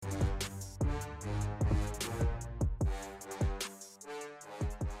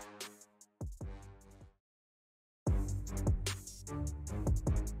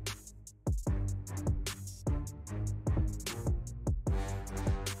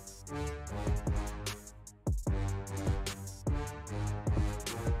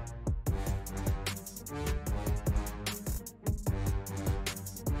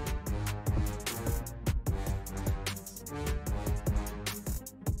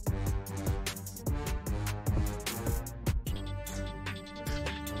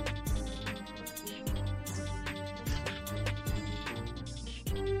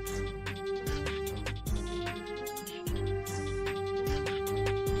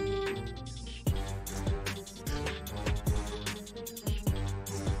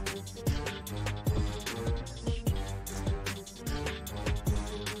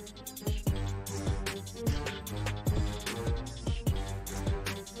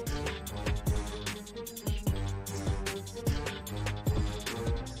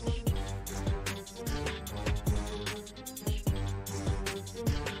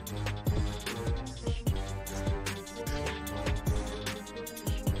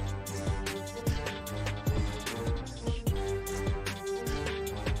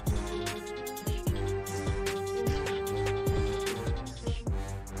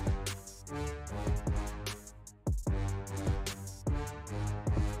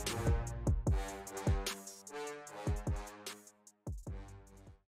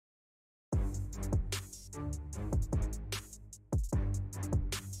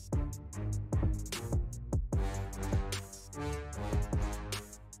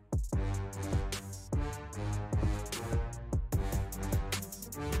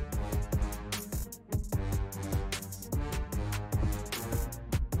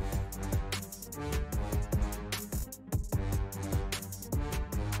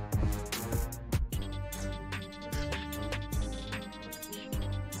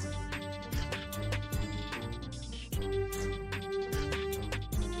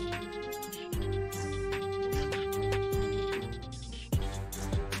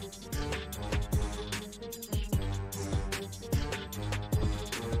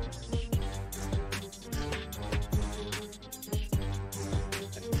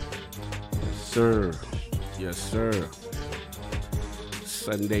sir. Yes, sir.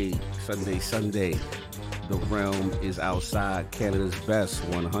 Sunday. The realm is outside. Canada's best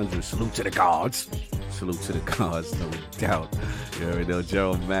 100. Salute to the gods. No doubt. You already know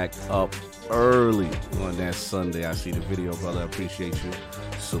Gerald Mack up early on that Sunday. I see the video, brother. I appreciate you.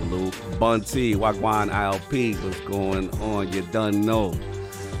 Salute. Bungie, Wagwan ILP. What's going on? You done know.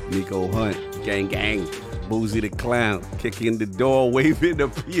 Nico Hunt. Gang. Boozy the Clown, kicking the door, waving the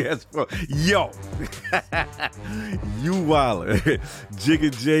PS4. Yo, you wildin'.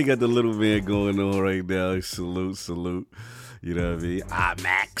 Jigga J got the little man going on right now. Salute. You know what I mean?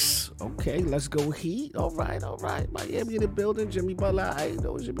 Max. Okay, let's go Heat. All right. Miami in the building. Jimmy Butler. I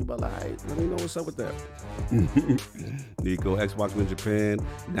know Jimmy Butler. Let me know what's up with that. Nico, Xbox in Japan.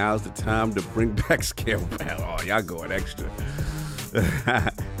 Now's the time to bring back Scale Battle. Oh, y'all going extra.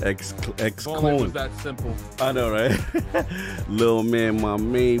 X Only was that simple. I know, right? Little man, my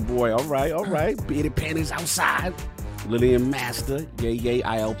main boy. All right. Bearded panties outside. Lillian Master. Yay,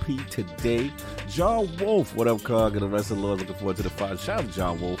 ILP today. John Wolf. What up, Cog? And the rest of the Lords looking forward to the fight. Shout out to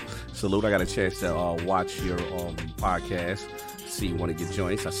John Wolf. Salute. I got a chance to watch your podcast. See you want to get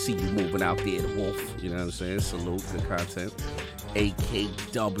joints. I see you moving out there, the Wolf. You know what I'm saying? Salute. Good content.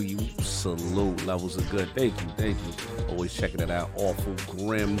 AKW, salute. Levels are good. Thank you. Always checking it out. Awful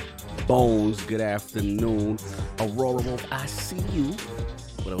Grim Bones. Good afternoon. Aurora Wolf, I see you.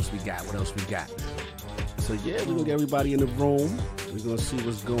 What else we got? So yeah, we're gonna get everybody in the room. We're gonna see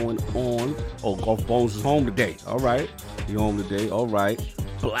what's going on. Oh, Golf Bones is home today. All right. He home today. All right.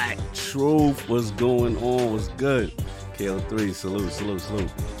 Black Truth, what's going on? What's good? KL3, salute.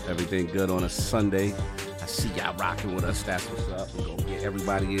 Everything good on a Sunday. I see y'all rocking with us. That's what's up. We're gonna get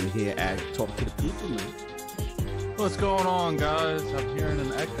everybody in here and talk to the people, man. What's going on, guys? I'm hearing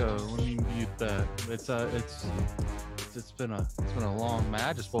an echo. Let me mute that. It's been a long man.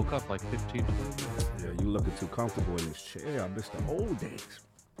 I just woke up like 15, 20 minutes. Yeah, you looking too comfortable in this chair. I miss the old days.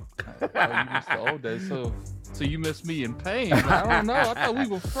 Oh, you missed the old days, so you missed me in pain. I don't know. I thought we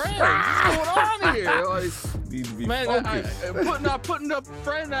were friends. What's going on here? Like, need to be man, putting up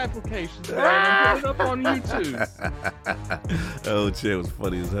friend applications. Man. I'm putting it up on YouTube. Oh, chair was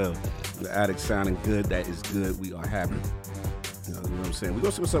funny as hell. The addict sounding good. That is good. We are happy. You know what I'm saying? We're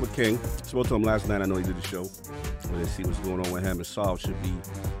going to see what's up with King. Spoke to him last night. I know he did the show. Let's see what's going on with him. And Saul should be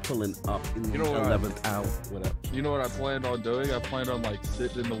pulling up in the 11th hour. What up? You know what I planned on doing? I planned on like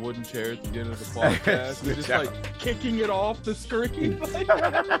sitting in the wooden chair at the beginning of the podcast and just like kicking it off the screen.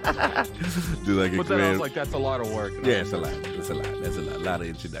 Do like but then I was like, that's a lot of work. Yeah, it's a lot. A lot of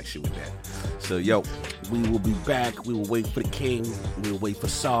introduction with that. So, yo, we will be back. We will wait for the King. We will wait for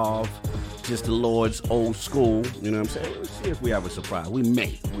Saul. Just the Lord's old school. You know what I'm saying? Let's see if we have a surprise. We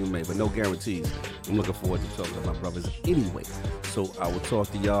may, but no guarantees. I'm looking forward to talking to my brothers anyway. So I will talk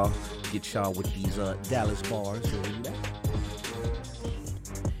to y'all, get y'all with these Dallas bars.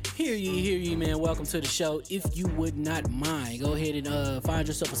 Hear ye, man. Welcome to the show. If you would not mind, go ahead and find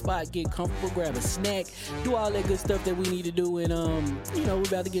yourself a spot, get comfortable, grab a snack, do all that good stuff that we need to do, and we're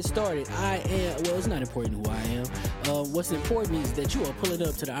about to get started. It's not important who I am. What's important is that you are pulling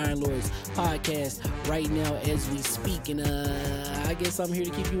up to the Iron Lords podcast right now as we speak, and I guess I'm here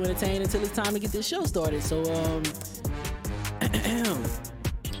to keep you entertained until it's time to get this show started. So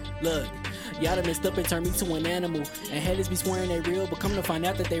look, y'all done messed up and turned me to an animal, and haters be swearing they real, but come to find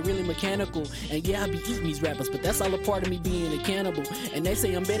out that they really mechanical. And yeah, I be eating these rappers, but that's all a part of me being a cannibal. And they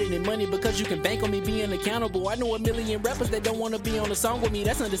say I'm better than money because you can bank on me being accountable. I know a million rappers that don't want to be on a song with me,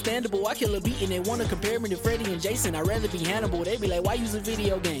 that's understandable. I kill a beat and they want to compare me to Freddie and Jason. I'd rather be Hannibal. They be like, why use a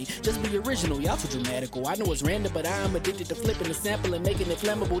video game? Just be original, y'all too dramatical. I know it's random, but I am addicted to flipping the sample and making it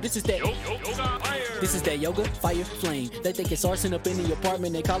flammable. This is that This is that yoga, fire, flame. They think it's arson up in the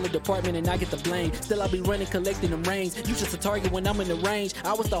apartment, they call it department and I get the blame. Still I be running, collecting them rings. You just a target when I'm in the range.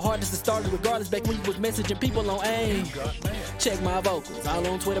 I was the hardest to start regardless back when you was messaging people on AIM. Check my vocals, all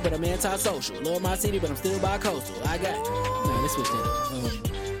on Twitter but I'm anti-social. Love my city but I'm still bi-coastal. I got let's switch that up.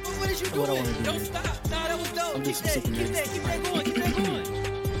 What is you doing? What I wanna do Don't here. stop. No, that was dope. I'm just keep that going.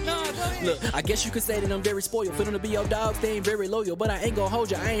 No, go ahead. Look, I guess you could say that I'm very spoiled. For them to be your dogs, they ain't very loyal. But I ain't gonna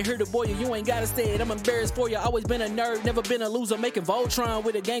hold you, I ain't here to boil you. You ain't gotta say it, I'm embarrassed for you. Always been a nerd, never been a loser. Making Voltron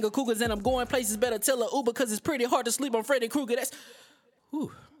with a gang of cougars. And I'm going places, better tell a Uber. Cause it's pretty hard to sleep on Freddy Krueger.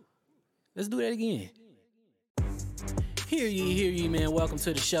 Let's do that again. Hear ye, man. Welcome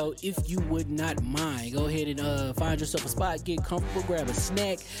to the show. If you would not mind, go ahead and find yourself a spot, get comfortable, grab a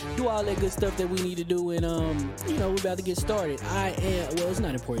snack, do all that good stuff that we need to do, and we're about to get started. It's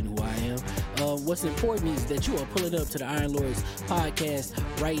not important who I am. What's important is that you are pulling up to the Iron Lords podcast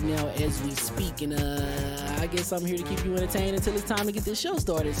right now as we speak, and I guess I'm here to keep you entertained until it's time to get this show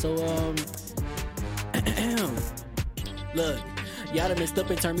started. So, look. Y'all done messed up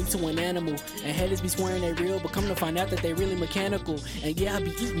and turned me to an animal. And haters be swearing they real, but come to find out that they really mechanical. And yeah, I be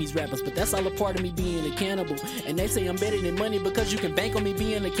eating these rappers, but that's all a part of me being a cannibal. And they say I'm better than money because you can bank on me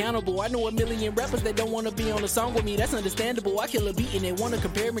being accountable. I know a million rappers that don't want to be on a song with me, that's understandable. I kill a beat and they want to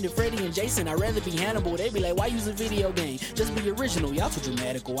compare me to Freddie and Jason. I'd rather be Hannibal. They be like, why use a video game? Just be original, y'all too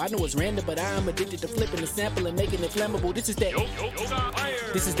dramatical. I know it's random, but I am addicted to flipping the sample and making it flammable. This is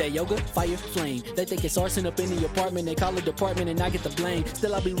that yoga, fire, flame. They think it's arson up in the apartment. They call it department and I get the blame.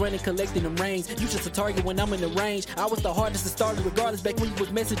 Still I be running, collecting them rings. You just a target when I'm in the range. I was the hardest to start regardless back when you was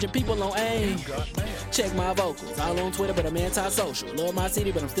messaging people on AIM. Check my vocals. All on Twitter, but I'm anti-social. Love my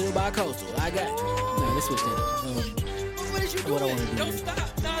city, but I'm still bi-coastal. Let's switch that up. What is you doing? What I wanna do Don't is- stop.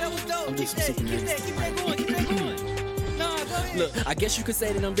 Nah, that was dope. I'm Keep just that super going. Keep that going. Nah, go ahead. Look, I guess you could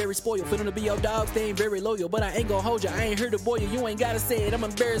say that I'm very spoiled. For them to be your dogs, they ain't very loyal. But I ain't gonna hold you, I ain't here to boil you. You ain't gotta say it, I'm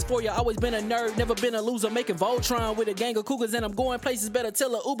embarrassed for you. Always been a nerd, never been a loser. Making Voltron with a gang of cougars. And I'm going places, better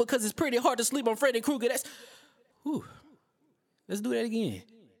tell a Uber. Cause it's pretty hard to sleep on Freddy Krueger. Let's do that again.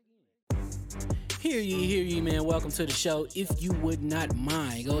 Hear ye, man. Welcome to the show. If you would not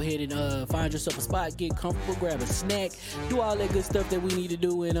mind, go ahead and find yourself a spot, get comfortable, grab a snack, do all that good stuff that we need to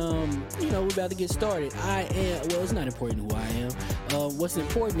do, and we're about to get started. It's not important who I am. What's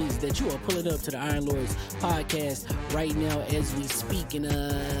important is that you are pulling up to the Iron Lords podcast right now as we speak, and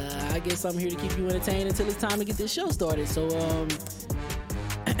I guess I'm here to keep you entertained until it's time to get this show started. So,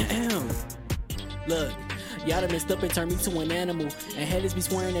 look. Y'all done messed up and turned me to an animal. And haters be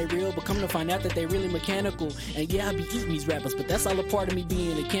swearing they real, but come to find out that they really mechanical. And yeah, I be eating these rappers, but that's all a part of me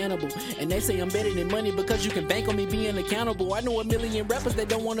being a cannibal. And they say I'm better than money because you can bank on me being accountable. I know a million rappers that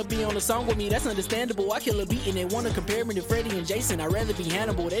don't want to be on a song with me, that's understandable. I kill a beat and they want to compare me to Freddie and Jason. I'd rather be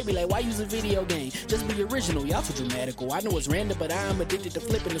Hannibal. They be like, why use a video game? Just be original, y'all too dramatical. I know it's random, but I am addicted to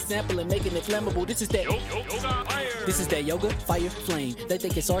flipping the sample and making it flammable. This is that yoga, fire, flame. They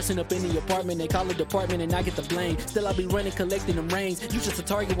think it's arson up in the apartment. They call it department and I get the blame. Still I be running, collecting them rings. You just a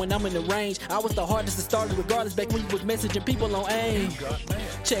target when I'm in the range. I was the hardest to start regardless back when you was messaging people on AIM.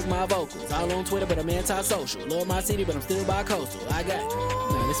 Check my vocals. All on Twitter, but I'm anti-social. Love my city, but I'm still bi-coastal.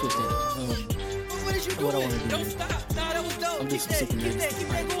 Let's switch that up. What is you doing? What I wanna do Don't is- stop. Nah, that was dope. I'm Keep just that super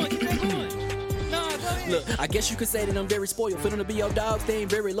going. Keep that going. Nah, go ahead. Look, I guess you could say that I'm very spoiled. For them to be your dogs, they ain't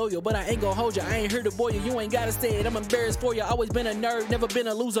very loyal. But I ain't gonna hold you, I ain't here to boil you. You ain't gotta say it, I'm embarrassed for you. Always been a nerd, never been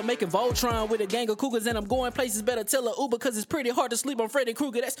a loser. Making Voltron with a gang of cougars. And I'm going places, better tell a Uber. Cause it's pretty hard to sleep on Freddy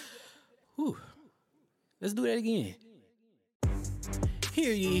Krueger. Let's do that again.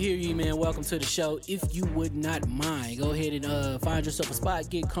 Hear ye, man. Welcome to the show. If you would not mind, go ahead and find yourself a spot,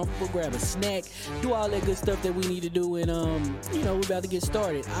 get comfortable, grab a snack, do all that good stuff that we need to do, and we're about to get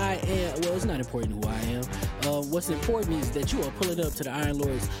started. It's not important who I am. What's important is that you are pulling up to the Iron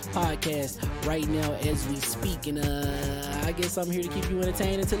Lords podcast right now as we speak, and I guess I'm here to keep you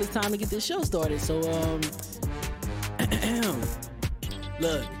entertained until it's time to get this show started. So,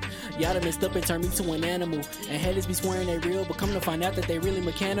 look. Y'all done messed up and turned me to an animal. And haters be swearing they real, but come to find out that they really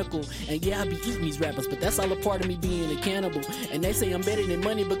mechanical. And yeah, I be eating these rappers, but that's all a part of me being a cannibal. And they say I'm better than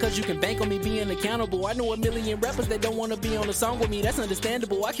money because you can bank on me being accountable. I know a million rappers that don't want to be on a song with me, that's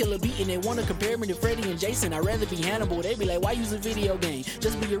understandable. I kill a beat and they want to compare me to Freddie and Jason. I'd rather be Hannibal. They be like, why use a video game?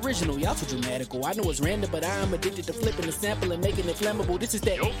 Just be original, y'all too dramatical. I know it's random, but I am addicted to flipping the sample and making it flammable. This is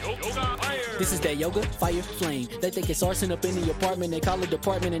that yoga, fire, flame. They think it's arson up in the apartment. They call it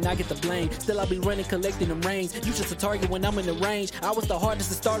department and I get the blame. Still I be running, collecting them rings. You just a target when I'm in the range. I was the hardest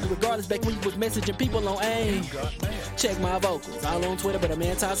to start regardless back when you was messaging people on AIM. Check my vocals. All on Twitter, but I'm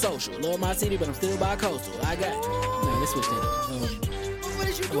anti-social. Love my city, but I'm still bi-coastal. Let's switch that up. What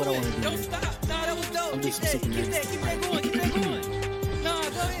is you doing? What I wanna do Don't is- stop. Nah, that was dope. I'm Keep just that super going. Keep that going. Nah, go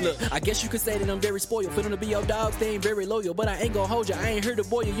ahead. Look, I guess you could say that I'm very spoiled. For them to be your dogs, they ain't very loyal. But I ain't gonna hold you, I ain't here to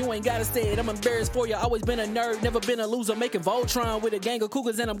boil you. You ain't gotta say it, I'm embarrassed for you. Always been a nerd, never been a loser. Making Voltron with a gang of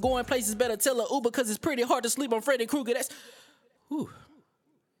cougars. And I'm going places, better tell a Uber. Cause it's pretty hard to sleep on Freddy Krueger.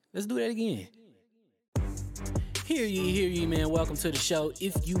 Let's do that again. Hear ye, man. Welcome to the show.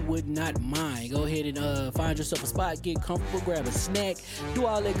 If you would not mind, go ahead and find yourself a spot, get comfortable, grab a snack, do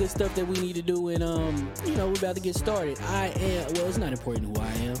all that good stuff that we need to do, and we're about to get started. It's not important who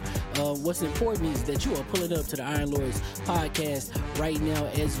I am. What's important is that you are pulling up to the Iron Lords podcast right now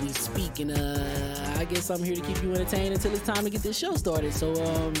as we speak, and I guess I'm here to keep you entertained until it's time to get this show started. So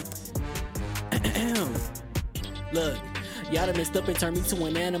look. Y'all done messed up and turned me to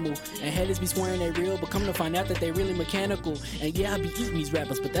an animal. And haters be swearing they real, but come to find out that they really mechanical. And yeah, I be eating these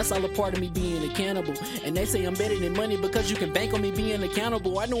rappers, but that's all a part of me being a cannibal. And they say I'm better than money because you can bank on me being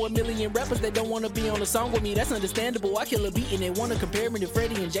accountable. I know a million rappers that don't want to be on a song with me, that's understandable. I kill a beat and they want to compare me to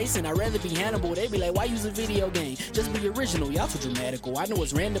Freddie and Jason. I'd rather be Hannibal. They be like, why use a video game? Just be original, y'all too dramatical. I know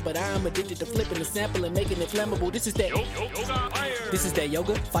it's random, but I am addicted to flipping the sample and making it flammable. This is that This is that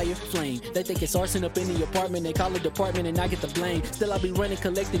yoga, fire, flame. They think it's arson up in the apartment. They call it department and I get the blame. Still I be running,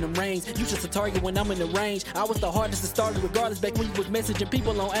 collecting them rings. You just a target when I'm in the range. I was the hardest to start regardless back when you was messaging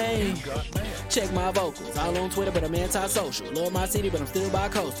people on AIM. Check my vocals, all on Twitter, but I'm anti-social. Love my city, but I'm still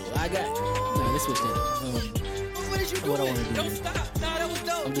bi-coastal. I got nah, let's switch that up. What is you doing? What I wanna do? Don't stop. Nah, that was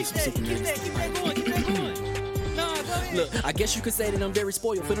dope. I'm Keep just that super going. Keep that going. Nah, go ahead. Look, I guess you could say that I'm very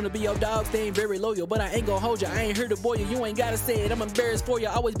spoiled. For them to be your dogs, they ain't very loyal. But I ain't gonna hold you, I ain't here to boil you. You ain't gotta say it, I'm embarrassed for you.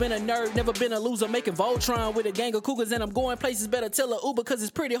 Always been a nerd, never been a loser. Making Voltron with a gang of cougars. And I'm going places, better tell a Uber. Cause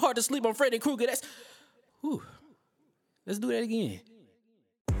it's pretty hard to sleep on Freddy Krueger. Whew. Let's do that again.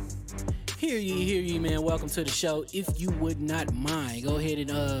 Hear ye, man. Welcome to the show. If you would not mind, go ahead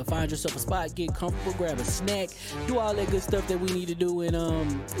and find yourself a spot, get comfortable, grab a snack, do all that good stuff that we need to do, and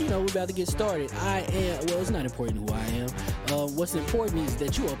we're about to get started. It's not important who I am. What's important is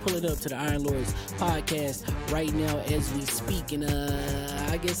that you are pulling up to the Iron Lords podcast right now as we speak, and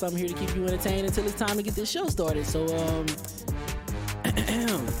I guess I'm here to keep you entertained until it's time to get this show started. So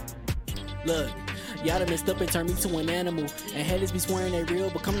look. Y'all done messed up and turned me to an animal. And haters be swearing they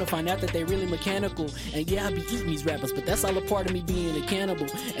real, but come to find out that they really mechanical. And yeah, I be eating these rappers, but that's all a part of me being a cannibal.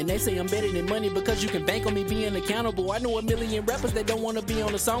 And they say I'm better than money because you can bank on me being accountable. I know a million rappers that don't want to be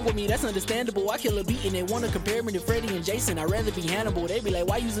on a song with me, that's understandable. I kill a beat and they want to compare me to Freddie and Jason. I'd rather be Hannibal. They be like,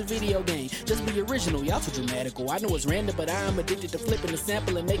 why use a video game? Just be original, y'all too dramatical. I know it's random, but I am addicted to flipping the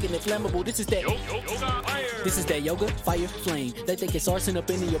sample and making it flammable. This is that This is that yoga, fire, flame. They think it's arson up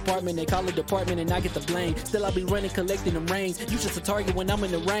in the apartment. They call it department and I get the blame. Still I be running, collecting them rings. You just a target when I'm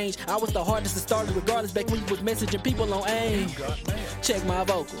in the range. I was the hardest to start regardless back when you was messaging people on AIM. Check my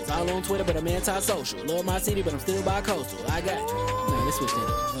vocals, all on Twitter, but I'm anti-social. Love my city, but I'm still bi-coastal. I got nah, let's switch that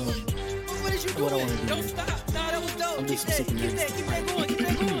up. What is you What I doing? wanna do? Don't stop. Nah, that was dope. I'm Keep just that super going. Keep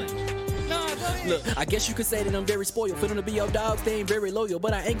that going. Nah, go ahead. Look, I guess you could say that I'm very spoiled. For them to be your dogs, they ain't very loyal.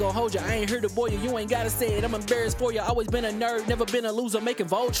 But I ain't gonna hold you, I ain't here to boil you. You ain't gotta say it, I'm embarrassed for you. Always been a nerd, never been a loser. Making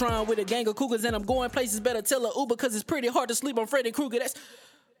Voltron with a gang of cougars. And I'm going places, better tell a Uber. Cause it's pretty hard to sleep on Freddy Krueger.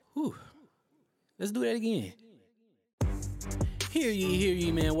 Whew. Let's do that again. Hear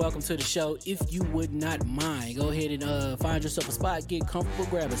ye, man. Welcome to the show. If you would not mind, go ahead and find yourself a spot, get comfortable,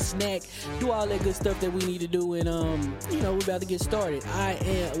 grab a snack, do all that good stuff that we need to do, and we're about to get started.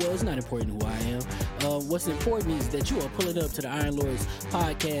 It's not important who I am. What's important is that you are pulling up to the Iron Lords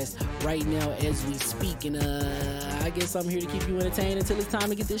podcast right now as we speak, and I guess I'm here to keep you entertained until it's time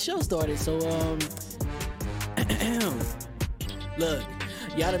to get this show started. So look.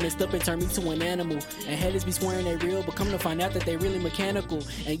 Y'all done messed up and turned me to an animal. And haters be swearing they real, but come to find out that they really mechanical.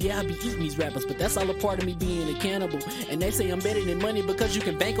 And yeah, I be eating these rappers, but that's all a part of me being a cannibal. And they say I'm better than money because you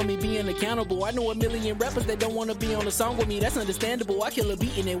can bank on me being accountable. I know a million rappers that don't want to be on a song with me, that's understandable. I kill a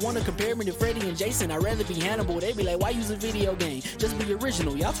beat and they want to compare me to Freddie and Jason. I'd rather be Hannibal. They be like, why use a video game? Just be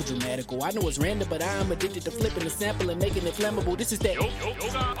original, y'all too dramatical. I know it's random, but I am addicted to flipping the sample and making it flammable. This is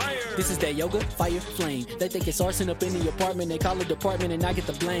that yoga, fire, flame. They think it's arson up in the apartment. They call it department and I get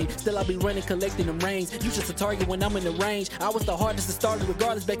the blame. Still I be running, collecting them rings. You just a target when I'm in the range. I was the hardest to start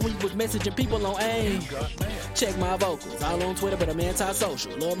regardless back when you was messaging people on AIM. Check my vocals, all on Twitter, but I'm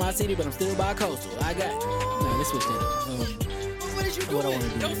anti-social. Love my city, but I'm still bi-coastal. I got nah, let's switch that up. What is you What I doing?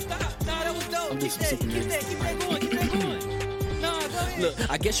 wanna do? Don't stop. Nah, that was dope. I'm Keep just that super going. Keep that going. Nah, go ahead. Look,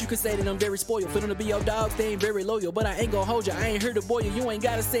 I guess you could say that I'm very spoiled. For them to be your dogs, they ain't very loyal. But I ain't gonna hold you, I ain't here to boil you. You ain't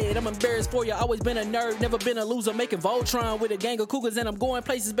gotta say it, I'm embarrassed for you. Always been a nerd, never been a loser. Making Voltron with a gang of cougars. And I'm going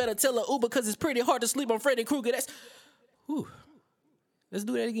places, better tell a Uber. Cause it's pretty hard to sleep on Freddy Krueger. Whew. Let's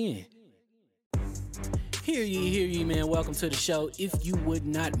do that again. Hear ye, man. Welcome to the show. If you would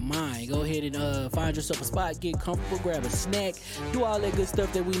not mind, go ahead and find yourself a spot, get comfortable, grab a snack, do all that good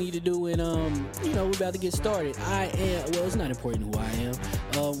stuff that we need to do, and we're about to get started. It's not important who I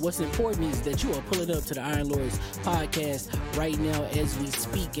What's important is that you are pulling up to the Iron Lords podcast right now as we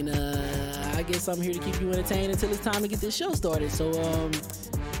speak, and I guess I'm here to keep you entertained until it's time to get this show started. So,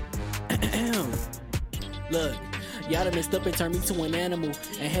 look. Y'all done messed up and turned me to an animal.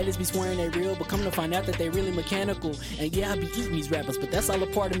 And haters be swearing they real, but come to find out that they really mechanical. And yeah, I be eating these rappers, but that's all a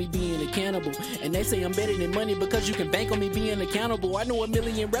part of me being a cannibal. And they say I'm better than money because you can bank on me being accountable. I know a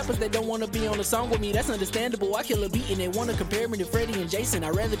million rappers that don't want to be on a song with me, that's understandable. I kill a beat and they want to compare me to Freddie and Jason.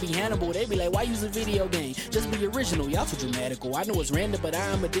 I'd rather be Hannibal. They be like, why use a video game? Just be original, y'all too dramatical. I know it's random, but I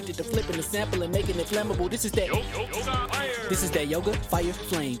am addicted to flipping the sample and making it flammable. This is that This is that yoga, fire,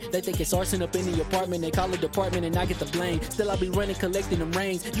 flame. They think it's arson up in the apartment. They call it department and I get the blame. Still I be running, collecting them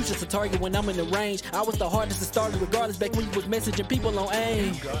rings. You just a target when I'm in the range. I was the hardest to start regardless back when you was messaging people on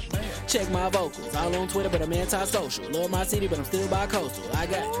AIM. Check my vocals, all on Twitter, but I'm anti-social. Love my city, but I'm still bi-coastal. I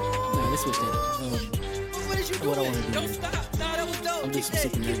got... Nah, let's switch that up. What is you doing? What I wanna do? Don't stop. Nah, that was dope. I'm Keep just that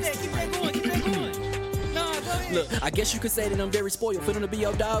sick of going. Keep that going. Nah, go ahead. Look, I guess you could say that I'm very spoiled. For them to be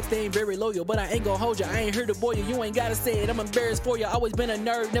your dogs, they ain't very loyal. But I ain't gonna hold you, I ain't here to boil you. You ain't gotta say it, I'm embarrassed for you. Always been a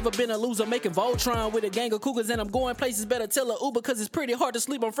nerd, never been a loser. Making Voltron with a gang of cougars. And I'm going places, better tell a Uber. Cause it's pretty hard to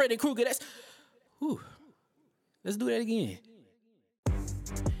sleep on Freddy Krueger. That's... Whew. Let's do that again.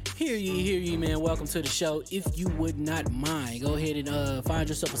 Hear ye, man. Welcome to the show. If you would not mind, go ahead and find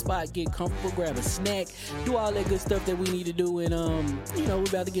yourself a spot, get comfortable, grab a snack, do all that good stuff that we need to do, and we're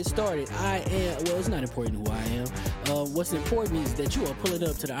about to get started. It's not important who I am. What's important is that you are pulling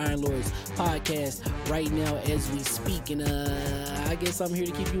up to the Iron Lords podcast right now as we speak, and I guess I'm here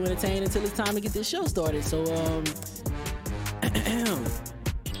to keep you entertained until it's time to get this show started. So,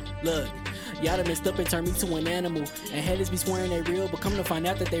 look. Y'all done messed up and turned me to an animal. And haters be swearing they real, but come to find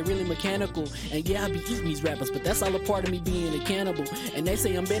out that they really mechanical. And yeah, I be eating these rappers, but that's all a part of me being a cannibal. And they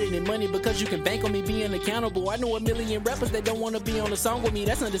say I'm better than money because you can bank on me being accountable. I know a million rappers that don't want to be on a song with me,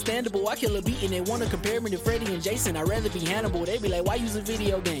 that's understandable. I kill a beat and they want to compare me to Freddie and Jason. I'd rather be Hannibal. They be like, why use a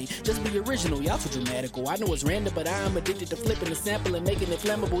video game? Just be original, y'all too dramatical. I know it's random, but I am addicted to flipping the sample and making it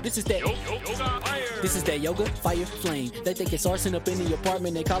flammable. This is that This is that yoga, fire, flame. They think it's arson up in the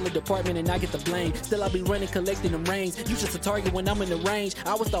apartment. They call it department and I get the blame. Still I be running, collecting them rings. You just a target when I'm in the range.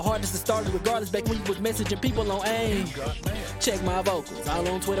 I was the hardest to start regardless back when you was messaging people on AIM. Check my vocals, all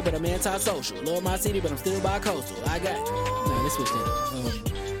on Twitter, but I'm anti-social. Love my city, but I'm still bi-coastal. I got... Nah, let's switch that up.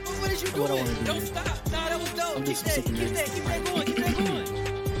 What is you doing? What I wanna do? Don't stop. Nah, that was dope. I'm Keep just that sick of this. going. Keep that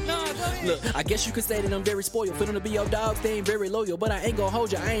going. Nah, go ahead. Look, I guess you could say that I'm very spoiled. For them to be your dogs, they ain't very loyal. But I ain't gonna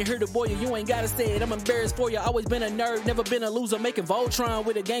hold you, I ain't here to boil you. You ain't gotta say it, I'm embarrassed for you. Always been a nerd, never been a loser. Making Voltron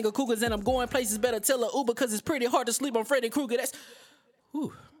with a gang of cougars. And I'm going places, better tell a Uber. Cause it's pretty hard to sleep on Freddy Krueger. That's...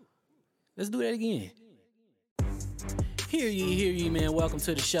 Whew. Let's do that again. Hear ye, man. Welcome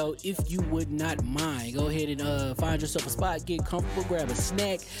to the show. If you would not mind, go ahead and find yourself a spot, get comfortable, grab a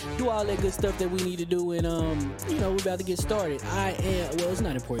snack, do all that good stuff that we need to do, and we're about to get started. It's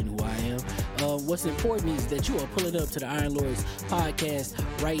not important who I am. What's important is that you are pulling up to the Iron Lords podcast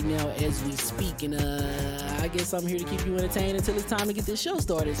right now as we speak, and I guess I'm here to keep you entertained until it's time to get this show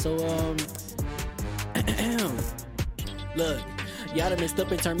started. So, look. Y'all done messed up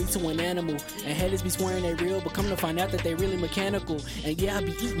and turned me to an animal. And haters be swearing they real, but come to find out that they really mechanical. And yeah, I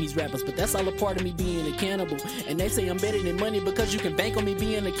be eating these rappers, but that's all a part of me being a cannibal. And they say I'm better than money because you can bank on me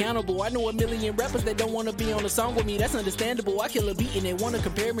being accountable. I know a million rappers that don't want to be on a song with me, that's understandable. I kill a beat and they want to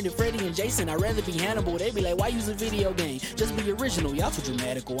compare me to Freddie and Jason. I'd rather be Hannibal. They be like, why use a video game? Just be original, y'all too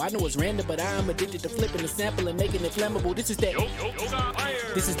dramatical. I know it's random, but I am addicted to flipping the sample and making it flammable. This is that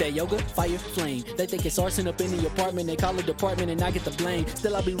This is that yoga, fire, flame. They think it's arson up in the apartment. They call it department and I get the blame.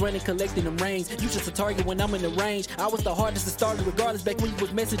 Still I be running, collecting them rings. You just a target when I'm in the range. I was the hardest to start regardless back when you was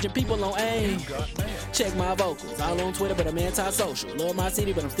messaging people on AIM. Check my vocals, all on Twitter, but I'm anti-social. Love my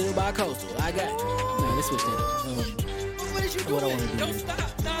city, but I'm still bi-coastal. I got... Nah, let's switch that up. What is you What I doing? wanna do? Don't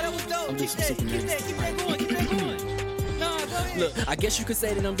stop. Nah, that was dope. I'm Keep just that sick of this. going. Keep that going. Nah, go ahead. Look, I guess you could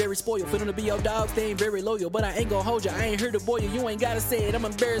say that I'm very spoiled. For them to be your dogs, they ain't very loyal. But I ain't gonna hold you, I ain't here to boil you. You ain't gotta say it, I'm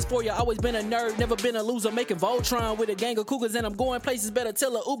embarrassed for you. Always been a nerd, never been a loser. Making Voltron with a gang of cougars. And I'm going places, better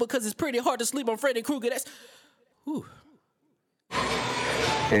tell a Uber. Cause it's pretty hard to sleep on Freddy Krueger. That's... Whew.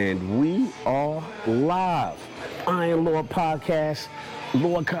 And we are live. Iron Lord Podcast.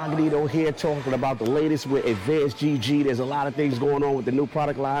 Lord Cognito here talking about the latest with Advanced GG. There's a lot of things going on with the new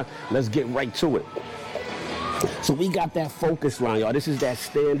product line. Let's get right to it. So we got that focus line, y'all. This is that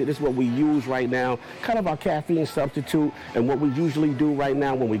standard. This is what we use right now. Kind of our caffeine substitute. And what we usually do right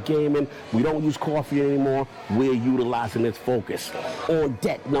now when we're gaming, we don't use coffee anymore. We're utilizing its focus. On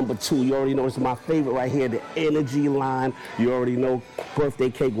deck number 2, you already know this is my favorite right here, the energy line. You already know, birthday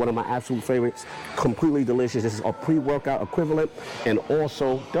cake, one of my absolute favorites. Completely delicious. This is a pre-workout equivalent. And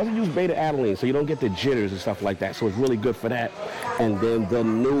also doesn't use beta alanine, so you don't get the jitters and stuff like that. So it's really good for that. And then the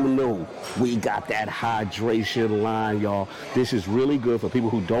new, we got that hydration line, y'all. This is really good for people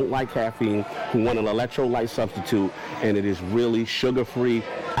who don't like caffeine, who want an electrolyte substitute, and it is really sugar-free,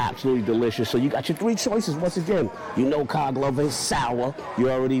 absolutely delicious. So you got your 3 choices. Once again, you know Cog Lover is sour. You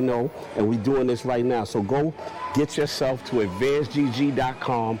already know, and we're doing this right now. So go get yourself to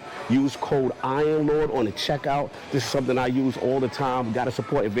advancedgg.com. Use code IronLord on the checkout. This is something I use all the time. We got to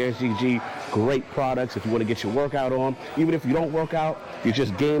support AdvancedGG. Great products if you want to get your workout on. Even if you don't work out, you're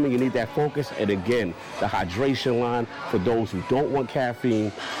just gaming, you need that focus. And again, the hydration line for those who don't want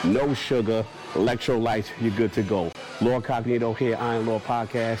caffeine, no sugar, electrolytes, you're good to go. Lord Cognito here, Iron Lord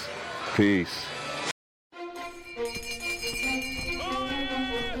Podcast. Peace.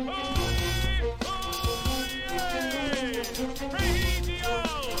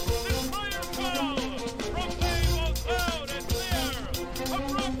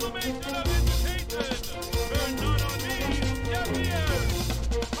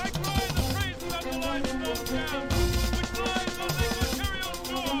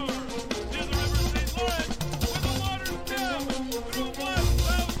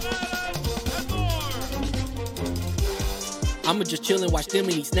 I'ma just chill and watch them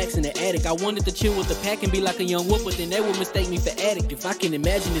and eat snacks in the attic. I wanted to chill with the pack and be like a young wolf, but then they would mistake me for addict. If I can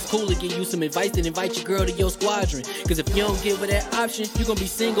imagine it's cool to give you some advice, then invite your girl to your squadron. Cause if you don't give her that option, you gon' be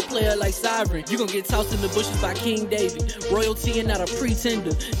single player like Sovereign. You gon' get tossed in the bushes by King David. Royalty and not a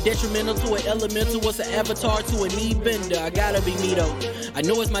pretender. Detrimental to an elemental, what's an avatar to a knee bender? I gotta be me though. I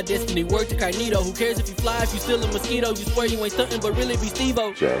know it's my destiny, word to Carnito. Who cares if you fly, if you still a mosquito? You swear you ain't stuntin', but really be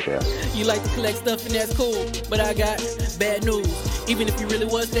Steve-O. You like to collect stuff and that's cool, but I got bad news. Even if you really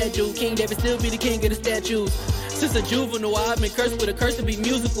was that dude, King David still be the king of the statues. Since a juvenile, I've been cursed with a curse to be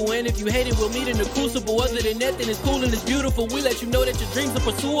musical. And if you hate it, we'll meet in the crucible. Other than that, then it's cool and it's beautiful. We let you know that your dreams are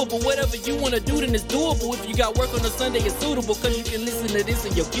pursuable. Whatever you wanna do, then it's doable. If you got work on a Sunday, it's suitable. Cause you can listen to this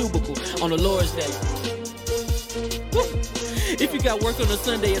in your cubicle on the Lord's Day. Woo. If you got work on a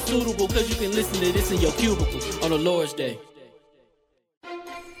Sunday, it's suitable. Cause you can listen to this in your cubicle on the Lord's Day.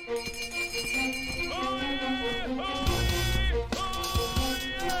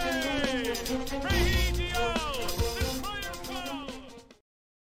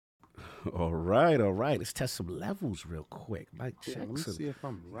 All right. Let's test some levels real quick. Mike Let me Jackson. see if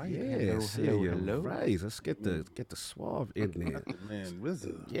I'm right. Yeah, Hello. right. Let's get the suave in there. Man,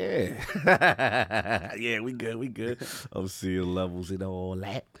 wizard. Yeah. Yeah, we good. I'm seeing levels and all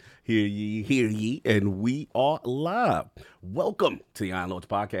that. Hear ye, and we are live. Welcome to the Iron Lords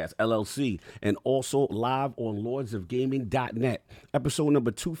Podcast, LLC, and also live on lordsofgaming.net. Episode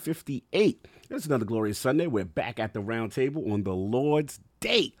number 258. It's another glorious Sunday. We're back at the round table on the Lord's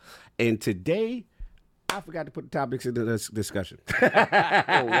Day. And today, I forgot to put the topics into this discussion. Oh,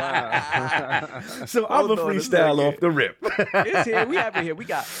 wow. So I'm a freestyle off the rip. It's here. We have it here. We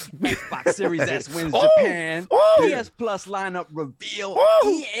got Xbox Series S wins Oh, Japan. oh. PS Plus lineup reveal.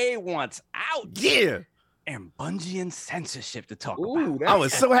 Oh. EA wants out. Yeah. And Bungie and censorship to talk Ooh, about. I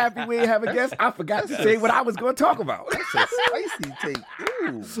was so happy we didn't have a guest. I forgot to say what I was going to talk about. That's a spicy take.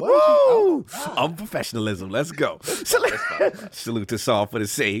 Ooh, Woo! Unprofessionalism. Let's go. So salute to Saul for the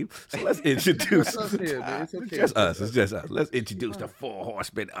save. So let's introduce. It's here, man. It's okay. Just us. It's just us. Let's introduce the 4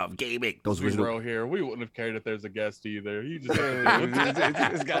 horsemen of gaming. Those We original. row here. We wouldn't have cared if there's a guest either. You just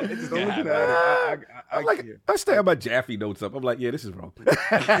It's got Don't look at that. I'm like, I stand my Jaffe notes up. I'm like, yeah, this is wrong. You pulled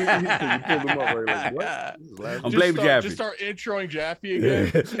them up right. Like, what? This is last I'm blaming Jaffe. Just start introing Jaffe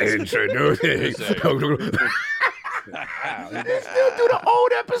again. Introducing. Still do the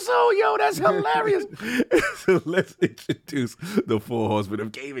old episode, yo. That's hilarious. So let's introduce the 4 horsemen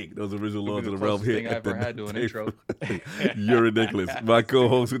of gaming. Those original lords of the realm here. Thing I ever had to an intro. You're ridiculous. My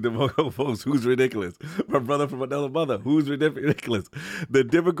co-host with the co-host, who's ridiculous. My brother from another mother, who's ridiculous. The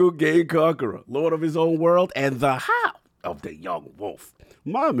difficult game conqueror, lord of his own world, and the how of the young wolf.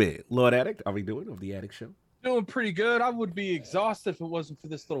 My man, Lord Addict. How we doing of the Addict Show? Doing pretty good. I would be exhausted if it wasn't for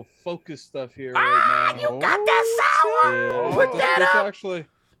this little focus stuff here right now. You got that sour. Yeah, Put that it's up. actually,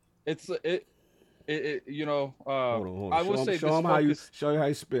 it's you know, Hold on. I will say show this him how you focus. show you how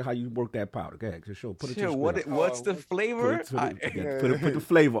you spit, how you work that powder. Go ahead, just show. Put it to Shit, the what? screen. What's the Put flavor? Put the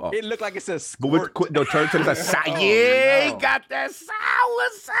flavor up. It looked like it says But squirt. no, turn to the side. Oh, Yeah, no. he got that sour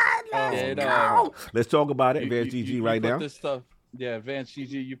side. Let's And, go. Let's talk about it. Advanced GG you right put now. This stuff, yeah, Advanced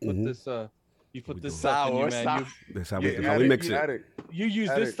GG. You put this, you put this doing stuff in you, sour, man. That's how Yeah, we mix it. Addict. You use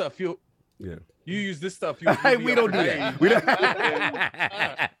Addict. this stuff. Yeah. You use this stuff. Hey, we don't do that. We don't.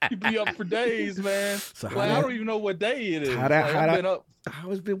 You be up for days, man. So how Like, that- I don't even know what day it is. how that- Like, how I've that- been up.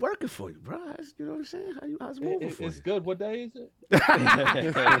 How it's been working for you, bro? You know what I'm saying? How's it moving for It's you? good. What day is it?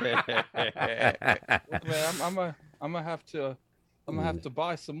 Man, I'm gonna have to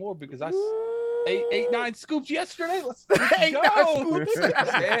buy some more because I ate 9 scoops yesterday. Let's go. Damn,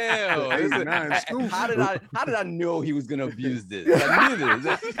 this is- 9 scoops. How did I know he was gonna abuse this? I knew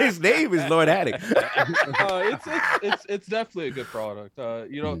this. His name is Lord Haddock. It's definitely a good product.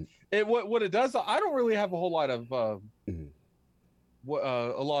 You know, what it does. I don't really have a whole lot of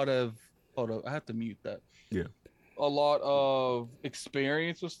Hold on, I have to mute that. Yeah. A lot of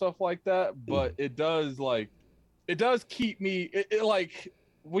experience with stuff like that, but it does keep me. It like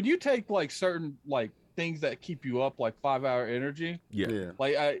when you take like certain like things that keep you up, like 5-hour energy. Yeah.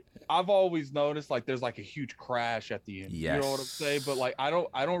 Like I've always noticed like there's like a huge crash at the end. You know what I'm saying? But like I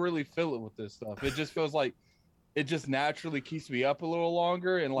don't really feel it with this stuff. It just feels like it just naturally keeps me up a little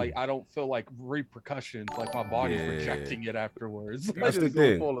longer, and like I don't feel like repercussions, like my body's rejecting it afterwards. That's the Just don't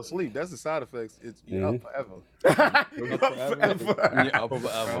thing. fall asleep. That's the side effects. It's up forever.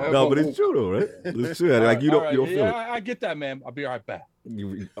 No, but it's true though, right? It's true. Like you All don't, right. you don't feel Yeah, I get that, man. I'll be right back.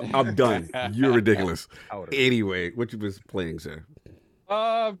 it. I'm done. You're ridiculous. Anyway, what you been playing, sir?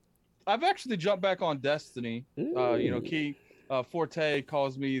 I've actually jumped back on Destiny. You know, Key Forte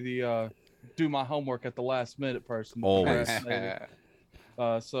calls me the do my homework at the last minute person. Always.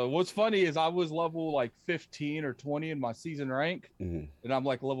 So what's funny is I was level like 15 or 20 in my season rank, Mm-hmm. and I'm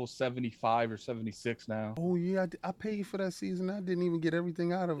like level 75 or 76 now. Oh yeah, I paid for that season. I didn't even get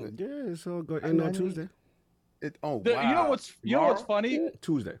everything out of it. Yeah, so go in on Tuesday. Wow. You know what's funny?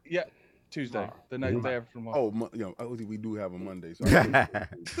 Tuesday. Yeah, Tuesday, the next day after tomorrow. Oh, we do have a Monday. So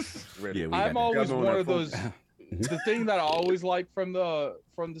ready. Yeah, we I'm got always Y'all know one that of those. The thing that I always like from the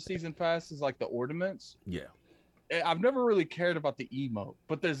season pass is like the ornaments. Yeah. I've never really cared about the emote,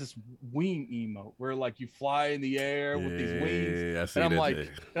 but there's this wing emote where like you fly in the air with these wings, Yeah, I see and I'm that like, thing.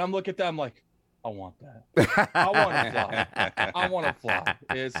 and I'm looking at that, I'm like, I want that. I want to fly. I want to fly.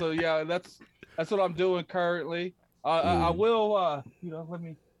 And so yeah, that's what I'm doing currently. I will. You know, let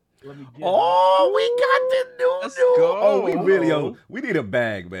me get. Oh, we got the new. Let's new. go. Oh, we really. We need a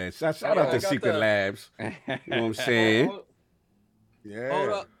bag, man. Shout out I to got Secret that. Labs. You know what I'm saying? Hold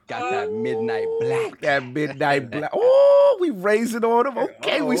Yeah. up. Got that midnight black. That midnight black. Oh, we raising on them.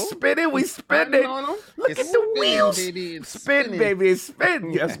 Okay, we Uh-oh. spinning. We spinning. Look at the wheels. Spin, baby. It's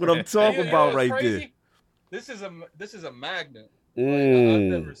spin. That's what I'm talking You know about what's right crazy? This is a magnet. there. I've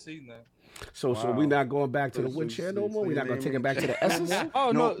never seen that. So we not going back to the wood chair no more. We not gonna take it back to the essence.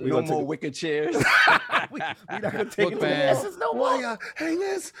 Oh No, no, we no gonna take more it- wicked chairs. we not gonna take it to the man. essence no more.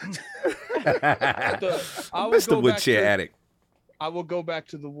 Hangers. I will Mr. go Wood back Chair to- Addict. I will go back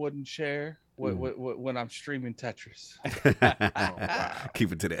to the wooden chair when I'm streaming Tetris.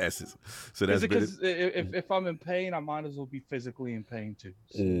 Keep it to the essence. So that's been Because if I'm in pain, I might as well be physically in pain too.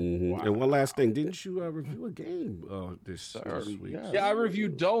 So. Mhm. And one last thing, didn't you review a game this week? Yeah, I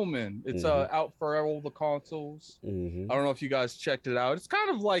reviewed Domen. It's out for all the consoles. Mhm. I don't know if you guys checked it out. It's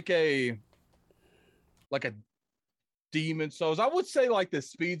kind of like a Demon Souls. I would say like the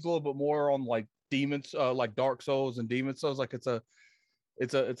speed's a little bit more on like Demons, like Dark Souls and Demon Souls. Like it's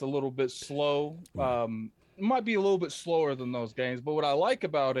a little bit slow. It might be a little bit slower than those games, but what I like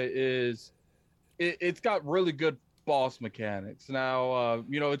about it is it's got really good boss mechanics. Now,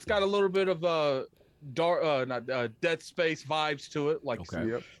 you know, it's got a little bit of Dead Space vibes to it, like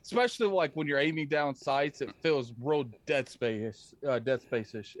Okay. especially like when you're aiming down sights, it feels real Dead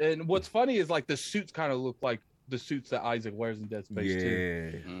Space-ish. And what's funny is like the suits kind of look like the suits that Isaac wears in Dead Space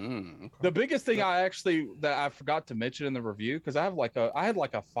too. Yeah. The biggest thing that I forgot to mention in the review, because I had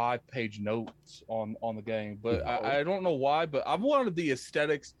like a 5-page notes on the game, but I don't know why, but I wanted the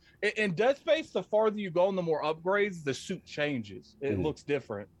aesthetics. In Dead Space, the farther you go and the more upgrades, the suit changes. It looks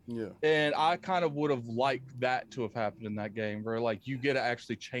different. Yeah. And I kind of would have liked that to have happened in that game, where like you get to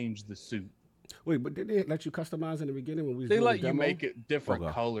actually change the suit. Wait, but did they let you customize in the beginning when we was They doing let the you demo? make it different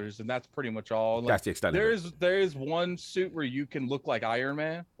Okay. colors, and that's pretty much all. Like, That's the extent of it. there is one suit where you can look like Iron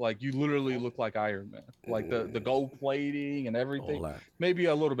Man, like you literally look like Iron Man, like the gold plating and everything. All that. Maybe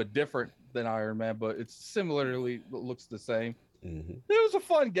a little bit different than Iron Man, but it's similarly looks the same. It was a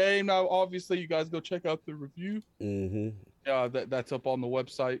fun game. Now, obviously, you guys go check out the review. That's up on the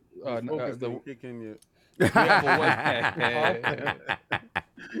website. Kicking you. We have a website.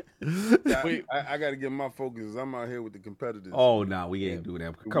 I got to get my focus. I'm out here with the competitors. Oh no, we ain't doing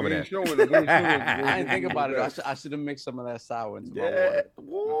that. Cover we that. ain't showing them. We ain't showing them. I didn't think about it. I should have mixed some of that sour into my Yeah, water.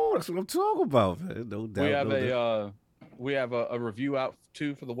 whoa, that's what I'm talking about, man. No doubt. We have a review out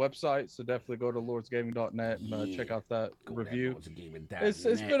too for the website, so definitely go to lordsgaming.net and check out that review.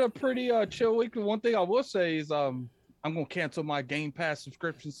 It's been a pretty chill week. One thing I will say is I'm gonna cancel my Game Pass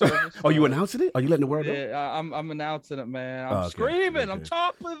subscription service. Oh, you announcing it? Are you letting the world know? Yeah, I'm announcing it, man. I'm screaming. Okay. I'm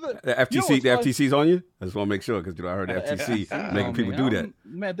top of it. The FTC's on you? I just want to make sure because I heard the FTC making people do that.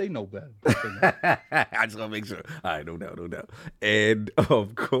 Man, they know better. I just want to make sure. All right, no doubt. And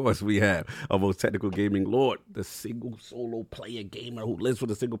of course, we have our most technical gaming lord, the single solo player gamer who lives with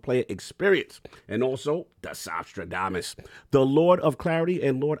a single player experience, and also the Sobstradamus, the Lord of Clarity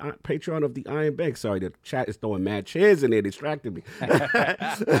and Lord Patron of the Iron Bank. Sorry, the chat is throwing mad chairs in there, distracted me.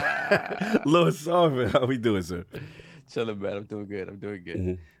 Lord Sarvin, how we doing, sir? Chilling, man. I'm doing good.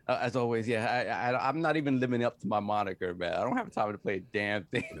 Mm-hmm. As always, I'm not even living up to my moniker, man. I don't have time to play a damn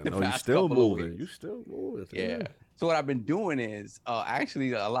thing. No, you still moving. You still moving. Yeah. So what I've been doing is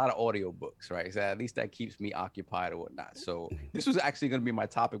actually a lot of audiobooks, right? So at least that keeps me occupied or whatnot. So this was actually going to be my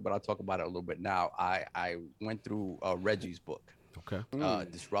topic, but I'll talk about it a little bit now. I went through Reggie's book. Okay.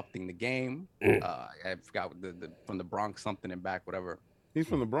 Disrupting the Game. I forgot from the Bronx something and back, whatever. He's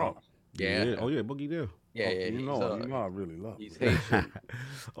from the Bronx. Yeah. Oh yeah, Boogie there. Yeah. You know I really love. He's Haitian.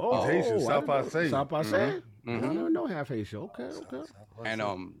 He's Haitian. South Passe. South Passe. I don't know half Haitian. Okay. And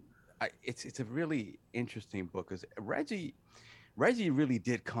it's a really interesting book because Reggie really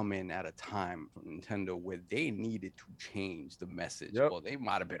did come in at a time from Nintendo where they needed to change the message. Yep. Well, they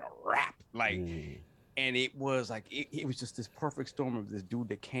might have been a rap and it was like it was just this perfect storm of this dude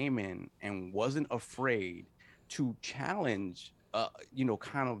that came in and wasn't afraid to challenge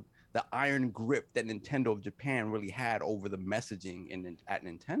kind of the iron grip that Nintendo of Japan really had over the messaging at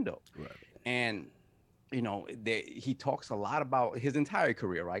Nintendo. Right. And he talks a lot about his entire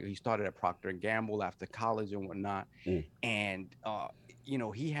career, right? He started at Procter & Gamble after college and whatnot. And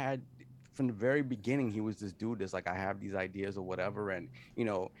he had, from the very beginning, he was this dude that's like, I have these ideas or whatever. And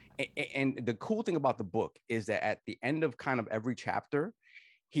and the cool thing about the book is that at the end of kind of every chapter,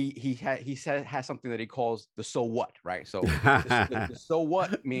 he has something that he calls the so what, right? So the so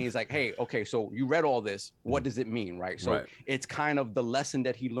what means like, hey, okay, so you read all this, what does it mean, right? So it's kind of the lesson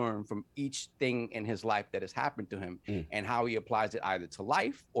that he learned from each thing in his life that has happened to him and how he applies it either to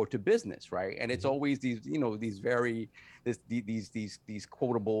life or to business, right? And it's always these these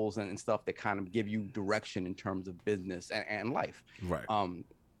quotables and stuff that kind of give you direction in terms of business and life, right?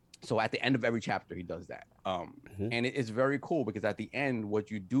 So at the end of every chapter, he does that. And it's very cool because at the end, what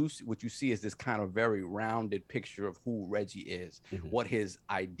you see is this kind of very rounded picture of who Reggie is, what his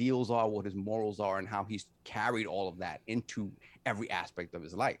ideals are, what his morals are, and how he's carried all of that into every aspect of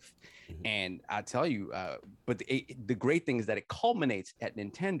his life. And I tell you, but the great thing is that it culminates at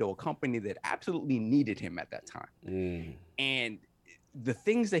Nintendo, a company that absolutely needed him at that time. And the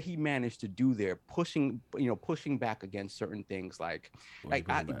things that he managed to do there, pushing back against certain things,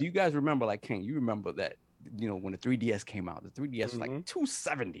 do you guys remember, like King, you remember that, when the 3DS came out, the 3DS was like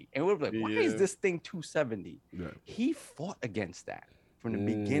 270, and we were like, why is this thing 270? Yeah. He fought against that from the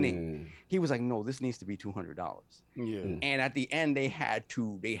beginning. He was like, no, this needs to be $200. Yeah. And at the end, they had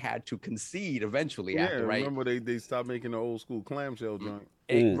to concede eventually. Yeah, after, right? Remember they stopped making the old school clamshell joint.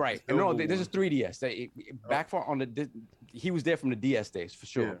 Right. No, this is 3DS. He was there from the DS days for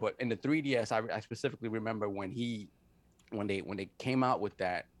sure. Yeah. But in the 3DS, I specifically remember when they came out with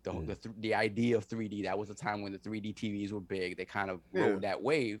that, the idea of 3D. That was the time when the 3D TVs were big. They kind of rode that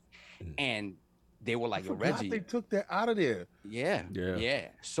wave, and they were like, Reggie, they took that out of there. Yeah.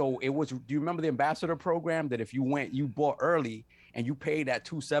 So it was. Do you remember the ambassador program that if you bought early and you paid that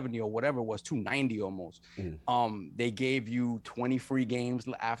 $270 or whatever it was, $290 almost, they gave you 20 free games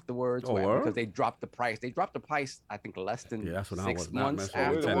afterwards because they dropped the price. They dropped the price, I think, less than that's when 6 months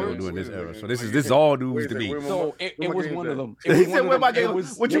afterwards. Doing this era. So this is all news to me. So it was one of them. He said, "Where my game?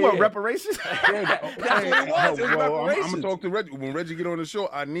 What you want, reparations?" That's what it was. It was reparations. I'm gonna talk to Reggie when Reggie get on the show.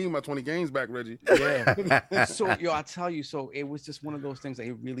 I need my 20 games back, Reggie. Yeah. So I tell you, so it was just one of those things that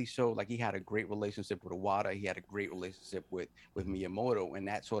he really showed. Like he had a great relationship with Iwata. He had a great relationship with Miyamoto, and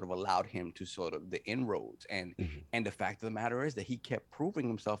that sort of allowed him to sort of the inroads. And the fact of the matter is that he kept proving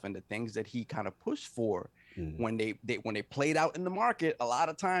himself, and the things that he kind of pushed for when they played out in the market, a lot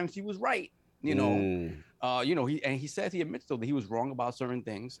of times he was right. You know, he says he admits though that he was wrong about certain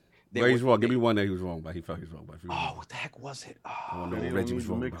things. Where he's wrong. Give me one that he was wrong about. He felt he was wrong about. Oh, what the heck was it? I wonder They what don't Reggie need was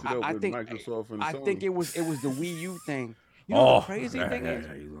to wrong mix about. it up I with think Microsoft and I Sony. think it was the Wii U thing. You know the crazy thing is,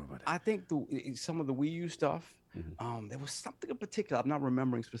 he's wrong about that. I think some of the Wii U stuff, there was something in particular. I'm not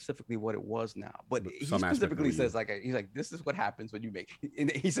remembering specifically what it was now, but he some aspect of specifically Wii U. says he's like, this is what happens when you make. And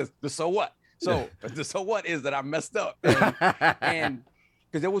he says, the so what? So the so what is that I messed up, and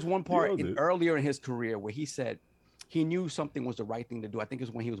because there was one part earlier in his career where he said he knew something was the right thing to do. I think it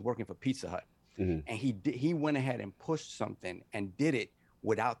was when he was working for Pizza Hut, and he went ahead and pushed something and did it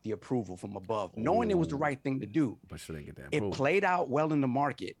without the approval from above, knowing it was the right thing to do. But still didn't get that It approval. played out well in the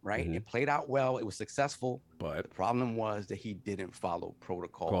market, right? It played out well. It was successful. But The problem was that he didn't follow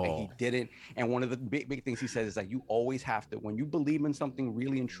protocol, and he didn't. And one of the big things he says is like, you always have to, when you believe in something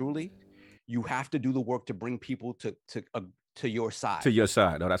really and truly, you have to do the work to bring people to your side. to your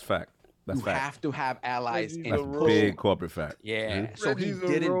side. No, that's fact. That's You fact. have to have allies. Reggie's in That's a a rogue. big corporate fact. Yeah. So Reggie's he a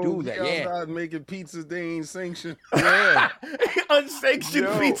didn't rogue. do that. He Yeah. outside making pizzas they ain't sanctioned. Yeah. Unsanctioned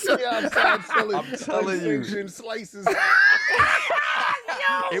Yo, pizza. he outside selling I'm telling you. unsanctioned slices.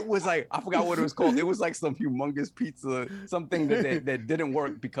 It was like, I forgot what it was called. It was like some humongous pizza, something that didn't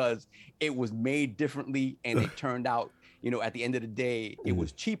work because it was made differently and it turned out, you know, at the end of the day, it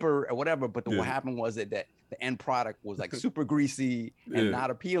was cheaper or whatever. But what happened was that the end product was like super greasy and not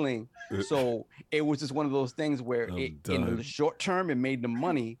appealing. So it was just one of those things where in the short term, it made the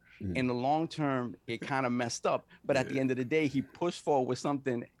money. In the long term, it kind of messed up. But at the end of the day, he pushed forward with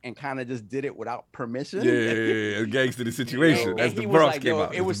something and kind of just did it without permission. Yeah, gangster the situation. And That's he the was Bronx like, came yo,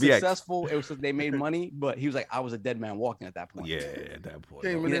 out. it was the BX. successful. It was they made money, but he was like, I was a dead man walking at that point. Yeah, at that point.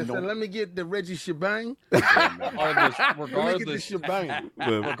 Came in there and said, let me get the Reggie shebang. Regardless, Let me get the regardless, shebang.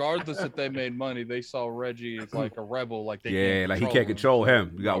 regardless if they made money, they saw Reggie as like a rebel. Like they Yeah, can't like he control can't control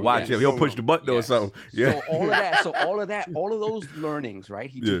him. You gotta watch him. He'll push the button or Yes. something. Yeah. So all of those learnings,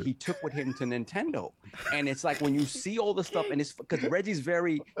 right? He took with him to Nintendo, and it's like when you see all the stuff, and it's because Reggie's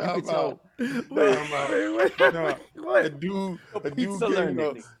very. You could tell. A dude pizza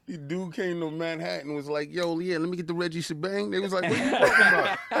learning. came to Manhattan and was like, yo, yeah, let me get the Reggie shebang. They was like, what are you talking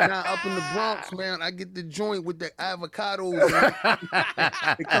about? Now up in the Bronx, man, I get the joint with the avocados.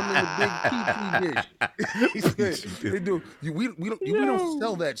 They come in the big petri dish. He said, they do. We don't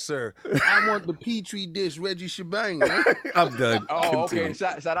sell that, sir. I want the petri dish Reggie shebang, man. I'm done. Oh, okay. Continue.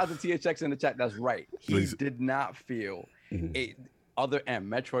 Shout out to THX in the chat. That's right. He did not feel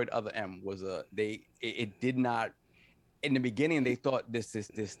Metroid Other M was it did not. In the beginning, they thought this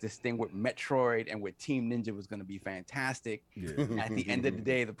thing with Metroid and with Team Ninja was going to be fantastic. Yeah. At the end of the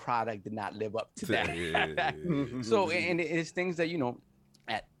day, the product did not live up to that. Yeah. So, and it's things that, you know,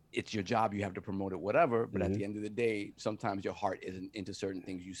 it's your job, you have to promote it, whatever. But at the end of the day, sometimes your heart isn't into certain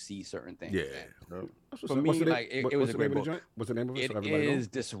things. You see certain things. Yeah. For me, like it was a great book. What's the name of it? It So everybody is knows?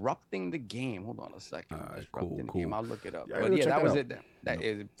 Disrupting the Game. Hold on a second. Disrupting the cool. Game. I'll look it up. Yeah, But go yeah, check that it was out. it. That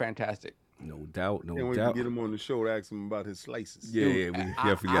is fantastic. No doubt. No And we doubt. can get him on the show to ask him about his slices. Yeah, Dude, we I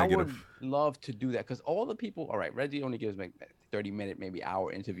definitely gotta get would him. love to do that because all the people. All right, Reggie only gives like 30-minute, maybe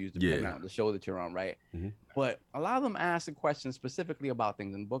hour interviews depending on the show that you're on, right? But a lot of them ask the questions specifically about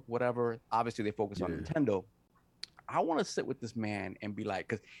things in the book, whatever. Obviously, they focus on Nintendo. I want to sit with this man and be like,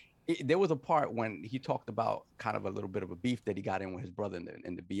 because there was a part when he talked about kind of a little bit of a beef that he got in with his brother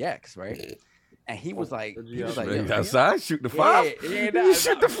in the BX, right? And he was like, outside, shoot the five. Yeah,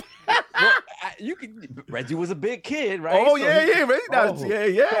 shoot the you could. Reggie was a big kid, right? Oh, So yeah, he- yeah, Reggie.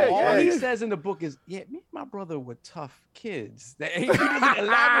 So all he yeah. says in the book is, "Yeah, me and my brother were tough kids." He doesn't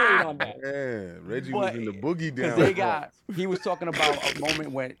elaborate on that. Yeah, Reggie But- was in the boogie down. Because he was talking about a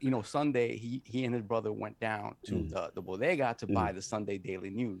moment when, you know, Sunday, he and his brother went down to the bodega to buy the Sunday Daily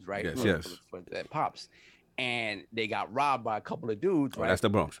News, right? Yes, For their pops. And they got robbed by a couple of dudes, Oh, right? that's the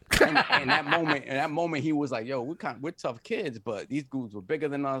Bronx. And in that moment, he was like, "Yo, we're tough kids, but these dudes were bigger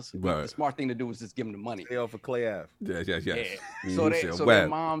than us. Right. The smart thing to do was just give them the money." Stay off of Clay Ave. Yes. Yeah. Mhm, So their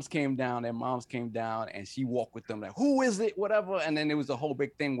moms came down. And she walked with them like, "Who is it?" Whatever. And then there was a whole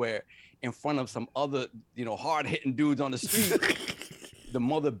big thing where, in front of some other, you know, hard hitting dudes on the street, the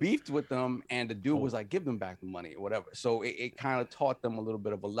mother beefed with them, and the dude was like, "Give them back the money," or whatever. So it kind of taught them a little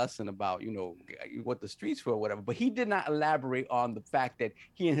bit of a lesson about, you know, what the streets were, or whatever. But he did not elaborate on the fact that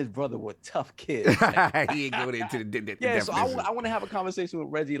he and his brother were tough kids. He ain't going into the So definition. I want to have a conversation with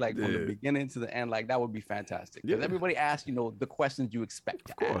Reggie, like from the beginning to the end. Like that would be fantastic. Because everybody asks, you know, the questions you expect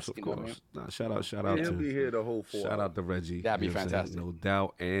to ask. Of you know what I course. mean? Nah, shout out He'll to be here the whole 4 shout out to Reggie. That'd be You know what I'm saying? fantastic. No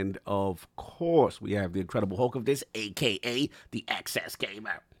doubt. And of course, we have the Incredible Hulk of this, aka the Access came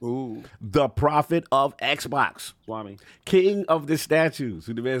out. Ooh. The prophet of Xbox. Swami. King of the statues,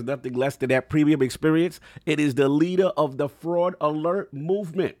 who demands nothing less than that premium experience. It is the leader of the fraud alert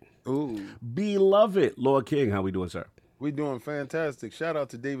movement. Ooh. Beloved Lord King, how we doing, sir? We doing fantastic. Shout out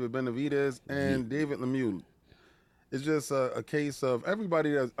to David Benavidez and David Lemieux. It's just a case of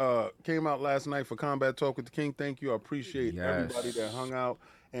everybody that came out last night for Combat Talk with the King. Thank you. I appreciate everybody that hung out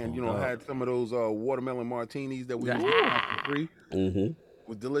and, had some of those watermelon martinis that we were for free. Mm-hmm.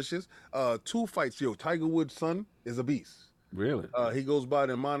 Was delicious. 2 fights. Yo, Tiger Woods' son is a beast. Really? He goes by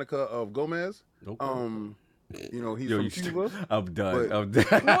the moniker of Gomez. Okay. He's from Cuba. I'm done.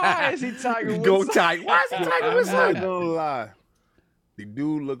 Why is he Tiger Woods? Go Tiger. Why is he Tiger Woods? I'm not gonna lie. The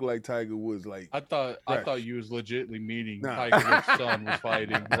dude looked like Tiger Woods. Like I thought you was legitimately meaning Tiger Woods' son was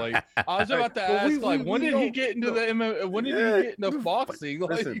fighting. Like I was about to ask, when did he get into the MMA? When did he get into boxing?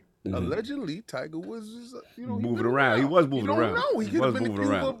 Listen, allegedly, Tiger Woods is moving around. He was moving around. No, he could have been in Cuba,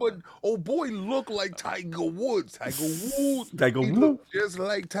 around. but oh boy, looked like Tiger Woods. Tiger He Woods. looked just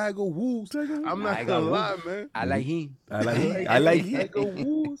like Tiger Woods. I'm not gonna lie, man. I like him. I like him. Tiger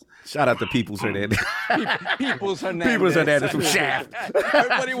Woods. Shout out to People's Hernandez. People's Hernandez. People's Hernandez from Shaft.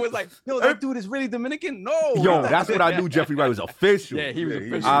 Everybody was like, "Yo, that dude is really Dominican." No. Yo, that's what I knew. Jeffrey Wright was official. Yeah, he was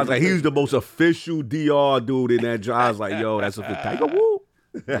official. I was like, he's the most official DR dude in that job. I was like, yo, that's a Tiger Woods.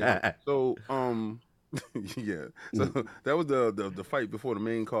 Yeah. So yeah. So that was the fight before the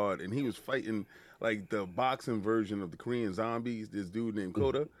main card, and he was fighting like the boxing version of the Korean Zombies. This dude named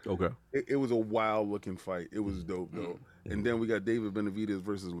Kota. Okay. It was a wild looking fight. It was dope though. And then we got David Benavidez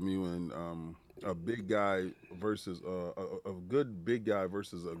versus Lemieux, and a big guy versus a good big guy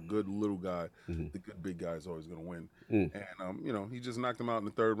versus a good little guy. The good big guy is always going to win. And he just knocked him out in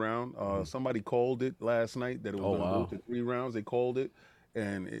the 3rd round. Somebody called it last night that it was going to go to 3 rounds. They called it,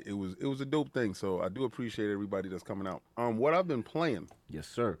 and it was a dope thing. So I do appreciate everybody that's coming out. What I've been playing. Yes,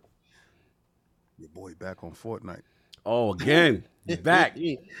 sir. Your boy back on Fortnite. Oh, again. Back.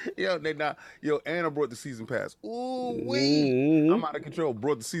 Anna brought the season pass. Ooh, wee. I'm out of control.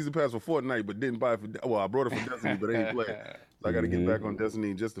 Brought the season pass for Fortnite, but didn't buy it I brought it for Destiny, but I ain't play it. So I got to get back on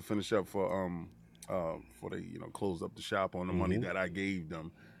Destiny just to finish up for they closed up the shop on the money that I gave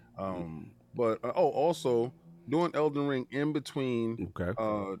them. But also doing Elden Ring in between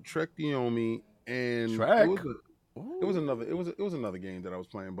Trek Yomi and Trek. It was another game that I was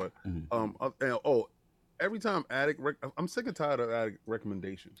playing, but every time I'm sick and tired of Addict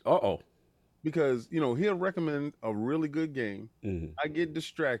recommendations. Because he'll recommend a really good game. I get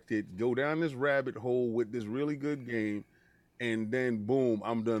distracted, go down this rabbit hole with this really good game, and then boom,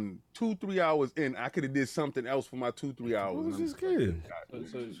 I'm done 2-3 hours in. I could have did something else for my 2-3 hours. What was this game?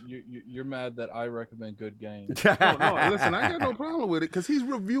 So you're mad that I recommend good games? No, listen, I got no problem with it because he's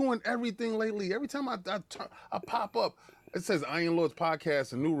reviewing everything lately. Every time I pop up, it says Iron Lord's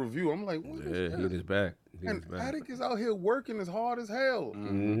podcast, a new review. I'm like, what is that? He is back. And Attic is out here working as hard as hell.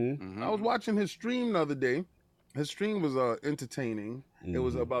 I was watching his stream the other day. His stream was entertaining. It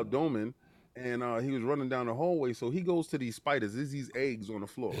was about Doman, and he was running down the hallway. So he goes to these spiders. There's these eggs on the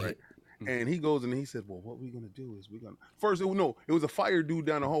floor, right? And he goes and he said, well, what we're going to do is first, it was a fire dude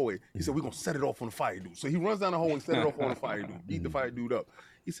down the hallway. He said, we're going to set it off on the fire dude. So he runs down the hallway and set it off on the fire dude, beat the fire dude up.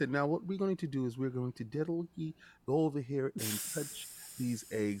 He said, now what we're going to do is we're going to deadly go over here and touch these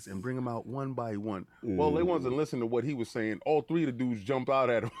eggs and bring them out one by one. Well, they wasn't listening to what he was saying. All 3 of the dudes jumped out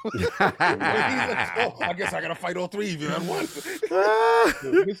at him. He's like, I guess I got to fight all 3 of you at once.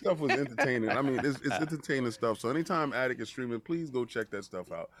 This stuff was entertaining. I mean, it's entertaining stuff. So anytime Attic is streaming, please go check that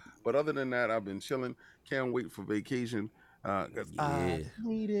stuff out. But other than that, I've been chilling. Can't wait for vacation. Because I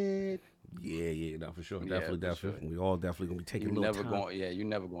need it. Yeah, no, for sure. Definitely. Sure. We all definitely gonna be taking a little time. You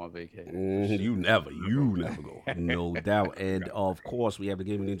never go on vacation. You never go. No doubt. And of course, we have the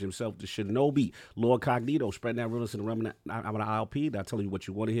gaming ninja himself, the Shinobi, Lord Cognito, spreading that realness in the realm of ILP. Not telling you what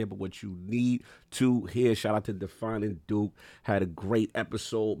you want to hear, but what you need to hear. Shout out to Defining Duke. Had a great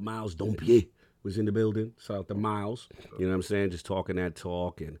episode. Miles Dompier was in the building. Shout out to Miles. You know what I'm saying? Just talking that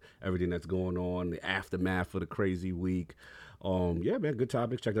talk and everything that's going on, the aftermath of the crazy week. Yeah, man, good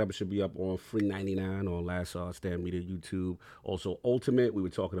topics. Check it out. It should be up on free 99 on Last Stand Media YouTube. Also, Ultimate. We were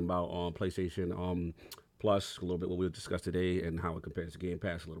talking about PlayStation Plus a little bit what we'll discuss today and how it compares to Game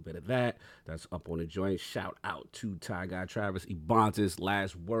Pass. A little bit of that. That's up on the joint. Shout out to Ty Guy Travis Ebontis.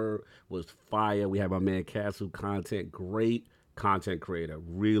 Last word was fire. We have my man Castle great content creator,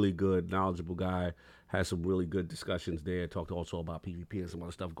 really good, knowledgeable guy. Had some really good discussions there. Talked also about PvP and some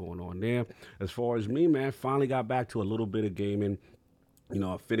other stuff going on there. As far as me, man, finally got back to a little bit of gaming.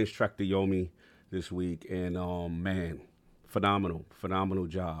 I finished Trek to Yomi this week, and man, phenomenal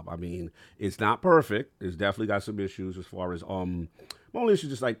job. I mean, it's not perfect. It's definitely got some issues as far as My only issue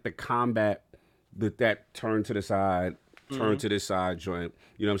is just like the combat, that turn to the side, turn to this side joint.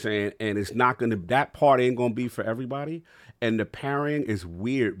 You know what I'm saying? And it's not gonna. That part ain't gonna be for everybody. And the parrying is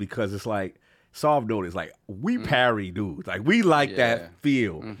weird because it's like. Solve notice, like we parry dudes, like we like that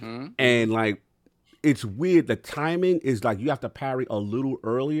feel, and like it's weird. The timing is like you have to parry a little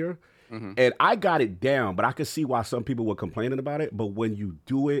earlier, and I got it down, but I could see why some people were complaining about it. But when you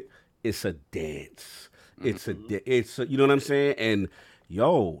do it, it's a dance. It's you know what I'm saying? And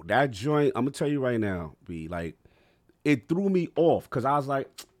yo, that joint, I'm gonna tell you right now, B, like it threw me off because I was like.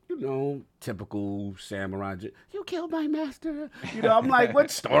 You know, typical samurai. You killed my master. You know, I'm like, what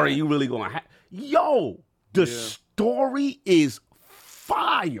story you really gonna have? Yo, the story is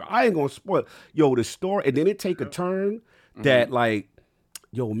fire. I ain't gonna spoil. Yo, the story, and then it take a turn that like,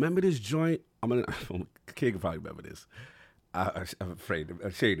 yo, remember this joint? Kid can probably remember this. I'm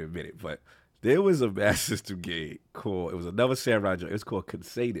ashamed to admit it, but there was a Master System game called. It was another samurai joint. It's called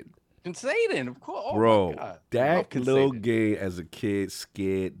Consated. Consated, of course. Oh bro, my God. that little game as a kid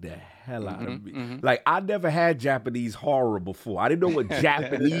scared the hell out of me. Like, I never had Japanese horror before. I didn't know what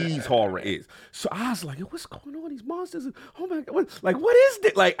Japanese horror is. So I was like, yo, what's going on? These monsters? Oh my God. What is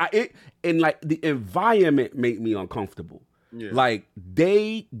this? Like, the environment made me uncomfortable. Yeah. Like,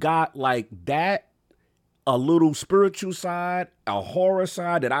 they got like that, a little spiritual side, a horror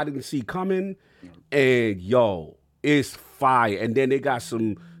side that I didn't see coming. And yo, it's fire. And then they got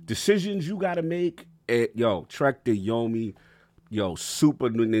some decisions you gotta make. Trek the Yomi, super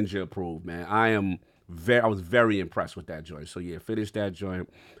ninja approved, man. I was very impressed with that joint. So yeah, finish that joint,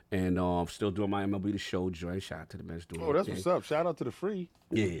 and still doing my MLB The Show joint. Shout out to the best doing. Oh, that's what's up. Shout out to the free.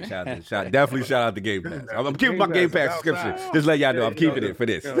 Yeah, definitely shout out to Game Pass. I'm keeping my Game Pass subscription. Just let y'all know I'm keeping it for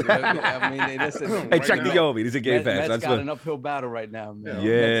this. I mean, hey, check the Yomi. This is a Game Pass. That's got an uphill battle right now, man.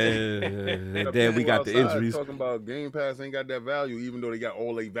 Yeah. Then we got the injuries. Talking about Game Pass ain't got that value, even though they got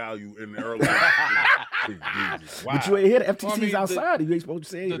all their value in the early. Wow. But you ain't hear the FTC's outside. You ain't supposed to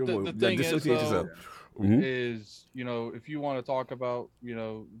say it. The thing is, if you want to talk about,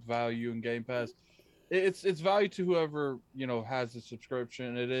 value in Game Pass, it's value to whoever, has the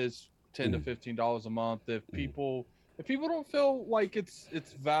subscription. It is $10 to $15 a month. If people don't feel like it's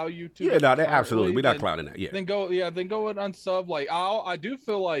value to absolutely. We're not clowning that. Yeah. Then go and unsub. Like I do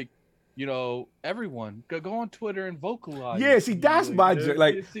feel like, everyone go on Twitter and vocalize. Yeah, see, that's my joke.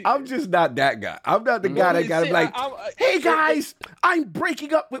 Like, I'm just not that guy. I'm not the guy that got like, hey guys, I'm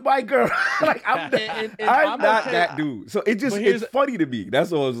breaking up with my girl. Like, I'm not that dude. So it's funny to me.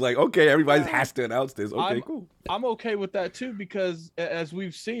 That's all. It's like, okay, everybody has to announce this. Okay, cool. I'm okay with that too, because as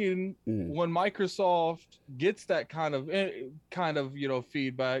we've seen, when Microsoft gets that kind of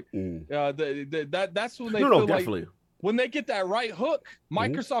feedback, that's when they feel definitely. Like. When they get that right hook,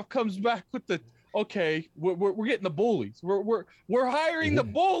 Microsoft comes back with we're getting the bullies. We're hiring the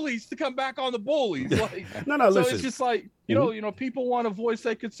bullies to come back on the bullies. Like, so listen. It's just like people want to voice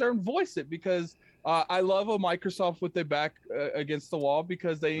their concern, voice it, because I love a Microsoft with their back against the wall,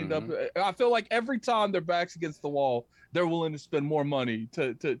 because they end up. I feel like every time their back's against the wall, they're willing to spend more money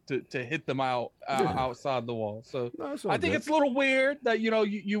to hit them outside the wall. So I think it's a little weird that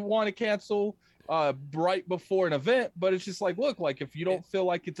you want to cancel right before an event, but it's just like, look, like if you don't feel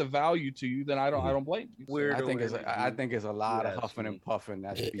like it's a value to you, then I don't blame you. So I think it's a lot of huffing and puffing.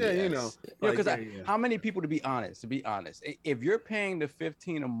 That's because how many people, to be honest, if you're paying the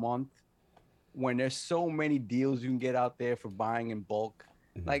 $15 a month when there's so many deals you can get out there for buying in bulk,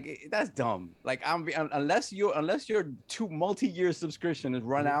 like that's dumb. Like unless your multi-year subscription is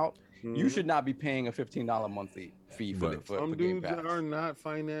run out, you should not be paying a $15 monthly fee for some Game dudes Pass. Are not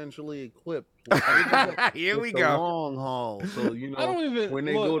financially equipped. Here we go. Long haul. So when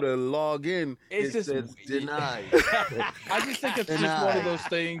they go to log in, it's just says denied. I just think it's just one of those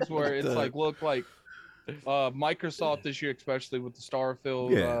things where it's like, look, like Microsoft this year, especially with the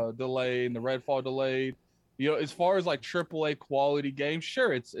Starfield delay and the Redfall delayed. As far as like AAA quality games,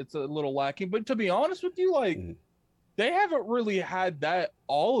 sure, it's a little lacking. But to be honest with you, like. They haven't really had that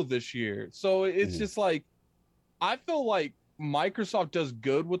all of this year. So it's just like, I feel like Microsoft does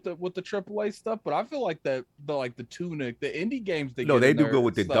good with the AAA stuff, but I feel like the Tunic, the indie games they do good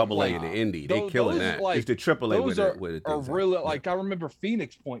with the AA and the indie. They killing that. It's the AAA with it. Are really like, I remember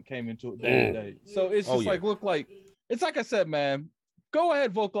Phoenix Point came into it the other day. So it's just it's like I said, man, go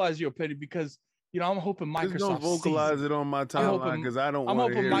ahead, vocalize your opinion, because I'm hoping Microsoft don't vocalize it on my timeline, because I don't. I'm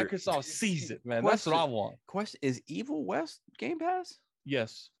hoping Microsoft sees it, man. That's what I want. Question: is Evil West Game Pass?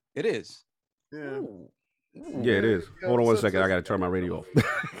 Yes, it is. Yeah. Ooh. Yeah, it is. Hold on one second. I got to turn my radio off.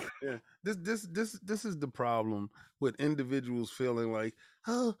 Yeah, this is the problem with individuals feeling like,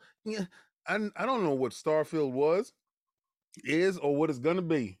 oh yeah, I don't know what Starfield was. is or what it's gonna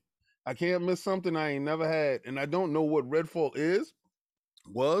be. I can't miss something I ain't never had, and I don't know what Redfall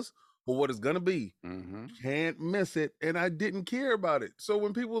was, or what it's gonna be. Can't miss it, and I didn't care about it. So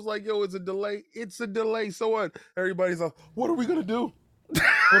when people was like, "Yo, it's a delay," it's a delay. So what? Everybody's like, "What are we gonna do?"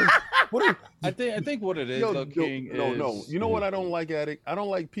 I think what it is, though, King, is no. You know what I don't like, Addict? I don't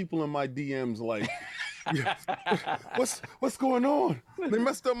like people in my DMs like, what's going on? They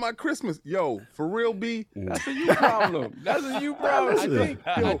messed up my Christmas. Yo, for real, B. That's a you problem. That's a you problem.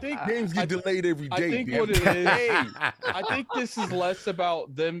 I think games get delayed every day. I think what it is, I think this is less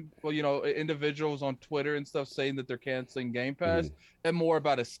about them, well, you know, individuals on Twitter and stuff saying that they're canceling Game Pass, and more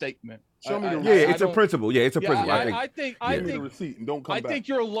about a statement. Show me the Yeah, it's a principle. Yeah, it's a principle. I think the receipt and don't come back. I think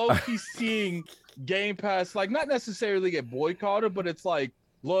you're low-key seeing Game Pass, like, not necessarily get boycotted, but it's like,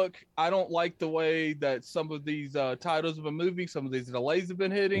 look, I don't like the way that some of these titles have been moving, some of these delays have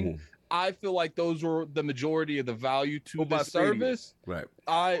been hitting. I feel like those were the majority of the value to the service. Right.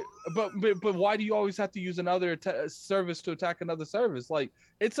 But why do you always have to use another service to attack another service? Like,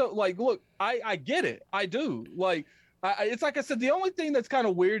 it's a, like, look, I get it. I do. Like, it's like I said, the only thing that's kind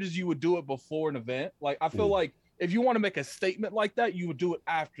of weird is you would do it before an event. Like, I feel like if you want to make a statement like that, you would do it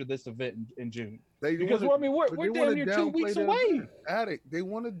after this event in June. Because we're damn near 2 weeks away. Addict, they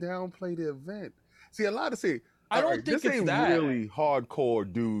want to downplay the event. See, a lot of say, I don't think this it's ain't that. really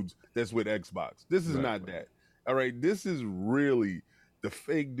hardcore dudes that's with Xbox. This is not that. All right, this is really the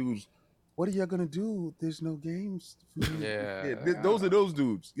fake dudes. What are y'all gonna do? There's no games. Those are those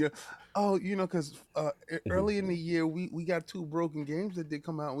dudes. Yeah. Oh, you know, because early in the year we got 2 broken games that did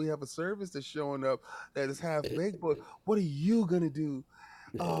come out. And we have a service that's showing up that is half baked. But what are you gonna do?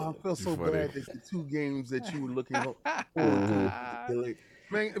 Oh, I feel so bad that the 2 games that you were looking for.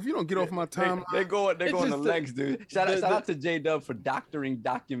 Man, if you don't get off my time, they're going the legs, dude. Shout out to J-Dub for doctoring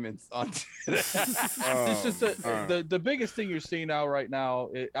documents on Twitter. It's just the biggest thing you're seeing right now.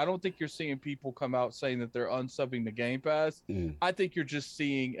 I don't think you're seeing people come out saying that they're unsubbing the Game Pass. I think you're just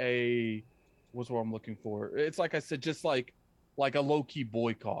seeing what's what I'm looking for. It's like I said, just like a low key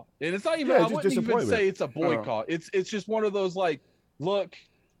boycott, and it's not even. I wouldn't even say it's a boycott. It's just one of those like, look,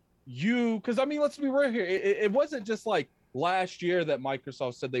 because I mean, let's be real here. It wasn't just like last year that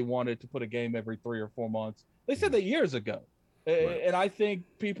Microsoft said they wanted to put a game every 3 or 4 months. They said that years ago. And I think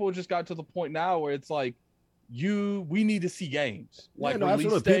people just got to the point now where it's like, we need to see games. Like,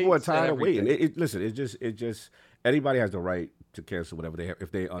 absolutely. People are tired of waiting. Listen, it just anybody has the right to cancel whatever they have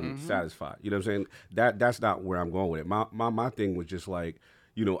if they're unsatisfied. You know what I'm saying? That's not where I'm going with it. My thing was just like,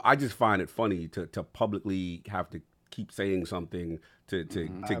 you know, I just find it funny to publicly have to keep saying something to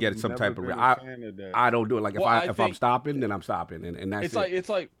get some type of. I don't do it. Like, if I'm stopping, then I'm stopping, and that's it's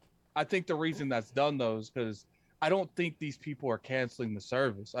like I think the reason that's done though is because I don't think these people are canceling the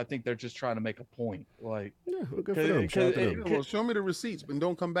service. I think they're just trying to make a point. Like, good for them. Well, show me the receipts, but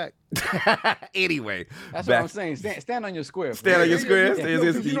don't come back. Anyway, that's what I'm saying. Stand on your square. Stand on your square.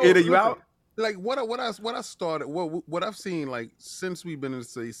 Is you in or you out? Like what I started. What I've seen, like, since we've been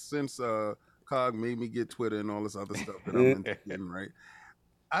since Cog made me get Twitter and all this other stuff that I'm interested in, right?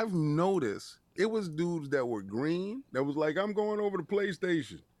 I've noticed it was dudes that were green that was like, I'm going over to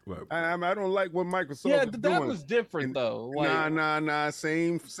PlayStation. Right. I don't like what Microsoft is doing. That was different though. Like, nah.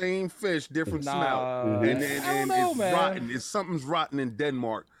 Same fish, different smell. And it's man. rotten. Something's rotten in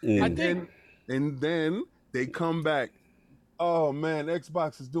Denmark. And then they come back. Oh man,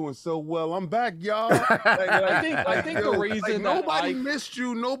 Xbox is doing so well. I'm back, y'all. I think the reason that nobody missed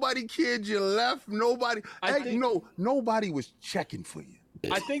you, nobody cared you left, nobody. Nobody was checking for you.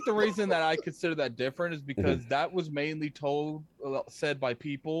 I think the reason that I consider that different is because that was mainly said by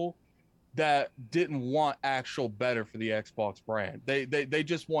people that didn't want actual better for the Xbox brand. They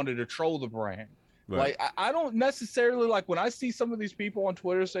just wanted to troll the brand. Right. Like, I don't necessarily, like, when I see some of these people on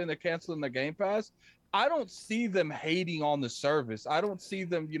Twitter saying they're canceling the Game Pass, I don't see them hating on the service. I don't see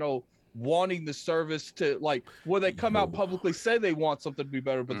them, you know, wanting the service to, like, where they come out publicly say they want something to be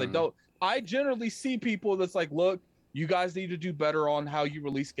better, but they don't. I generally see people that's like, look, you guys need to do better on how you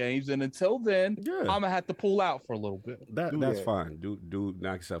release games, and until then, I'm gonna have to pull out for a little bit. That's fine. Do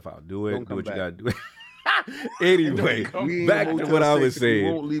knock yourself out. Do it. Do what you gotta do. Anyway, back to what I was saying.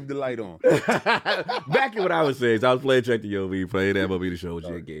 We won't leave the light on. Back to what I was saying. So I was playing Check the OV, playing MLB The Show,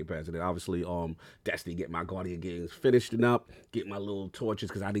 Game Pass, and then obviously Destiny, get my Guardian games finished up, get my little torches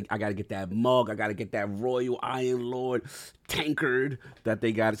because I got to get that mug, I got to get that Royal Iron Lord tankard that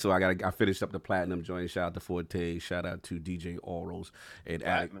they got. So I finished up the platinum joint. Shout out to Forte, shout out to DJ Auros and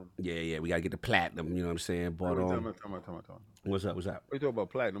platinum. Yeah, we got to get the platinum. You know what I'm saying? But What's up? What's up? We talking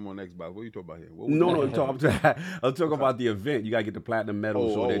about platinum on Xbox. What are you talking about here? No, I'm talking about the event. You gotta get the platinum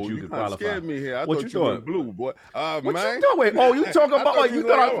medal so that you can qualify. Scared me here. I What thought you you thought? went blue, boy. What man. you doing? Oh, you talking about? Oh, you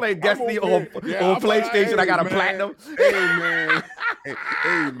thought I played Destiny on PlayStation? I got a platinum. Hey man,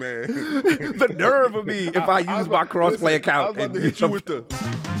 hey man. The nerve of me if I use my crossplay account. I was about to hit you with the.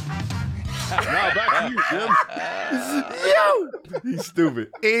 Now back to you, Jim. Yo, he's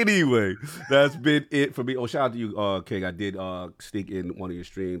stupid. Anyway, that's been it for me. Oh, shout out to you, King. I did sneak in one of your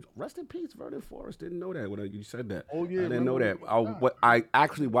streams. Rest in peace, Vernon Forrest. Didn't know that when you said that. Oh yeah, I didn't know that. I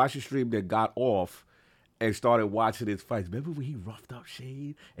actually watched a stream that got off and started watching his fights. Remember when he roughed up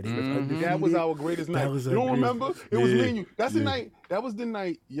Shade and he was undefeated? That was our greatest night. You don't remember? It was me and you. That's the night. That was the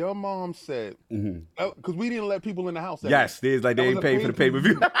night your mom said, because we didn't let people in the house. Yes, there's like they ain't paid for the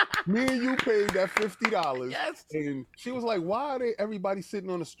pay-per-view. Me and you paid that $50. Yes. And she was like, why are everybody sitting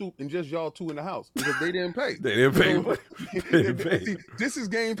on the stoop and just y'all two in the house? Because they didn't pay. They didn't pay. See, this is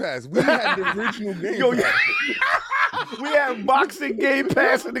Game Pass. We had the original Game Pass. We had boxing Game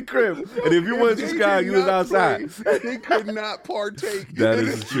Pass in the crib. And if you weren't subscribed, you was outside. They could not partake. That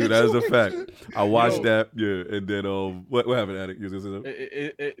is true. That is a fact. I watched that. Yeah. And then what happened, Attic?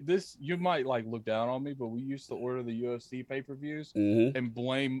 This you might like look down on me, but we used to order the UFC pay-per-views and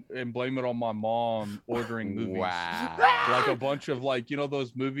blame it on my mom ordering movies. Wow. Like a bunch of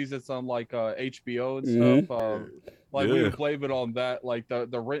those movies that's on like HBO and stuff. Like we would blame it on that, like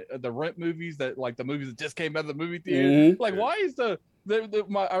the rent movies that like the movies that just came out of the movie theater. Like why is I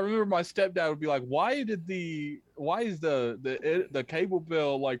remember my stepdad would be like, why is the cable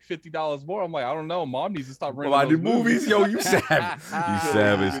bill like $50 more? I'm like, I don't know. Mom needs to stop renting those movies. Yo, you savage. You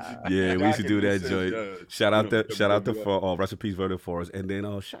savage. Yeah, we used to do that joint. Shout out to rest in peace, Vernon Forrest. And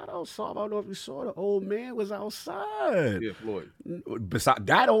then shout out Saul. I don't know if you saw the old man was outside. Yeah, Floyd. Besides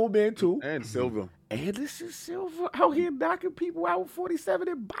that old man too. And Silver. Anderson Silva out here knocking people out with 47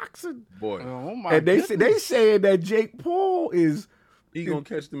 in boxing. Boy. Oh my And they saying that Jake Paul is he gonna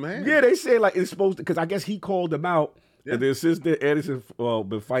catch them hands. Yeah, they say like it's supposed to, because I guess he called them out. Yeah. And then since then, Anderson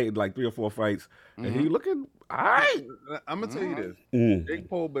been fighting like 3 or 4 fights, and he looking all right. I'm gonna tell you this: Jake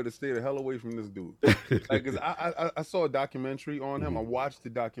Paul better stay the hell away from this dude. Like, cause I saw a documentary on him. I watched the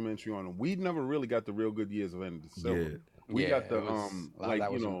documentary on him. We never really got the real good years of Anderson Silva. Yeah. We got the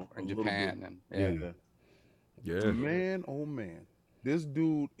in Japan and Man, oh man, this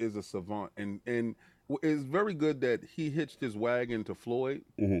dude is a savant, and it's very good that he hitched his wagon to Floyd,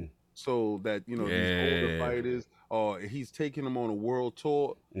 so that these older fighters, he's taking them on a world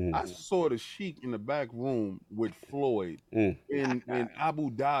tour. I saw the Sheik in the back room with Floyd in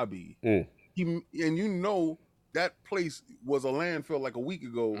Abu Dhabi. That place was a landfill like a week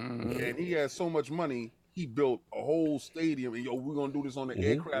ago, and he had so much money. He built a whole stadium, and we're gonna do this on the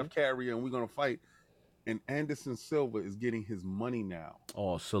aircraft carrier, and we're gonna fight. And Anderson Silva is getting his money now.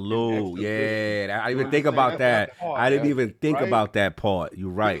 Oh, salute! Yeah, I didn't even think about that. I didn't even think about that part. You're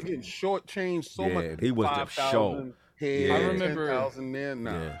right. He's getting shortchanged so much. He was the show. I remember 10,000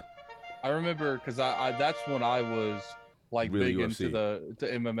 there. I remember because I that's when I was like really big UFC. into the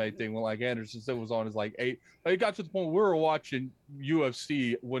MMA thing when like Anderson Silva was on his like 8. It got to the point where we were watching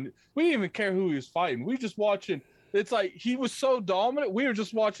UFC when we didn't even care who he was fighting. We just watching. It's like he was so dominant. We were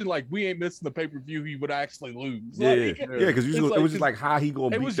just watching like we ain't missing the pay-per-view. He would actually lose. Because it was just like how he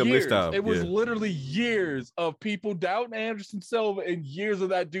gonna beat them this time. It was literally years of people doubting Anderson Silva and years of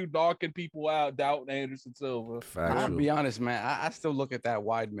that dude knocking people out, doubting Anderson Silva. I'll be honest, man. I still look at that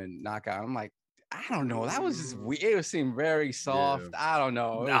Weidman knockout. I'm like, I don't know. That was just weird. It seemed very soft. I don't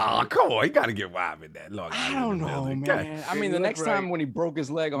know. Nah, come on. You got to get Weidman that long. I don't know, man. I mean, the next time when he broke his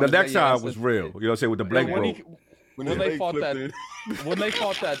leg on the next time was real. You know what I'm saying? With the Blake broke. When they fought that when they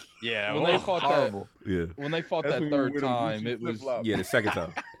fought that third time, it was the second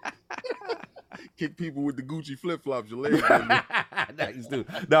time. Kick people with the Gucci flip-flops, your legs. Nice, dude.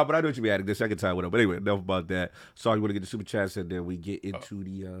 No, but I know what you mean. The second time with him. But anyway, enough about that. Sorry, you want to get the super chats and then we get into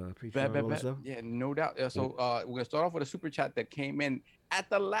the pre-show stuff? Yeah, no doubt. So we're gonna start off with a super chat that came in at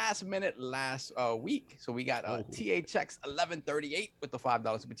the last minute last week. So we got THX 1138 with the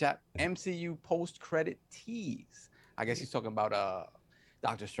 $5 super chat. MCU post-credit tease. I guess he's talking about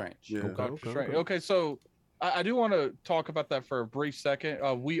Doctor Strange. Yeah. Doctor Strange. Okay, so I do want to talk about that for a brief second.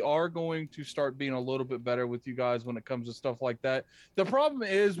 We are going to start being a little bit better with you guys when it comes to stuff like that. The problem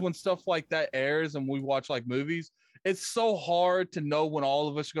is when stuff like that airs and we watch like movies, it's so hard to know when all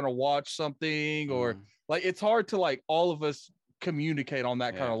of us are going to watch something or like it's hard to like all of us communicate on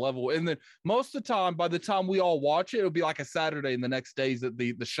that kind of level. And then most of the time, by the time we all watch it, it'll be like a Saturday and the next day's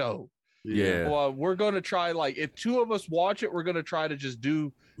the show. Yeah. Well, we're going to try, like, if 2 of us watch it, we're going to try to just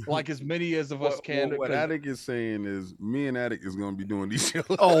do like as many as of us can. What Attic is saying is, me and Attic is going to be doing these shows.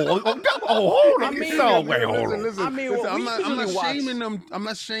 Hold on. I mean, Wait, hold on. I mean, well, I'm we not usually watch. shaming them. I'm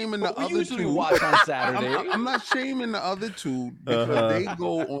not shaming the We other usually two. watch on Saturday. I'm not shaming the other two because they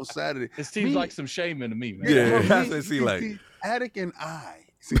go on Saturday. It seems like some shame into me, man. Yeah, that's what it seems like. Attic and I.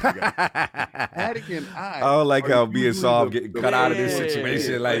 Attic and I don't like how being soft getting cut out of this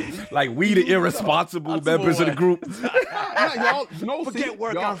situation. Like we the irresponsible members of the group. No, Forget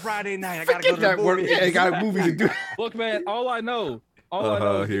work on Friday night. I gotta go to that the work. movies. Yeah, got movies to do. Look, man, all I know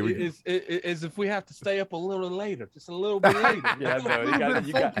here we is if we have to stay up a little later, just a little bit later. Yeah, no,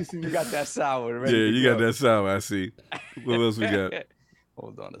 you got that sour. Yeah, you got that sound. I see. What else we got?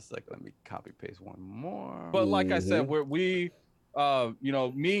 Hold on a second. Let me copy paste one more. But like I said, we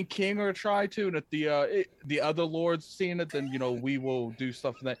me and King are try to, and if the other lords seeing it, then we will do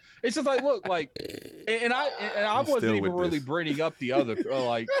stuff in that. It's just like, look, like, and I wasn't even really bringing up the other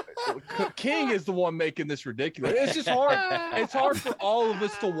like King is the one making this ridiculous. It's just hard. It's hard for all of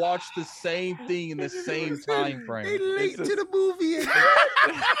us to watch the same thing in the same time frame. They late to the movie.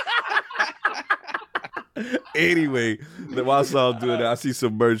 Anyway, whilst I'm doing that, I see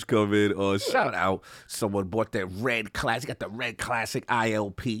some merch come in. Shout out. Someone bought that red classic. Got the red classic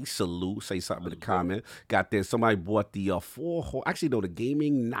ILP. Salute. Say something in the comment. Got this. Somebody bought the the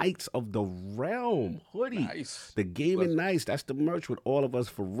Gaming Knights of the Realm hoodie. Nice. The Gaming Knights. That's the merch with all of us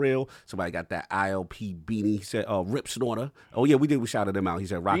for real. Somebody got that ILP beanie. He said, Rip Snorter. Oh, yeah, we shouted him out. He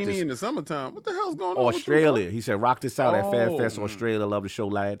said, rock Beanie this. in the summertime. What the hell's going on? Australia. He said, rock this out at Fan Fest Australia. Love the show,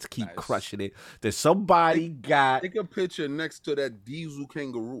 lads. Keep crushing it. There's somebody got. Take a picture next to that diesel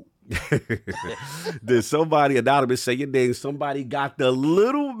kangaroo. There's somebody anonymous, say your name. Somebody got the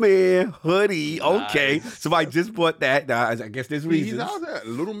little man hoodie. Okay, somebody just bought that. Now I guess there's reasons. He's out there.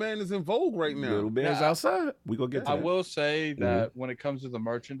 Little man is in vogue right now. Little man's outside. We gonna get to I that. will say that when it comes to the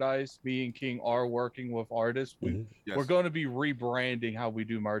merchandise, me and King are working with artists. We're going to be rebranding how we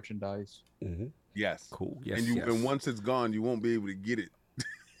do merchandise. Yes. Cool. Yes. And once it's gone, you won't be able to get it.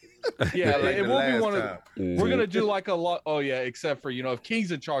 Yeah, like, it won't be one of. time. We're gonna do like a lot. Oh yeah, except for if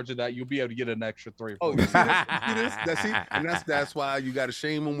King's in charge of that, you'll be able to get an extra 3 or 4. Oh, you see this? You see this? That's it. And that's why you got to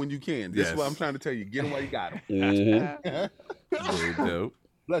shame them when you can. That's what I'm trying to tell you. Get them while you got them. Very dope.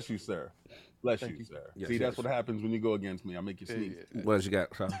 Bless you, sir. Bless you, sir. Yes, See, that's what happens when you go against me. I make you sneeze. What else you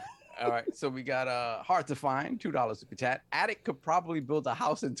got, son? All right, so we got hard to find, $2 super chat. Attic could probably build a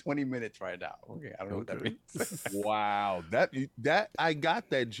house in 20 minutes right now. Okay, I don't know what that means. Wow, that I got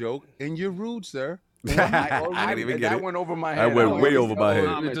that joke, and you're rude, sir. I didn't even get it. That went over my head. I went way over my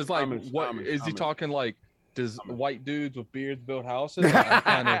head. It's just like, what is he talking like? Does white dudes with beards build houses? He got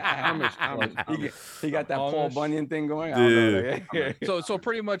that Paul Bunyan thing going. Yeah. So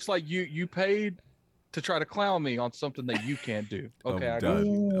pretty much like you paid to try to clown me on something that you can't do. Okay, I'm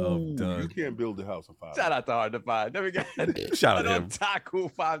done. You can't build a house on fire. Shout out to Hard to Find. There we go. Shout out to him. Taku,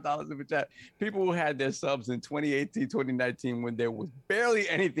 $5 super chat. People who had their subs in 2018, 2019, when there was barely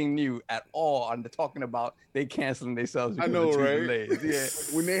anything new at all, and they're talking about they canceling their subs. I know, right? Delays. Yeah.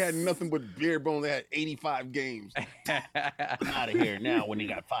 When they had nothing but bare bone, they had 85 games. I'm out of here now when they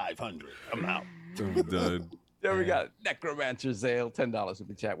got 500. I'm out. I'm done. There we got Necromancer Zale, $10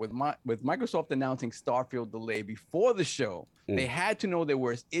 super chat. With Microsoft announcing Starfield delay before the show, they had to know there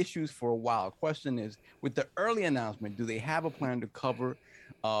were issues for a while. Question is, with the early announcement, do they have a plan to cover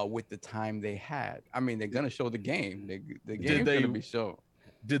with the time they had? I mean, they're gonna show the game. The game's gonna be shown.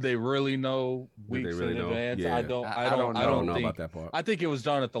 Did they really know weeks in advance? Yeah. I don't know think about that part. I think it was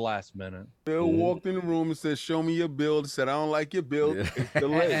done at the last minute. Bill walked in the room and said, "Show me your build." Said, "I don't like your build." Yeah. It's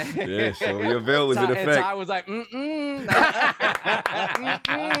delayed. Yeah, so your bill was in And effect. Ty was like,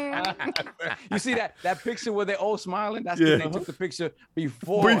 You see that picture where they're all smiling? That's because they took the picture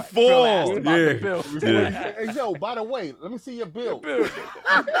before. Phil asked about the build. Hey, yo, by the way, let me see your build. No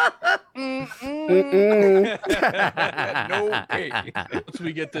way.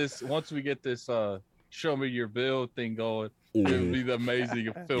 Once we get this show me your build thing going, it would be amazing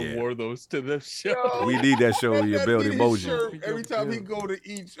if Phil wore those to the show. We need that show your build emoji. Every time he go to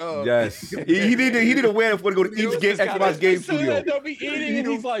each Yes. He need to wear it before to go to each Xbox game studio. They'll be eating and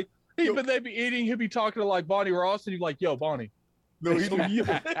he's like, even they be eating, he'll be talking to like Bonnie Ross and he's like, yo, Bonnie. No, he just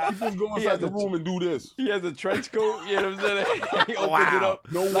go inside the room and do this. He has a trench coat, you know what I'm saying? He opens it up.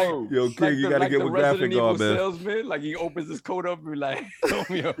 No word. Yo, King, you gotta get with graphic on, man. Salesman, like he opens his coat up and be like,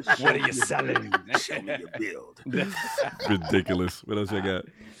 what are you selling? Show me your build. Ridiculous. What else I got?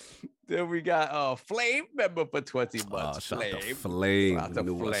 Then we got Flame member for 20 bucks. Shout out to Flame, Shout out to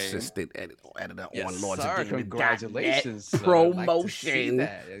new Flame. assistant editor Yes, on Lords sir. of Gaming. Congratulations. Promotion.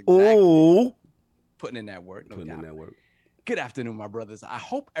 Exactly. Ooh. Putting in that work. No Putting in doubt. that work. Good afternoon, my brothers. I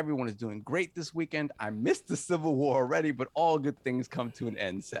hope everyone is doing great this weekend. I missed the Civil War already, but all good things come to an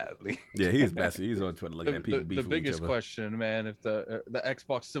end, sadly. Yeah, he's bastard. He's on Twitter looking at people The beefing with each biggest other. question, man, if the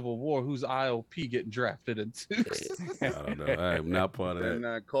Xbox Civil War, who's ILP getting drafted into? I don't know. I am not part of Better that.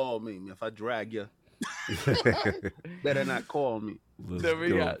 not call me if I drag you. Better not call me. Then we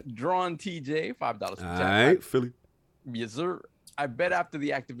got Drawn TJ, $5 per All chat. right, Philly. Yes, sir. I bet after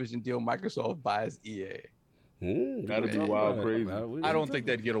the Activision deal, Microsoft buys EA. That'd be wild crazy. I don't think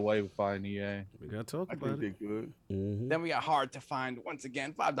they'd get away with buying EA. We gotta talk I about think it. they could. Then we got Hard to Find once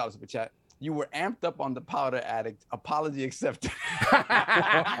again, $5 per chat. You were amped up on the powder addict. Apology accepted.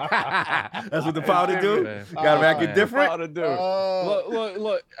 That's what the powder do. Man. Gotta act it man. different. Powder do.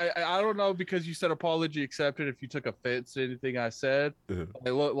 Look. I don't know because you said apology accepted. If you took offense to anything I said,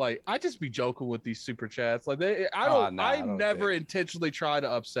 I just be joking with these super chats. Like I never intentionally try to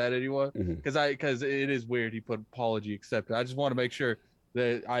upset anyone because it is weird. He put apology accepted. I just want to make sure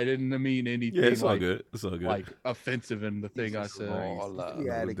that I didn't mean anything. Yeah, it's all good. It's all good. Like offensive in the thing I said.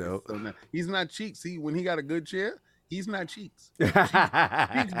 He's not Cheeks. See, when he got a good chair, he's not Cheeks.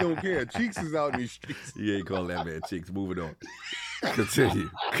 Cheeks don't care. Cheeks is out in these streets. You ain't call that man Cheeks. Moving on. Continue.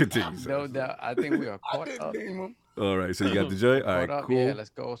 Continue. No doubt. I think we are caught up. All right, so you got the joint. All right, Caught up. cool. Yeah, let's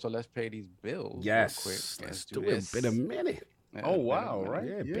go. So let's pay these bills. Yes, real quick. let's do it. It's been a minute. Yeah, Oh it's been a wow, minute.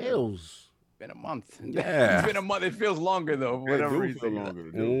 right? Yeah, bills. Been a month. Yeah. It's been a month. It feels longer though. For whatever It do reason. feel longer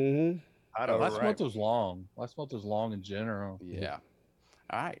to do. Mm-hmm. I don't Last know. month was long. Last month was long in general. Yeah.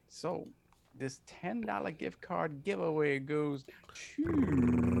 All right. So this $10 gift card giveaway goes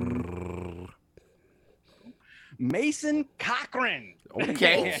to Mason Cochran.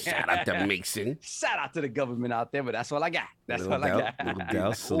 Okay. Shout out to Mason. Shout out to the government out there, but that's all I got. That's all I got. Little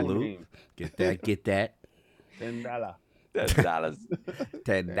doubt. Salute. Get that. Get that. $10. $10.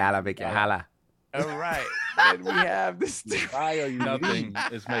 $10 make it holla. All right. Then we have this. Nothing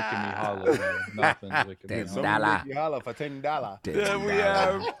is making me holler. Man. Nothing's making me holler. $10. You holler for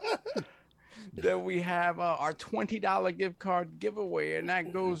 $10. Then we have our $20 gift card giveaway, and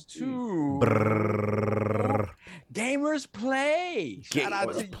that goes to Gamers Play. Shout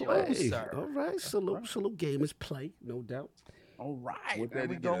out to you, sir. All right, salute Gamers Play, no doubt. All right, With then that,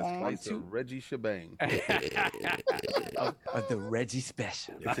 we he go get a on slice to of Reggie shebang. of the Reggie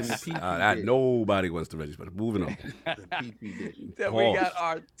special. It's in the PP dish. Nobody wants to register. But moving on. The PP dish. Then we got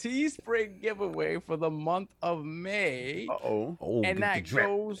our Teespring giveaway for the month of May. Uh-oh. Oh, And that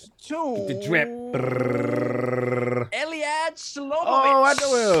goes to the drip. Eliad Shlomovich. Oh, I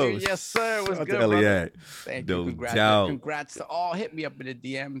know him. Yes, sir. What's Shout out good, to brother? Eliad. Thank No you. Congrats, doubt. congrats to all. Hit me up in the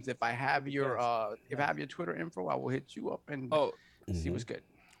DMs if I have your Twitter info. I will hit you up and see what's good.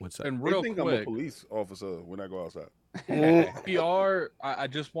 What's up? And They real think I'm a quick, police officer when I go outside. PR, I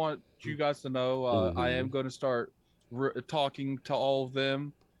just want you guys to know I am going to start talking to all of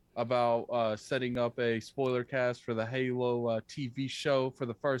them about setting up a spoiler cast for the Halo TV show for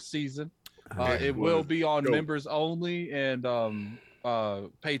the first season. It will be on members only and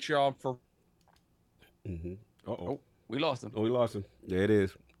Patreon for. Uh-oh. We lost him. Oh, we lost him. There it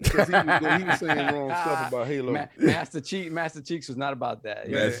is. Because he was saying wrong stuff about Halo. Master Cheeks was not about that.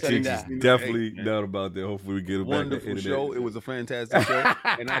 He was Master shutting Cheeks is down. definitely not about that. Hopefully we get him back. Wonderful show. It was a fantastic show,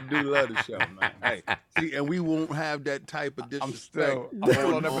 and I do love the show, man. Hey, see, and we won't have that type of disrespect. I'm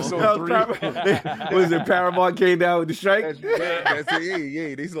still on episode 3. What is it? Paramount came down with the strike? That's it.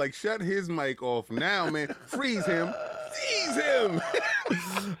 Yeah. They like shut his mic off now, man. Freeze him. Seize him.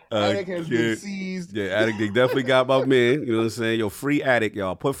 Attic has been seized. Yeah, Attic, they definitely got my man. You know what I'm saying? Yo, free Attic,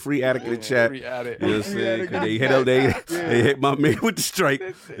 y'all. Put free Attic in the chat. Free Attic. You know what I'm saying? 'Cause they hit up, they hit my man with the strike.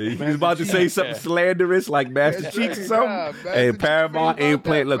 He was about to say something slanderous like Master Cheeks or something. And Paramount ain't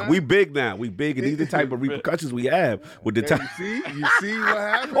playing. Look, we big now. We big, and these are the type of repercussions we have with the time. You see what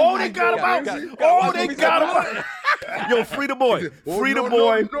happened? Oh, they got him out. Oh, they got him out. Yo, free the boy. Free the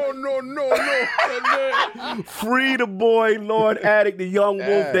boy. No. Free the boy, Lord Attic, the young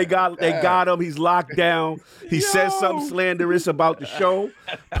wolf. They got him. He's locked down. He said something slanderous about the show.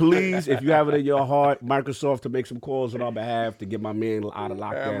 Please, if you have it in your heart, Microsoft to make some calls on our behalf to get my man out of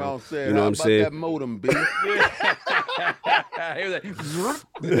lockdown. Said, you know what I'm saying? That modem, B. He was like,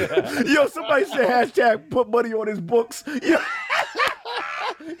 Yo, somebody said hashtag put money on his books. Yo,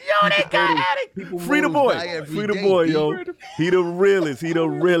 they got Attic. Free the boy. Free the boy, yo. He the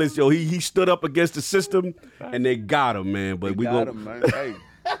realest. Yo. He stood up against the system and they got him, man. But we got him, man. Hey,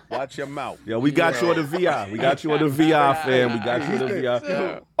 Watch your mouth. Yo, we got you on the VI. We got you on the VI, fam. We got you on the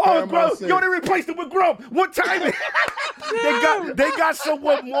VI. Oh, bro, yo, they replaced it with Grump. What time? They got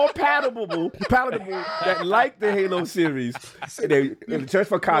someone more palatable that like the Halo series. Just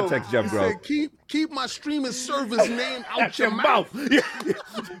for context, Jeff Grump. Keep my streaming service name out your mouth.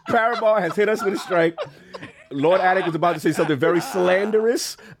 Paramount has hit us with a strike. Lord Attic was about to say something very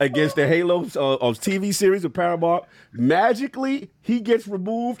slanderous against the Halo of TV series of Paramount. Magically, he gets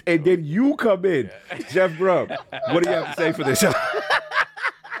removed, and then you come in. Jeff Grubb, what do you have to say for this?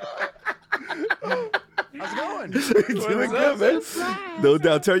 How's it going? Doing good, man. No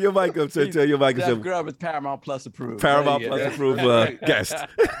doubt. Turn your mic up, sir. Turn your mic up. Jeff Grubb is Paramount Plus approved. Paramount Plus approved guest.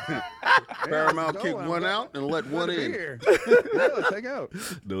 Paramount kick one out and let one in. Let's hang out.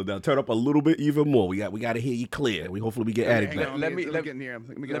 No doubt. Turn up a little bit even more. We got to hear you clear. Hopefully we get Attic back. Let me get in here.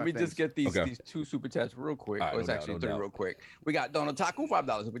 Let me just get these two super chats real quick. Right, or it's no actually doubt, three no doubt. real quick. We got Donald Taku,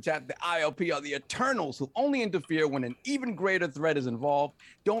 $5 super chat. The ILP are the Eternals who only interfere when an even greater threat is involved.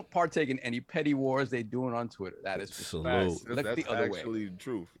 Don't partake in any petty wars they doing on Twitter. That is Salute. Look the other way. Actually the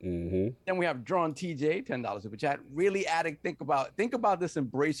truth. Mm-hmm. Then we have Drawn TJ, $10 super chat. Really, Addict, think about this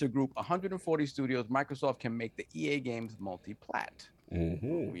Embracer group. 140 studios. Microsoft can make the EA games multi-plat.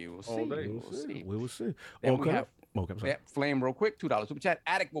 Mm-hmm. We will see. We will see. Then Okay. we have I'm sorry. Flame real quick, $2 super chat.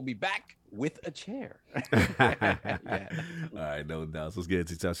 Addict will be back with a chair. Yeah. All right, no doubt. So let's get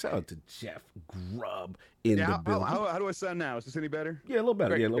into that. Shout out to Jeff Grubb in the building. How do I sound now? Is this any better? Yeah, a little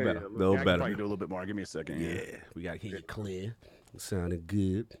better. Yeah, a little better. A little I can better. probably do a little bit more. Give me a second. Yeah, we got to hear you clear. Sounding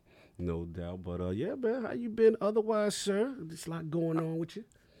good. No doubt. But yeah, man, how you been otherwise, sir? There's a lot going on with you.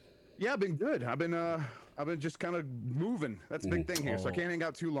 Yeah, I've been good. I've been just kind of moving. That's a big thing here. So I can't hang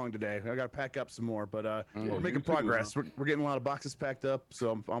out too long today. I got to pack up some more, but we're making progress. We're getting a lot of boxes packed up,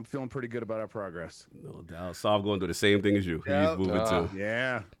 so I'm feeling pretty good about our progress. No doubt. So I'm going through the same thing as you. He's moving too.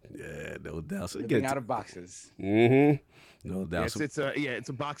 Yeah. Yeah, no doubt. So Getting out of boxes. Mm-hmm. No doubt. It's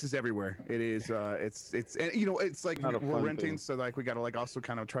boxes everywhere. It is it's and, it's like Not a we're fun renting, thing. so like we gotta like also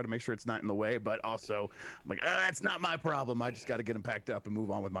kind of try to make sure it's not in the way, but also I'm like that's not my problem. I just gotta get them packed up and move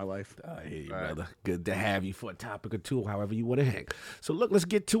on with my life. I hear you, brother. Good to have you for a topic or two, however you want to hang. So look, let's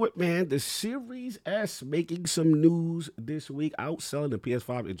get to it, man. The Series S making some news this week, outselling the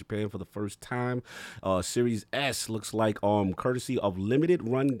PS5 in Japan for the first time. Series S looks like courtesy of Limited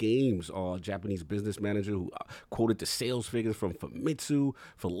Run Games, Japanese business manager who quoted the sales figures from Famitsu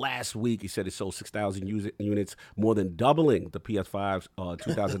for last week. He said it sold 6,000 units, more than doubling the PS5's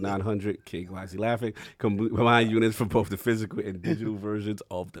 2,900 King laughing combined units for both the physical and digital versions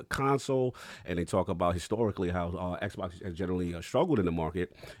of the console. And they talk about historically how Xbox has generally struggled in the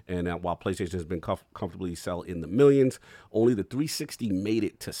market, and while PlayStation has been comfortably sell in the millions, only the 360 made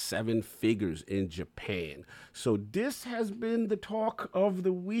it to 7 figures in Japan. So this has been the talk of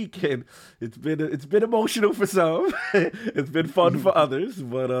the week, and it's been emotional for some. It's been fun for others,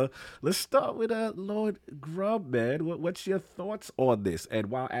 but let's start with Lord Grubb, man. What's your thoughts on this? And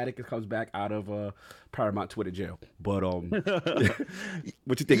while Atticus comes back out of Paramount Twitter jail, but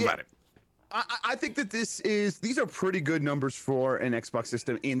what you think about it? I think that these are pretty good numbers for an Xbox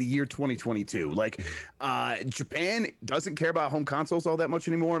system in the year 2022. Like, Japan doesn't care about home consoles all that much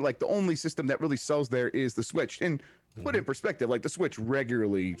anymore. Like, the only system that really sells there is the Switch. And put in perspective, like the Switch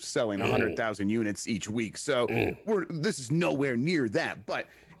regularly selling 100,000 units each week. So this is nowhere near that, but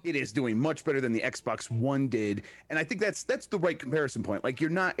it is doing much better than the Xbox One did. And I think that's the right comparison point. Like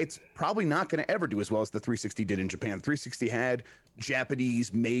it's probably not going to ever do as well as the 360 did in Japan. 360 had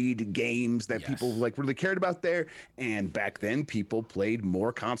Japanese made games that people like really cared about there. And back then people played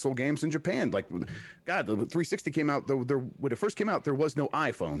more console games in Japan. Like, God, the 360 came out, when it first came out, there was no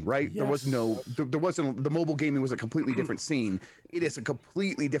iPhone, right? Yes. There wasn't, the mobile gaming was a completely different scene. It is a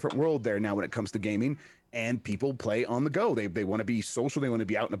completely different world there now when it comes to gaming. And people play on the go. They want to be social. They want to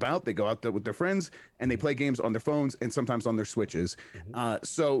be out and about. They go out there with their friends and they play games on their phones and sometimes on their Switches.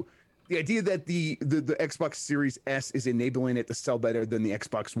 So the idea that the Xbox Series S is enabling it to sell better than the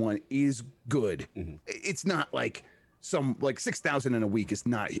Xbox One is good. It's not like 6,000 in a week is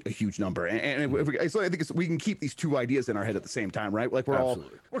not a huge number. So I think we can keep these two ideas in our head at the same time, right? Like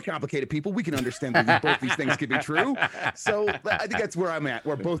we're complicated people. We can understand that both these things can be true. So I think that's where I'm at,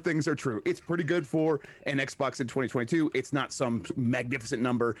 where both things are true. It's pretty good for an Xbox in 2022. It's not some magnificent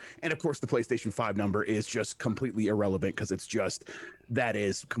number. And of course the PlayStation 5 number is just completely irrelevant because that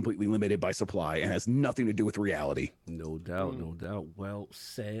is completely limited by supply and has nothing to do with reality. No doubt, no doubt. Well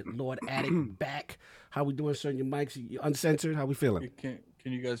said. Lord Attic back. How we doing, sir? Your mics uncensored? How we feeling? Can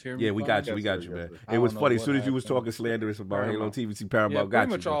Can you guys hear me? Yeah, we got you. We got you, man. It was funny. As soon as you was talking slanderous about Halo TVC, Paramount got you.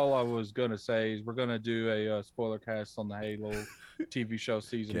 Pretty much all I was gonna say is we're gonna do a spoiler cast on the Halo TV show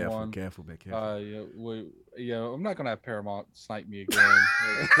season 1. Careful, man. I'm not gonna have Paramount snipe me again.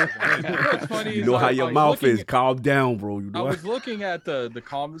 What's funny you know how your mouth is. Calm down, bro. You know I was looking at the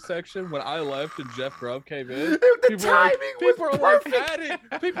comment section when I left and Jeff Grubb came in. People are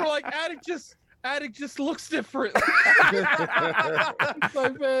like, Attic just looks different. It's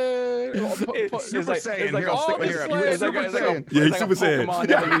like, man. Super Saiyan. Here, I'll stick my hair up. Super Saiyan. Yeah, he's Super Saiyan.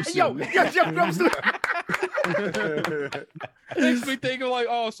 Makes me think of like,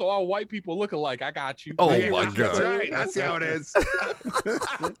 oh, so all white people look alike. I got you. Oh my God. That's right. That's how it is.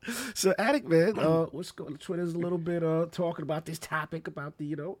 So, Attic, man, what's going on Twitter's a little bit talking about this topic about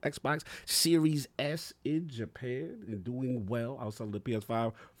the, Xbox Series S in Japan and doing well outside of the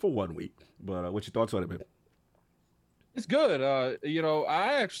PS5 for 1 week. But what's your thoughts on it, man? It's good. I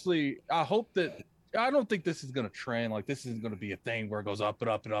hope that I don't think this is going to trend. Like, this isn't going to be a thing where it goes up and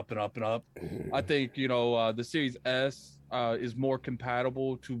up and up and up and up. I think, the Series S is more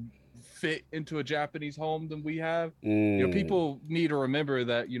compatible to fit into a Japanese home than we have. People need to remember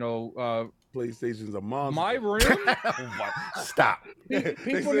that, PlayStation's a monster. My room. Stop.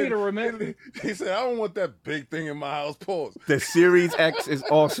 People need to remember. He said, "I don't want that big thing in my house." Pause. The Series X is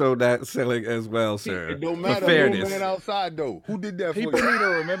also not selling as well, sir. It don't matter. For fairness. Man outside though. Who did that? People for you? need to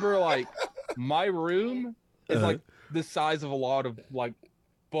remember, like, my room is like the size of a lot of like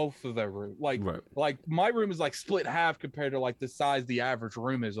both of their rooms. Like my room is like split half compared to like the size the average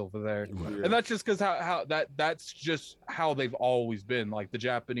room is over there. Right. And that's just because that's just how they've always been, like the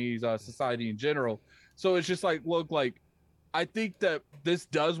Japanese society in general. So it's just like, look, like I think that this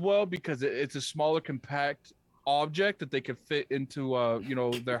does well because it's a smaller, compact object that they can fit into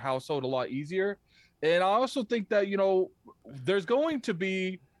their household a lot easier. And I also think that there's going to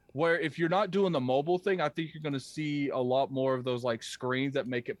be, where if you're not doing the mobile thing, I think you're going to see a lot more of those like screens that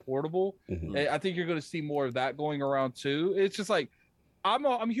make it portable. And I think you're going to see more of that going around too. It's just like, I'm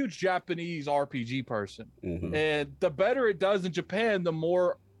a huge Japanese RPG person, and the better it does in Japan, the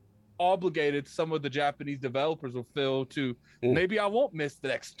more obligated some of the Japanese developers will feel to maybe I won't miss the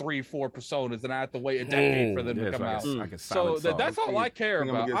next 3-4 Personas and I have to wait a decade for them to come out. So that's all I care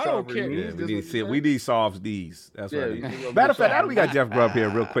about. I don't care. Yeah, we need solves these. That's right. Matter of fact, now that we got Jeff Grubb here,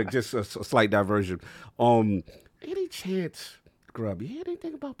 real quick, just a slight diversion. Any chance, Grubb, you hear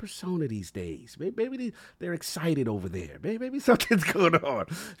anything about Persona these days? Maybe they're excited over there. Maybe something's going on.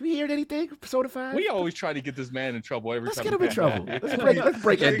 Have you heard anything? Persona 5? We always try to get this man in trouble every time. Let's get him in trouble. Let's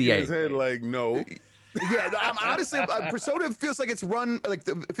break NDA. His head like, no. Yeah, honestly, Persona feels like it's run like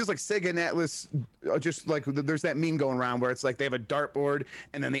it feels like Sega and Atlas. Just like there's that meme going around where it's like they have a dartboard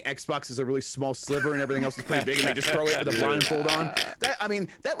and then the Xbox is a really small sliver and everything else is pretty big and they just throw it with the blindfold on.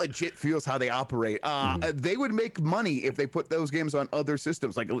 That legit feels how they operate. They would make money if they put those games on other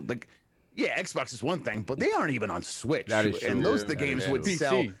systems. Like yeah, Xbox is one thing, but they aren't even on Switch. That is true. And those the games would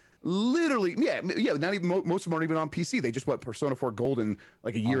sell. Literally, yeah. Not even most of them aren't even on PC. They just Persona 4 Golden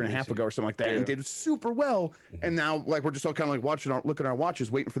like a year and a half ago or something like that, and did super well. And now, like, we're just all kind of like looking at our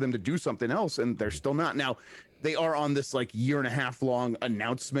watches, waiting for them to do something else, and they're still not. Now, they are on this like year and a half long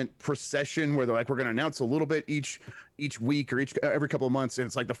announcement procession where they're like, we're going to announce a little bit each week or every couple of months, and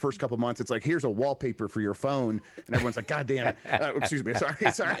it's like the first couple of months, it's like, here's a wallpaper for your phone, and everyone's like, God damn it! Excuse me, sorry,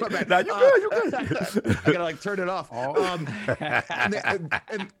 my bad. No, you're good. I gotta like turn it off.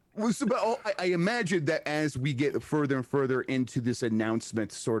 I imagine that as we get further and further into this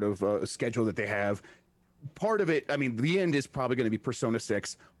announcement sort of schedule that they have, part of it, I mean, the end is probably going to be Persona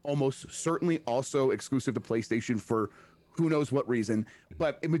 6, almost certainly also exclusive to PlayStation for who knows what reason.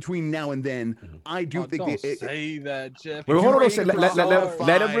 But in between now and then, I do think don't say that, Jeff. Well, hold on,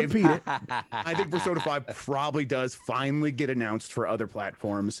 let him repeat it. I think Persona 5 probably does finally get announced for other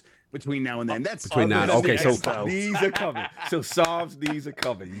platforms between now and then. That's between now. Okay, so these are coming. So solves these are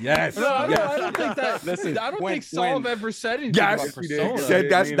coming. Yes. No, I don't think that. Listen, I don't think Solve ever said anything about Persona. He said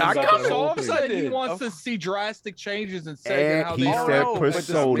that's not coming. Solve said he wants to see drastic changes in Sega and how he they said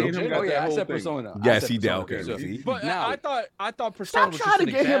Persona. Oh yeah, I said Persona. Yes, he did. Okay. But I thought Persona was trying to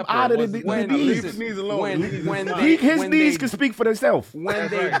get him out of the knees. His knees can speak for themselves. When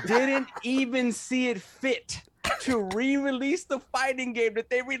they didn't even see it fit to re-release the fighting game that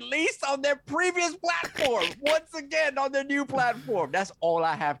they released on their previous platform once again on their new platform. That's all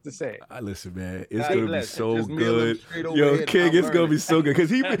I have to say. Listen, man, it's Hey, gonna be listen, so just meal him good. straight over Yo, here King, and it's I'll gonna learn be it. so good because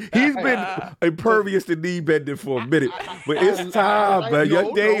he's been impervious to knee bending for a minute, but it's time, man.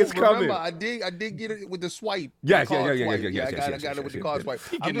 Your day is coming. Remember, I did get it with the swipe. Yes, the card yes. swipe. I got it with the card swipe.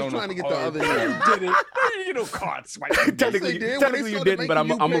 I'm just trying to get the card. other knee. Did it? You know, card swipe. Technically, Technically you didn't, but I'm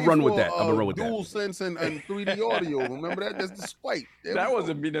gonna run with that. I'm gonna run with that. Dual sense and 3D audio. Remember that? That's the swipe. There That we go.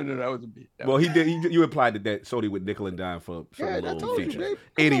 wasn't me. No, that wasn't me. Well, he did. You implied that Sony would nickel and dime for Yeah, I little told you, features. babe.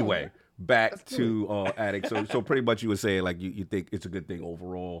 Come Anyway, on. back Let's to Addict. So pretty much you were saying like you think it's a good thing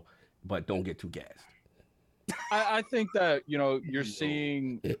overall, but don't get too gassed. I think that you're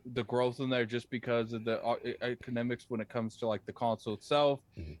seeing the growth in there just because of the economics when it comes to like the console itself.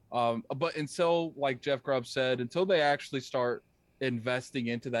 But until, like Jeff Grubb said, until they actually start investing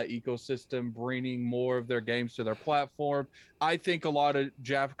into that ecosystem, bringing more of their games to their platform, I think a lot of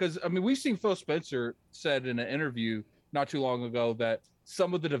because I mean we've seen Phil Spencer said in an interview not too long ago that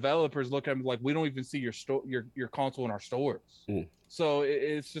some of the developers look at him like, we don't even see your console in our stores. So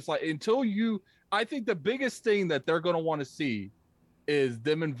it's just like I think the biggest thing that they're going to want to see is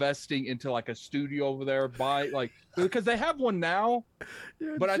them investing into like a studio over there because they have one now.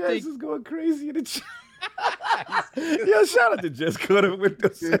 Yeah, but Jess I think is going crazy in the chat. Yo, shout out to Jess Carter with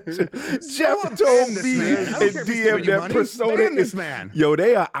the session. Jeff told me and DM that Persona is man. Yo,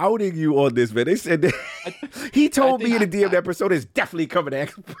 they are outing you on this, man. They said that he told me in the DM that Persona is definitely coming to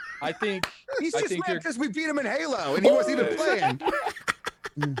Xbox. I think He's I just think mad you're- because we beat him in Halo and he wasn't even playing.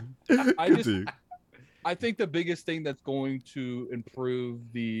 I think the biggest thing that's going to improve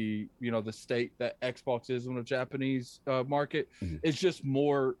the state that Xbox is in the Japanese market is just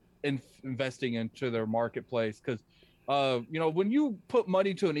more investing into their marketplace, because when you put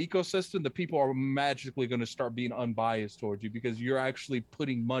money to an ecosystem, the people are magically going to start being unbiased towards you because you're actually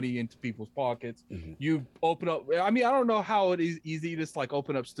putting money into people's pockets. You open up, I mean, I don't know how it is easy to just like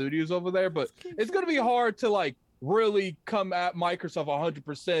open up studios over there, but it's going to be hard to like really come at Microsoft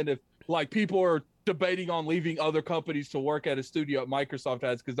 100% if like people are debating on leaving other companies to work at a studio at Microsoft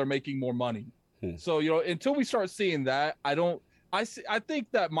has because they're making more money. So until we start seeing that, I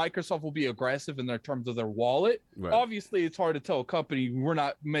think that Microsoft will be aggressive in their terms of their wallet. Right. Obviously, it's hard to tell a company we're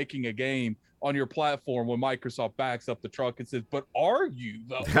not making a game on your platform when Microsoft backs up the truck and says, "But are you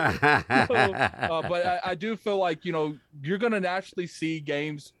though?" But I do feel like you're going to naturally see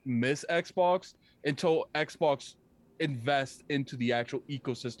games miss Xbox until Xbox invest into the actual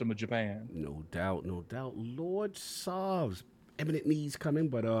ecosystem of Japan. No doubt. Lord Sobs. Eminent needs coming,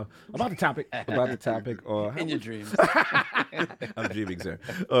 but about the topic. In your dreams. I'm dreaming, sir.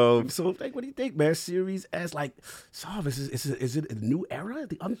 So, what do you think, man? Series S, like, Sobs, is it a new era?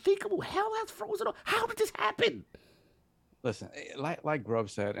 The unthinkable hell has frozen on. How did this happen? Listen, like Grubb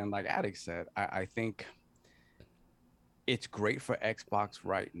said and like Addict said, I think it's great for Xbox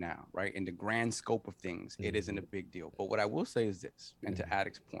right now, right? In the grand scope of things, it isn't a big deal. But what I will say is this, and to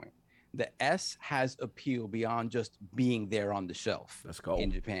Addict's point, the S has appeal beyond just being there on the shelf. Let's go. In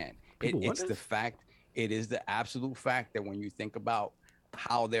Japan. It's the fact, it is the absolute fact that when you think about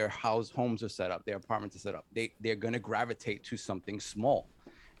how their homes are set up, their apartments are set up, they're going to gravitate to something small.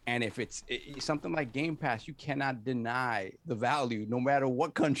 And if it's something like Game Pass, you cannot deny the value no matter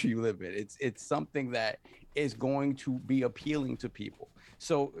what country you live in. It's something that is going to be appealing to people.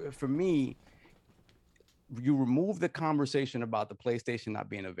 So for me, you remove the conversation about the PlayStation not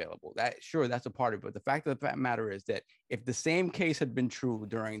being available. That's a part of it. But the fact of the matter is that if the same case had been true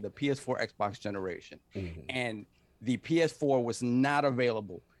during the PS4 Xbox generation and the PS4 was not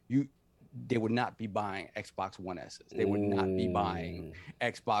available, they would not be buying Xbox One S's. They would not be buying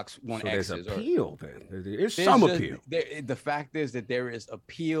Xbox One X's. There's appeal then. There's some appeal. The fact is that there is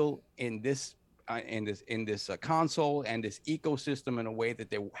appeal in this console and this ecosystem in a way that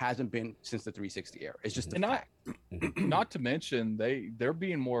there hasn't been since the 360 era. It's just a fact. Not to mention they're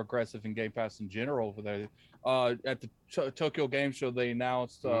being more aggressive in Game Pass in general over there. At the Tokyo Game Show, they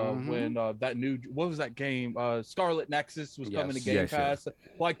announced when that new, what was that game? Scarlet Nexus was coming to Game Pass.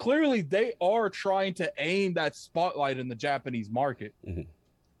 Like clearly they are trying to aim that spotlight in the Japanese market.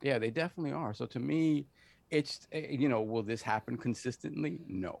 Yeah, they definitely are. So to me, it's will this happen consistently?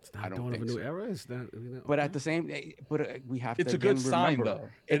 No, I don't think so. Era? Is that, but at the same, we have to. It's a good sign, though.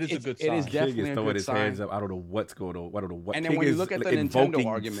 It is a good sign. It is definitely King is a throwing good his sign. hands up. I don't know what's going on. I don't know what. And then King when you is look at the invoking Nintendo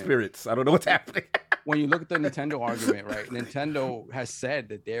argument, spirits, I don't know what's happening. When you look at the Nintendo argument, right? Nintendo has said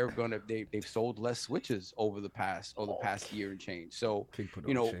that they've sold less Switches over the past year and change. So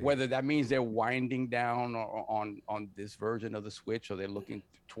whether that means they're winding down on this version of the Switch, or they're looking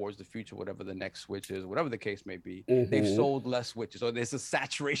towards the future, whatever the next Switch is, whatever the case may be, they've sold less Switches, or there's a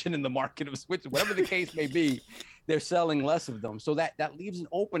saturation in the market of Switches, whatever the case may be, they're selling less of them. So that leaves an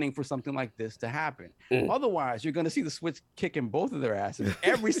opening for something like this to happen. Otherwise, you're going to see the Switch kicking both of their asses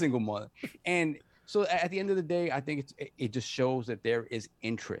every single month. And so at the end of the day, I think it just shows that there is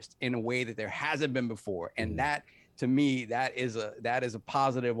interest in a way that there hasn't been before. And that, to me, that is a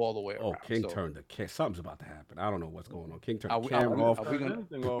positive all the way around. Oh, King turned the camera. Something's about to happen. I don't know what's going on. King turned Are the we- camera off. are we gonna-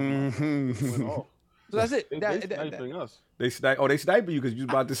 Anything off, man. It went off. So that's it. They sniping us. They sniping you because you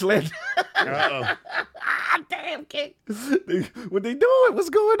was about to sledge. Uh-oh. Damn, King. What they doing? What's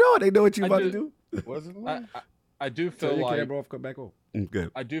going on? They know what you about to do. Wasn't I do Turn feel your like camera off. Come back on.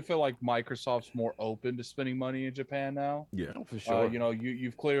 Good. I do feel like Microsoft's more open to spending money in Japan now. Yeah, for sure. You know,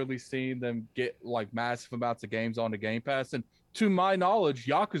 you've clearly seen them get like massive amounts of games onto Game Pass, and to my knowledge,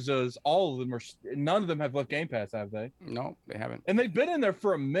 Yakuza's none of them have left Game Pass, have they? No, they haven't. And they've been in there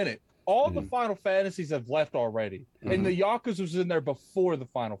for a minute. All the Final Fantasies have left already, and the Yakuza was in there before the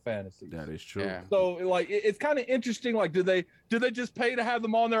Final Fantasy. That is true. Yeah. So like it's kind of interesting. Like, do they just pay to have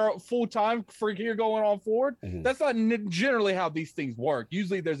them on there full time for here going on forward? That's not generally how these things work.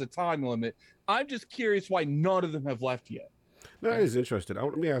 Usually there's a time limit. I'm just curious why none of them have left yet. That is interesting.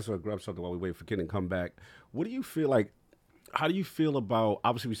 Let me ask grab something while we wait for Ken to come back. What do you feel like? How do you feel about?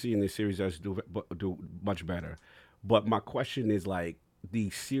 Obviously, we're seeing this Series S do much better, but my question is like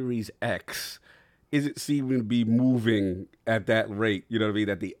the Series X. Is it seeming to be moving at that rate? You know what I mean?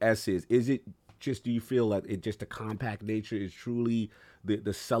 That the S is. Is it just? Do you feel like it just the compact nature is truly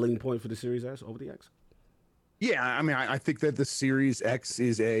the selling point for the Series S over the X? Yeah, I mean, I think that the Series X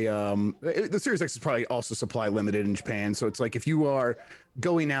is the Series X is probably also supply limited in Japan. So it's like if you are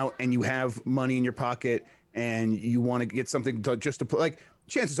going out and you have money in your pocket and you want to get something just to put, like,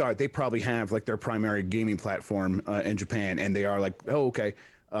 chances are they probably have like their primary gaming platform in Japan, and they are like, oh, okay,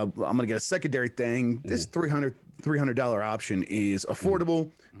 I'm gonna get a secondary thing. This $300 option is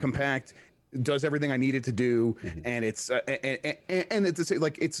affordable, compact, does everything I need it to do, and it's and it's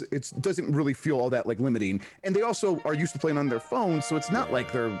like it's doesn't really feel all that like limiting. And they also are used to playing on their phones, so it's not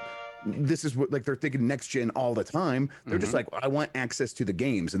like this is what like they're thinking next gen all the time. They're just like, I want access to the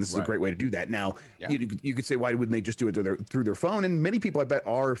games, and this is a great way to do that. Now, you could say, why wouldn't they just do it through their phone? And many people, I bet,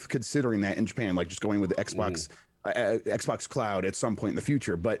 are considering that in Japan, like just going with the Xbox. Xbox Cloud at some point in the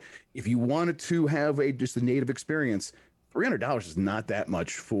future. But if you wanted to have just a native experience, $300 is not that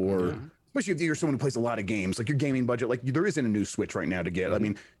much for, especially if you're someone who plays a lot of games. Like your gaming budget, like there isn't a new Switch right now to get. I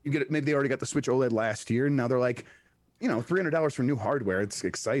mean, you get it, maybe they already got the Switch OLED last year, and now they're like, $300 for new hardware. It's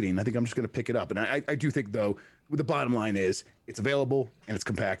exciting. I think I'm just going to pick it up. And I do think, though, the bottom line is it's available and it's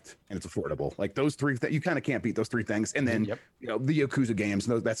compact and it's affordable. Like those three, you kind of can't beat those three things. And then, the Yakuza games,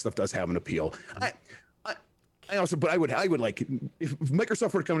 that stuff does have an appeal. I also, but I would like, if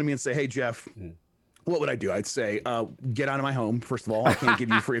Microsoft were to come to me and say, hey, Jeff, what would I do? I'd say, get out of my home. First of all, I can't give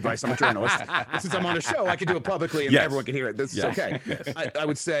you free advice. I'm a journalist. Since I'm on a show, I can do it publicly and everyone can hear it. This is okay. I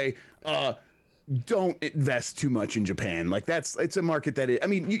would say, don't invest too much in Japan. Like it's a market that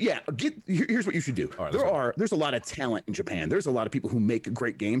here's what you should do. Right, there's a lot of talent in Japan. There's a lot of people who make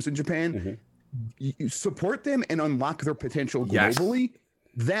great games in Japan. You support them and unlock their potential globally.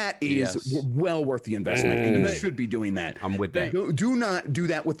 That is well worth the investment, and you should be doing that. I'm with that. Do not do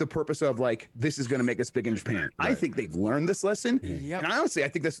that with the purpose of like, this is going to make us big in Japan. I think they've learned this lesson, and honestly, I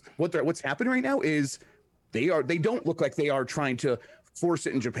think that's what's happening right now is they don't look like they are trying to force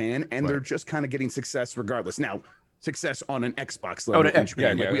it in Japan, and they're just kind of getting success regardless. Now, success on an Xbox level in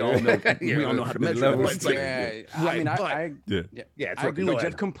Japan, we all know we all know how to measure it. I agree with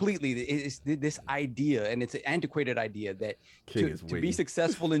Jeff completely. It's this idea, and it's an antiquated idea that to be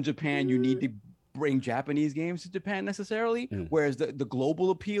successful in Japan, you need to bring Japanese games to Japan necessarily, whereas the global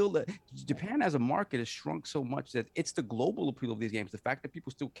appeal, Japan as a market has shrunk so much that it's the global appeal of these games. The fact that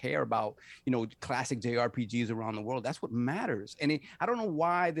people still care about, classic JRPGs around the world, that's what matters. And I don't know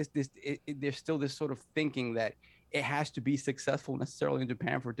why there's still this sort of thinking that it has to be successful necessarily in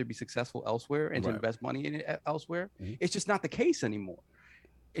Japan for it to be successful elsewhere and to invest money in it elsewhere. It's just not the case anymore.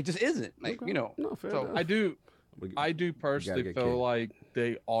 It just isn't. I do personally feel like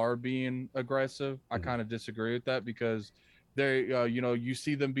they are being aggressive. I kind of disagree with that because they, you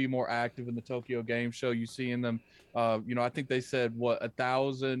see them be more active in the Tokyo Game Show. You see in them, I think they said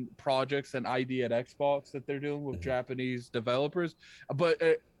 1,000 projects and ID at Xbox that they're doing with Japanese developers. But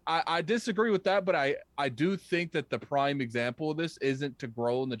I disagree with that, but I do think that the prime example of this isn't to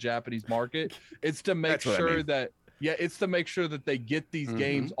grow in the Japanese market. It's to make sure that Yeah, it's to make sure that they get these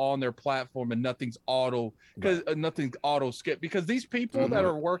games on their platform and nothing's auto skip, because these people that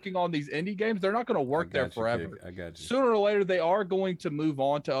are working on these indie games, they're not going to work there forever. I got you. Sooner or later, they are going to move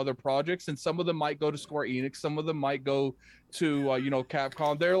on to other projects, and some of them might go to Square Enix, some of them might go to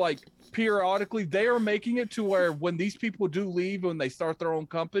Capcom. They're like periodically they are making it to where when these people do leave, when they start their own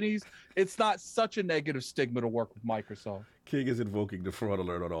companies, it's not such a negative stigma to work with Microsoft. King is invoking the fraud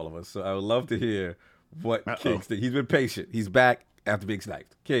alert on all of us, so I would love to hear what King's think. He's been patient. He's back after being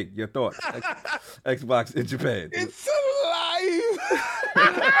sniped. King, your thoughts? Xbox in Japan. It's alive.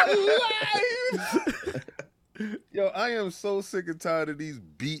 Yo, I am so sick and tired of these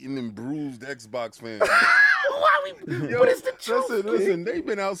beaten and bruised Xbox fans. What is the truth? Listen, they've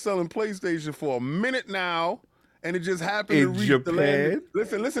been out selling PlayStation for a minute now. And it just happened to reach the land.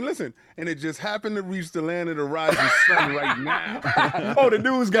 Listen. And it just happened to reach the land of the rising sun right now. Oh, the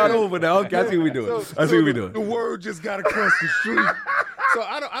news got over now. Okay, I see what we're doing. The word just got across the street. So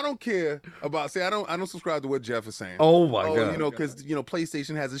I don't care about I don't subscribe to what Jeff is saying. Oh my God. Because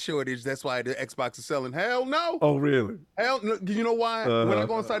PlayStation has a shortage. That's why the Xbox is selling. Hell no. Oh really? Hell no. You know why? When I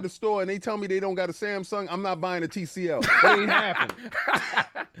go inside the store and they tell me they don't got a Samsung, I'm not buying a TCL. It ain't happening.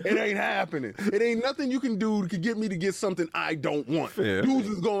 It ain't happening. It ain't nothing you can do to get me to get something I don't want. Fair. Dudes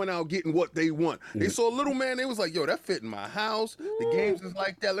is going out getting what they want. They saw Little Man. They was like, yo, that fit in my house. The games is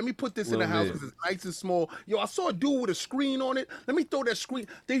like that. Let me put this in the house because it's nice and small. Yo, I saw a dude with a screen on it. Let me throw that screen.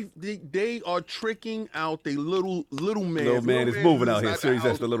 They are tricking out the little man. Little man is moving out here. Series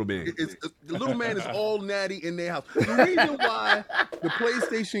S, the Little Man. The Little Man is all natty in their house. The reason why the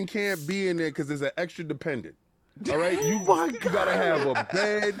PlayStation can't be in there because it's an extra dependent. All right, you gotta have a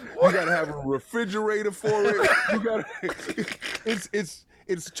bed. You gotta have a refrigerator for it. You gotta.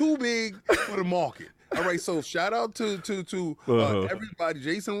 It's too big for the market. All right, so shout out to everybody,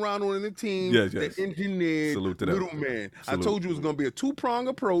 Jason Ronald and the team, that engineered Little Man. I told you it was going to be a two-prong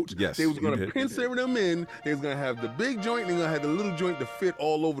approach. Yes, they was going to pincer them in. They was going to have the big joint. They're going to have the little joint to fit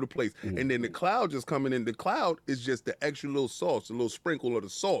all over the place. And then the cloud just coming in. The cloud is just the extra little sauce, a little sprinkle of the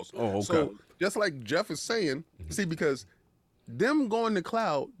sauce. Oh, okay. So just like Jeff is saying, see, because them going to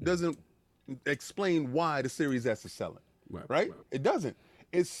cloud doesn't explain why the Series S is selling, right? It doesn't.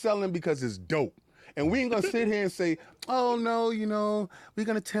 It's selling because it's dope. And we ain't gonna sit here and say, oh no, we're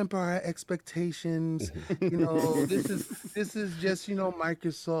gonna temper our expectations. This is just,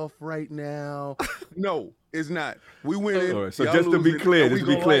 Microsoft right now. No, it's not. We win. Right, so just to be clear,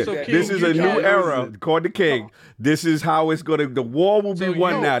 this is a new era, according to King. This is how it's gonna. The war will be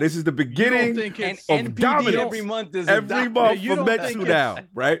won now. This is the beginning of dominance. Every month from Metsu now,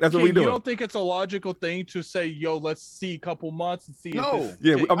 right? That's what we do. You don't think it's a logical thing to say, yo, let's see a couple months and see? No.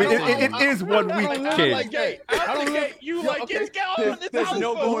 It is 1 week, King. There's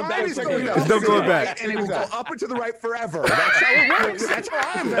no going back. There's no going back. And it will go up and to the right forever. That's how it works. That's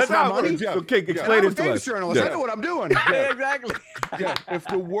how I'm. That's how money. So King, explain it to us. I know what I'm doing. Yeah, exactly. Yeah, if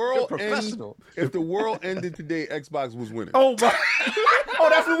the world ended today, Xbox was winning. Oh my! Oh,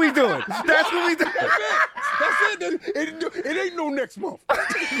 that's what we doing. That's what we doing. That's it. It ain't no next month.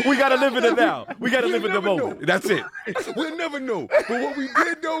 We gotta live in it now. We gotta live in the moment. That's it. We'll never know. But what we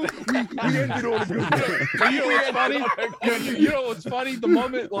did know, we ended on a good day. You know what's funny? You know what's funny? The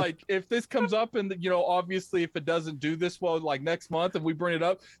moment, like, if this comes up and, obviously if it doesn't do this well, like next month, and we bring it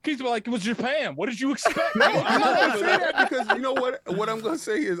up, kids be like, it was Japan. What did you expect? No, I'm not going to say that because you know what? What I'm going to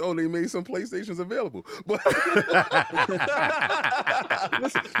say is, they made some PlayStations available. But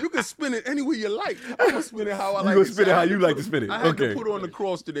listen, you can spin it any way you like. I'm going to spin it how I like to. You going to spin it how you like to spin it. I had to put on the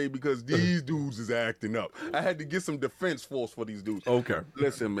cross today because these dudes is acting up. I had to get some defense force for these dudes. Okay.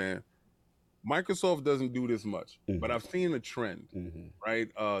 Listen, man. Microsoft doesn't do this much, but I've seen a trend,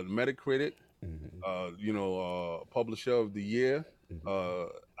 right? Metacritic, Publisher of the Year.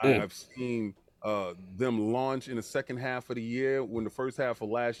 I've seen them launch in the second half of the year when the first half of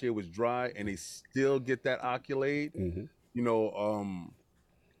last year was dry, and they still get that accolade.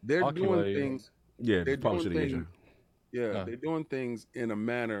 They're doing things. Yeah, they're doing things. Yeah, they're doing things in a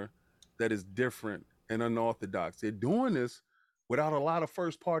manner that is different and unorthodox. They're doing this without a lot of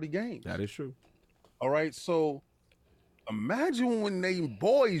first-party games. That is true. All right, so imagine when they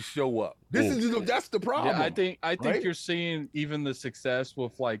boys show up. That's the problem. Yeah, I think you're seeing even the success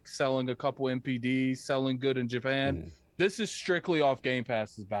with like selling a couple MPDs, selling good in Japan. This is strictly off Game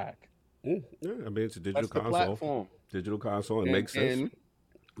Pass's back. Yeah, I mean it's a digital console. Platform. Digital console. It makes sense. And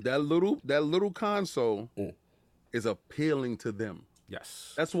that little console is appealing to them.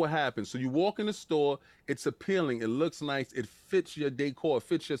 Yes. That's what happens. So you walk in the store, it's appealing, it looks nice, it fits your decor, it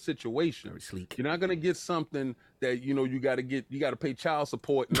fits your situation. Very sleek. You're not gonna get something that you gotta pay child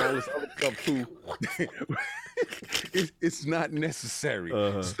support and all this other stuff too. It's not necessary.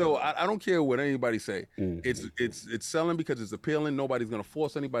 So I don't care what anybody say. It's selling because it's appealing. Nobody's gonna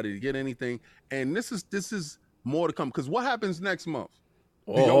force anybody to get anything. And this is more to come. Because what happens next month?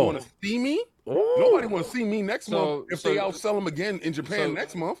 Do y'all want to see me? Nobody want to see me next month if they outsell them again in Japan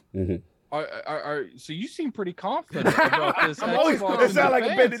next month. So you seem pretty confident about this. I'm always, it sounds like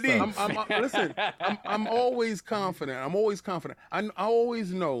a bended knee. Listen, I'm always confident. I'm always confident. I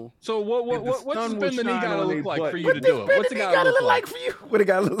always know. So what's been the knee gotta look like for you to do it? What's it gotta look like for you? What it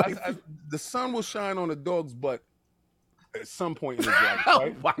gotta look like? The sun will shine on the dog's butt at some point in his life,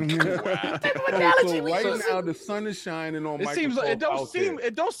 right? Oh my God. So right now the sun is shining on. It seems like it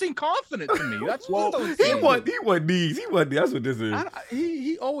don't seem confident to me. That's what he want knees. He want. That's what this is.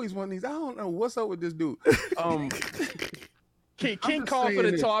 He always want these. I don't know what's up with this dude. King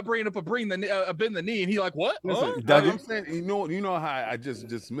confident until I bring up a bend the knee, and he like what? Listen, I'm saying, you know how I just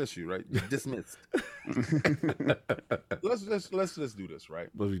dismiss you, right? Dismissed. Let's just do this, right?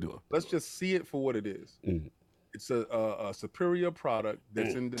 What are we doing? Let's just see it for what it is. It's a superior product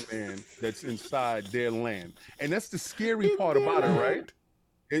that's in demand, that's inside their land, and that's the scary part about it, right?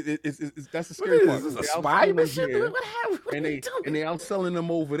 It's that's the scary part. Is this a spy mission? What happened? And they outselling them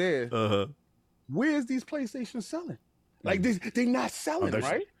over there. Where's these PlayStation selling? Like they not selling,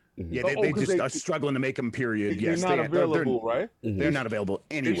 right? Yeah, they just are struggling to make them. Period. They're not available, right? They're not available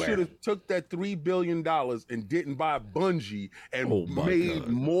anywhere. They should have took that $3 billion and didn't buy Bungie and made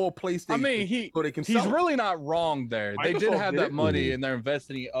more PlayStation. I mean, he's really not wrong there. They did have that money and they're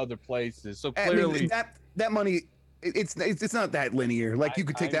investing in other places. So clearly, that money, it's not that linear. Like you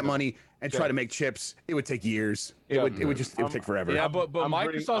could take that money and try to make chips. It would take years. It would take forever. Yeah, but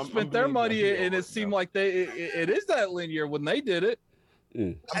Microsoft spent their money and it seemed like it is that linear when they did it.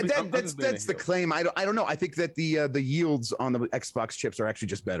 That's the claim. I don't know. I think that the yields on the Xbox chips are actually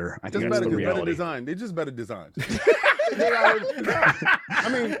just better. I think that's the reality. Better design. They're just better designed. I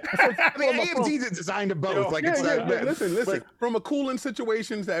mean, AMD's designed to both. Listen. From a cooling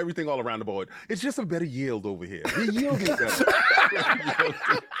situation to everything all around the board, it's just a better yield over here. The yield is better.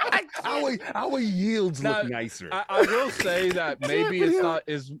 Our yields look nicer. I will say that maybe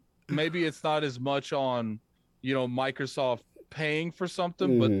it's not as much on Microsoft paying for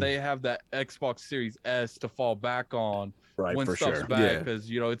something, but they have that Xbox Series S to fall back on when stuff's back, because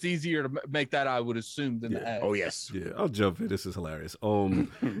it's easier to make that, I would assume, than the X. Oh yes, I'll jump in. This is hilarious.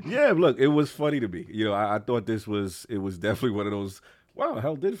 Look, it was funny to me. I thought it was definitely one of those. Wow,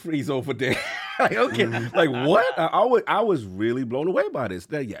 hell did freeze over there. Like, okay, like what? I was really blown away by this.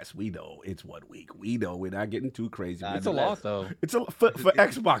 That yes, we know it's 1 week. We know we're not getting too crazy. It's a lot though. It's for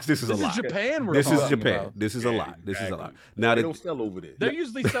Xbox. This is a lot. This is Japan. This is Japan. This is a lot. This is a lot. Now they don't sell over there. They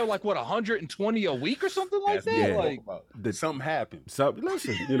usually sell like 120 a week or something like that. Yeah. Like something happened.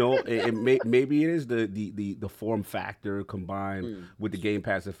 Listen, maybe it is the form factor combined with the Game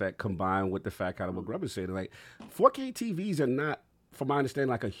Pass effect combined with the fact, kind of what Grubb is saying, like 4K TVs are not, from my understanding,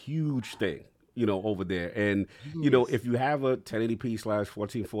 like a huge thing, over there. And, if you have a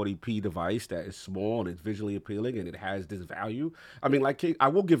 1080p/1440p device that is small and it's visually appealing and it has this value, I mean, like King, I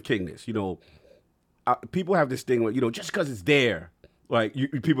will give King this, people have this thing where, just because it's there, like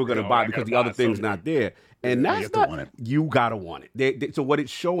people are going to buy it because the other thing's not there. And that's not, you got to want it. So what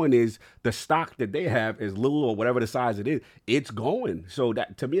it's showing is the stock that they have is little or whatever the size it is, it's going. So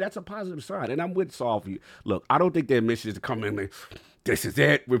that, to me, that's a positive sign. And I'm with Saul for you. Look, I don't think their mission is to come in like, this is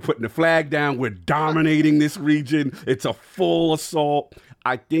it. We're putting the flag down. We're dominating this region. It's a full assault.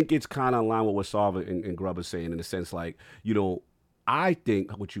 I think it's kind of in line with what Saul and Grubb is saying, in the sense like, I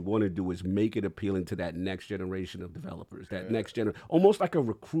think what you want to do is make it appealing to that next generation of developers, almost like a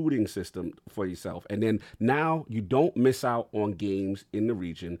recruiting system for yourself. And then now you don't miss out on games in the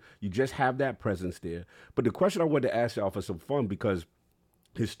region. You just have that presence there. But the question I wanted to ask y'all for some fun, because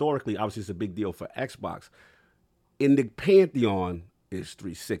historically, obviously, it's a big deal for Xbox. In the pantheon is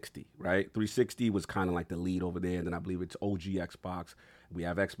 360, right? 360 was kind of like the lead over there. And then I believe it's OG Xbox. We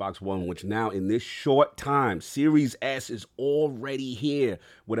have Xbox One, which now in this short time, Series S is already here,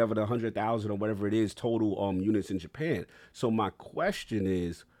 whatever the 100,000 or whatever it is total units in Japan. So my question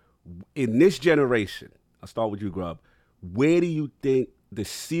is, in this generation, I'll start with you, Grubb, where do you think the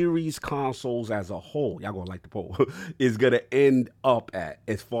Series consoles as a whole, y'all gonna like the poll, is gonna end up at,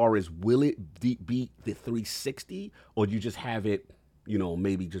 as far as will it beat the 360, or do you just have it,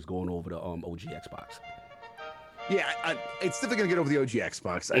 maybe just going over the OG Xbox? Yeah, it's definitely going to get over the OG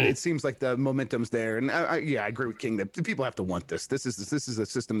Xbox. It seems like the momentum's there, and I agree with King that people have to want this. This is a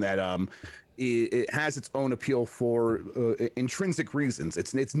system that it has its own appeal for intrinsic reasons.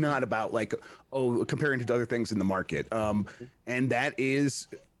 It's not about like comparing to other things in the market, and that is.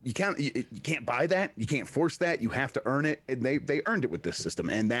 You can't buy that. You can't force that. You have to earn it, and they earned it with this system,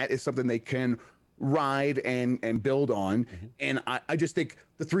 and that is something they can ride and build on. And I just think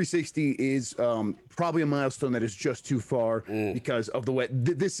the 360 is probably a milestone that is just too far because of the way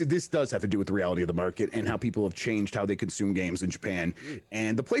this does have to do with the reality of the market and how people have changed how they consume games in Japan.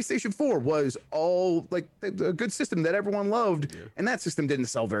 And the PlayStation 4 was all like a good system that everyone loved, and that system didn't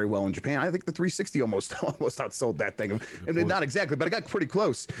sell very well in Japan. I think the 360 almost outsold that thing, and not exactly, but it got pretty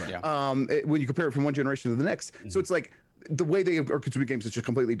close. When you compare it from one generation to the next. So it's like the way they are consuming games is just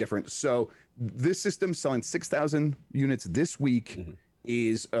completely different. So this system selling 6,000 units this week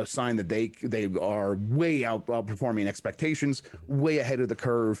is a sign that they are way outperforming expectations, way ahead of the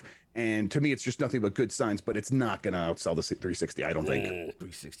curve. And to me, it's just nothing but good signs, but it's not going to outsell the 360, I don't think.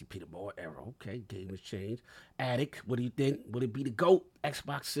 360 Peter Ball era. Okay, game has changed. Attic, what do you think? Would it be the GOAT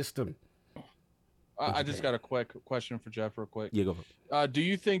Xbox system? I just got a quick question for Jeff real quick. Yeah, go. Do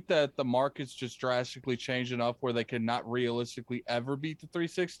you think that the market's just drastically changed enough where they can not realistically ever beat the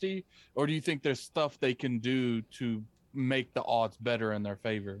 360? Or do you think there's stuff they can do to make the odds better in their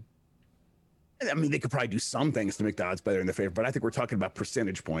favor? I mean, they could probably do some things to make the odds better in their favor, but I think we're talking about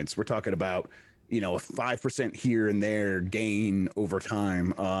percentage points. We're talking about, a 5% here and there gain over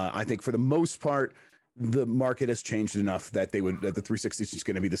time. I think for the most part, the market has changed enough that the 360 is just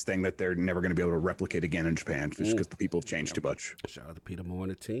going to be this thing that they're never going to be able to replicate again in Japan just because the people have changed too much. Shout out to Peter Moore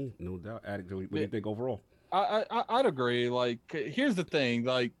and the team, no doubt. Addict, what do you think overall? I'd agree. Like, here's the thing.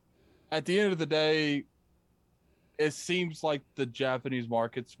 Like, at the end of the day, it seems like the Japanese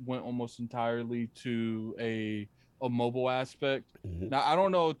markets went almost entirely to a mobile aspect. Now, I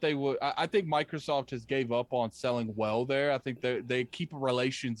don't know if they would. I think Microsoft has gave up on selling well there. I think they keep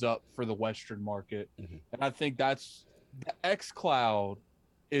relations up for the Western market, and I think that's the xCloud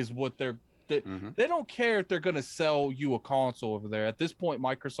is what they don't care if they're going to sell you a console over there. At this point,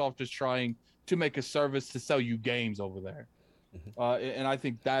 Microsoft is trying to make a service to sell you games over there. And I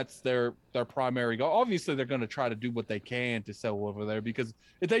think that's their primary goal. Obviously, they're going to try to do what they can to sell over there, because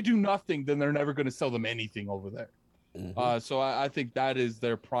if they do nothing, then they're never going to sell them anything over there. So I think that is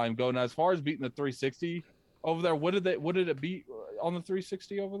their prime goal. Now, as far as beating the 360 over there, what did it beat on the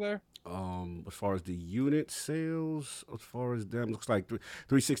 360 over there? As far as the unit sales, as far as them, looks like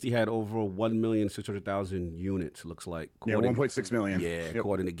 360 had over 1,600,000 units. Looks like 1.6 million. Yeah,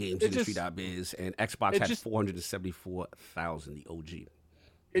 according to GamesIndustry.biz, and Xbox had 474,000. The OG.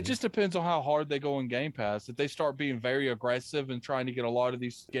 It just depends on how hard they go in Game Pass. If they start being very aggressive and trying to get a lot of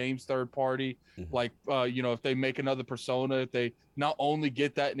these games third party, like if they make another Persona, if they not only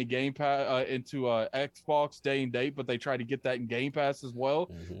get that in the Game Pass into Xbox day and date, but they try to get that in Game Pass as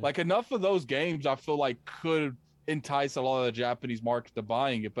well. Like, enough of those games, I feel like could entice a lot of the Japanese market to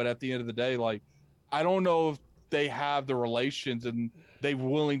buying it. But at the end of the day, like, I don't know if they have the relations and they're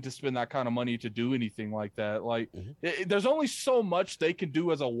willing to spend that kind of money to do anything like that. Like, there's only so much they can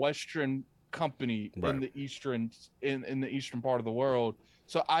do as a Western company in the eastern part of the world.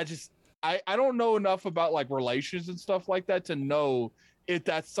 So I don't know enough about like relations and stuff like that to know if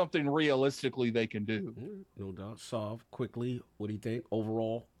that's something realistically they can do. No doubt. Solve quickly. What do you think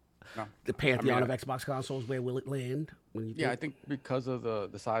overall? The pantheon of Xbox consoles, where will it land? I think because of the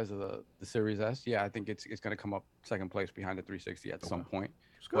size of the Series S, I think it's going to come up second place behind the 360 at some point.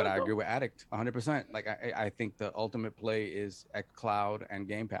 But I agree with Addict 100%. Like, I think the ultimate play is xCloud and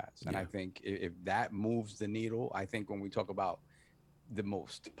Game Pass, and I think if that moves the needle, I think when we talk about the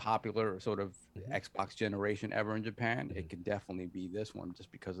most popular sort of Xbox generation ever in Japan, it could definitely be this one,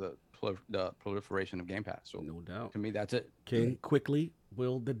 just because of the proliferation of Game Pass. So no doubt. To me, that's it. King, quickly,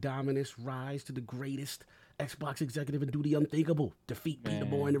 will the Dominus rise to the greatest Xbox executive and do the unthinkable? Defeat Peter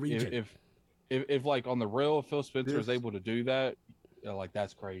Moore in the region. If like on the real, Phil Spencer is able to do that, like,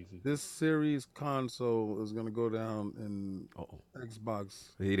 that's crazy. This series console is gonna go down in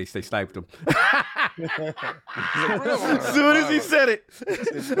Xbox. They sniped him. As soon as he said it,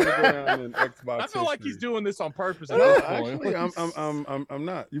 it's gonna go down in Xbox. I feel like he's doing this on purpose. Actually, I'm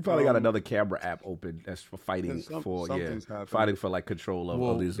not. You probably got another camera app open that's for fighting fighting for like control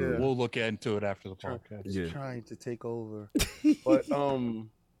of these. We'll look into it after the podcast. Trying to take over, but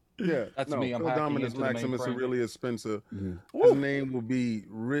that's me. I'm Dominus Maximus Aurelius Spencer. His name will be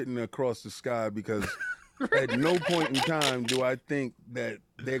written across the sky, because at no point in time do I think that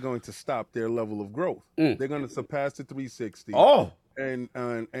they're going to stop their level of growth. They're going to surpass the 360.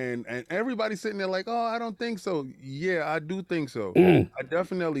 and everybody's sitting there like, oh, I don't think so. Yeah, I do think so. I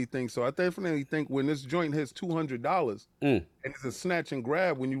definitely think so. I definitely think when this joint hits $200 and it's a snatch and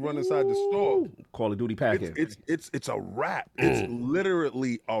grab when you run inside the store, Call of Duty package. It's a wrap. It's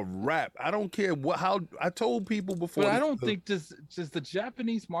literally a wrap. I don't care how I told people before. But I don't think does the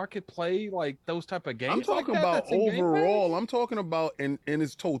Japanese market play like those type of games. I'm talking like about overall. I'm talking about in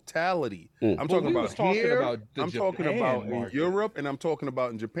its totality. I'm talking about here. I'm talking about in Europe, and I'm talking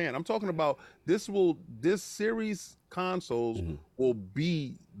about in Japan. I'm talking about this series consoles will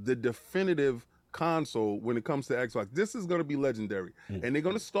be the definitive console when it comes to Xbox. This is going to be legendary, and they're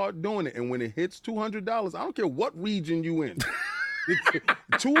going to start doing it. And when it hits $200, I don't care what region you in.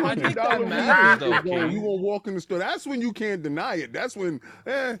 $200 you won't walk in the store. That's when you can't deny it. That's when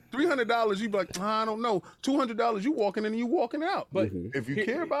 $300 you be like, I don't know. $200 you walking in and you walking out. But if you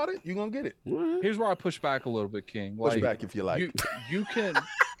care about it, you're gonna get it. Here's where I push back a little bit, King. Push back if you like. You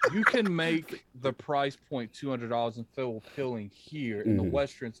can make the price point $200 and feel appealing here in the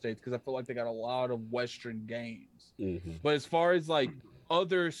Western states because I feel like they got a lot of Western games. But as far as like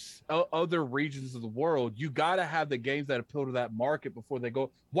other regions of the world, you got to have the games that appeal to that market before they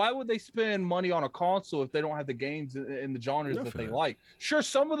go. Why would they spend money on a console if they don't have the games in the genres that they like? Sure,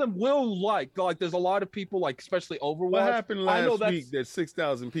 some of them will like there's a lot of people like, especially Overwatch. What happened last week that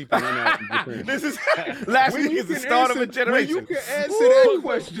 6,000 people went out in Japan? This is last week is the start of a generation. When you can answer that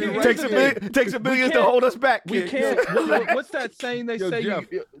question, it takes a billion to hold us back. We can't. What's that saying they say? Jeff,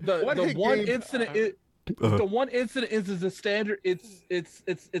 the one incident. The one incident is the standard. It's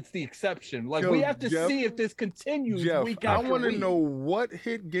the exception. Like we have to see if this continues. Week after I want to know what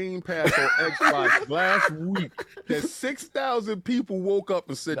hit Game Pass on Xbox last week that 6,000 people woke up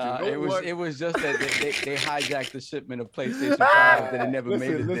and said, it was just that they hijacked the shipment of PlayStation 5 that it never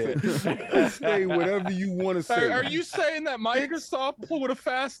made it there. Say whatever you want to say. Are you saying that Microsoft pulled a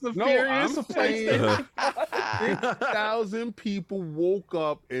Fast and the Furious of PlayStation 6,000 people woke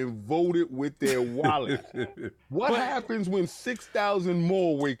up and voted with their wallet. What happens when 6,000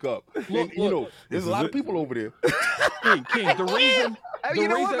 more wake up? There's a lot of people over there. King, the reason. You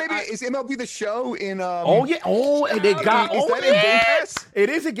know what? Maybe it's MLB The Show in. And they got. Is that in Game Pass? It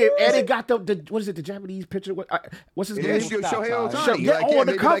is a game, and they got the what is it? The Japanese pitcher? What's his name? Shohei Ohtani. On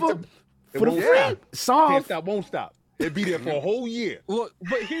the cover for the free song. Won't stop. It'd be there for a whole year. Look,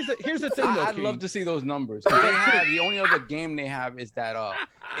 but here's the thing, though. I'd love to see those numbers. They have the only other game they have is that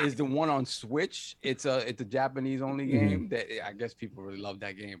is the one on Switch. It's a Japanese only game that I guess people really love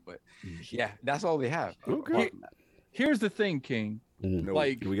that game. But yeah, that's all they have. Okay. Here's the thing, King.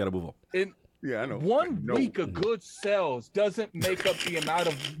 Like we gotta move on. Yeah, I know. One week of good sales doesn't make up the amount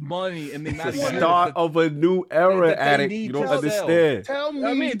of money and the amount of start of a new era, Addict. You don't understand. Tell me.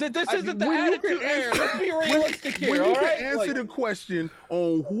 I mean, this isn't the attitude era. Let's be realistic here. When all you right? can answer the question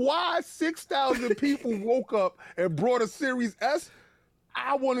on why 6,000 people woke up and brought a Series S,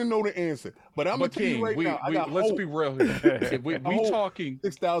 I want to know the answer. But I'm gonna tell you right now. Let's be real here. we talking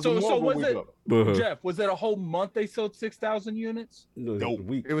 6,000 more. So was it, Jeff? Was it a whole month they sold 6,000 units? No,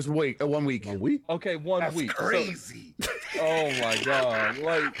 week. It was 1 week. 1 week. 1 week. Okay, one week. Crazy. Oh my God!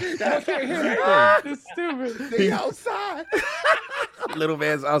 Like that's it's stupid. They outside. Little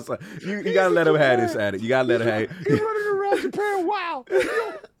man's outside. You gotta let him have this, Addict. You gotta let him have it. He's running around Japan. Wow.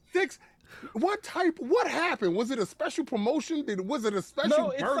 What happened? Was it a special promotion? Was it a special No,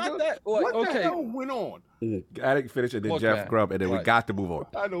 it's burger? not that. What the hell went on? Addict finish it, then Jeff Grubb, and then we got to move on.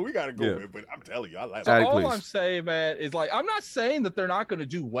 I know we gotta go, man, but I'm telling you, I like it. All I'm saying, man, is like I'm not saying that they're not going to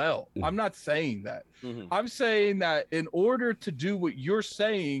do well. I'm not saying that. I'm saying that in order to do what you're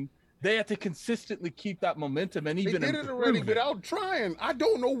saying, they have to consistently keep that momentum and even they did it already without trying. I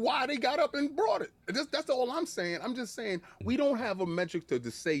don't know why they got up and brought it. That's all I'm saying. I'm just saying we don't have a metric to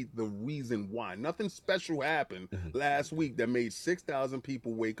say the reason why. Nothing special happened last week that made 6,000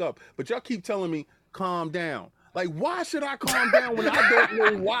 people wake up. But y'all keep telling me, calm down. Like, why should I calm down when I don't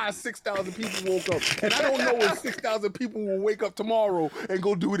know why 6,000 people woke up? And I don't know if 6,000 people will wake up tomorrow and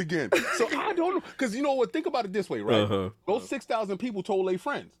go do it again. So I don't know. Because you know what? Think about it this way, right? Those 6,000 people told their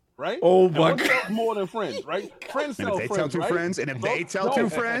friends. Right? Oh my God! More than friends, right? Friends tell friends, tell two friends, and if they tell two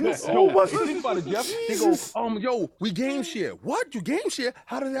friends, think about it, Jeff. They go, yo, we game share. What? You game share?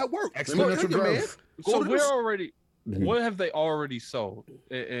 How does that work? Exponential growth. So we're already. What have they already sold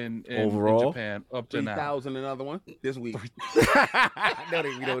in Japan up to now? 3,000 another one this week. No,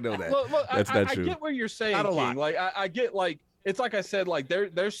 we don't know that. Look, That's not true. I get what you're saying, King. Like I get like it's like I said, like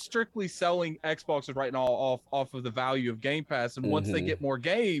they're strictly selling Xboxes right now off of the value of Game Pass, and once they get more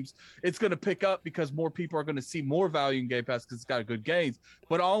games, it's going to pick up because more people are going to see more value in Game Pass because it's got good games.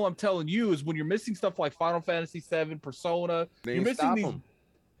 But all I'm telling you is when you're missing stuff like Final Fantasy VII, Persona, you're missing these.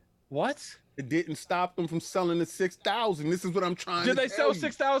 What? It didn't stop them from selling the 6,000. This is what I'm trying. Did they sell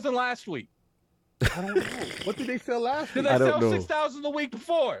 6,000 last week? I don't know. What did they sell last week? Did they sell 6,000 the week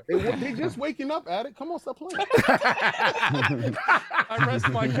before? They just waking up at it. Come on, stop playing. I rest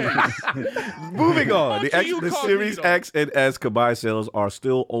my case. Moving on. The Series X and S combined sales are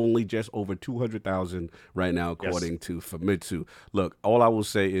still only just over 200,000 right now, according to Famitsu. Look, all I will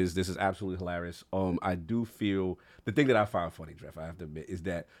say is this is absolutely hilarious. I do feel the thing that I find funny, Jeff, I have to admit, is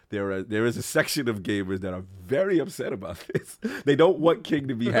that there is a section of gamers that are very upset about this. They don't want King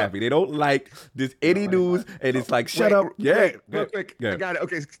to be happy. They don't like this any news, and it's like, shut up. Real quick. I got it.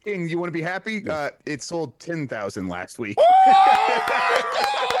 Okay, King, you want to be happy? It sold 10,000 last week.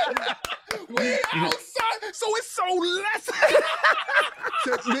 We outside, so it's so less.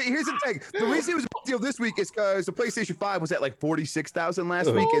 So here's the thing. The reason it was a big deal this week is because the PlayStation 5 was at like 46,000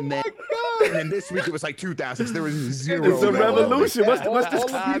 last week, and then this week it was like 2,000. So there was zero. It's a revolution. What's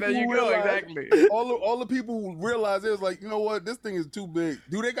the there you go. Exactly. All the people realized it was like, you know what? This thing is too big.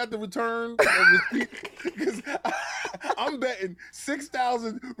 Do they got the return? Because I'm betting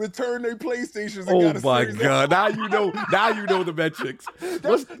 6,000 return their PlayStations. And oh my God! Now you know the metrics.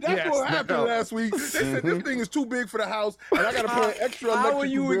 That's what happened last week. They said this thing is too big for the house, and I got to pay an extra electric bill. How are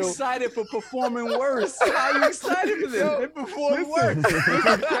you excited for performing worse? How are you excited for this? It performed worse. Listen,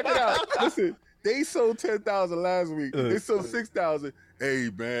 check it out. Listen, they sold 10,000 last week. They sold 6,000.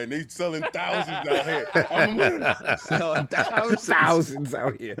 Hey man, they selling thousands out here. I'm selling thousands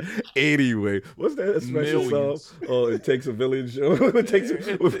out here. Anyway, what's that special song? Oh, it takes a village.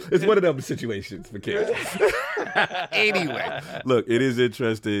 It's one of them situations for kids. Anyway, look, it is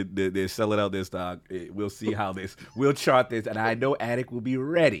interesting. They're selling out their stock. We'll see how we'll chart this, and I know Attic will be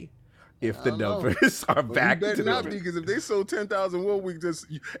ready if the numbers are back to not be, because if they sold 10,000 1 week,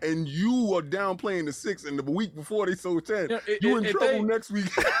 and you are down playing the 6, and the week before they sold 10, you in trouble next week.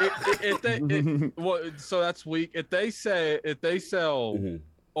 So that's weak. If they sell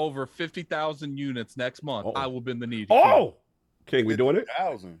over 50,000 units next month, I will bend the knee. King, we doing it?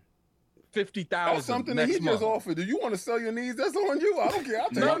 50,000. That's something that he just offered. Do you want to sell your knees? That's on you. I don't care.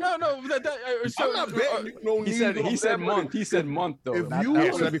 No. I'm not betting you no knees. He said month. He said month though. So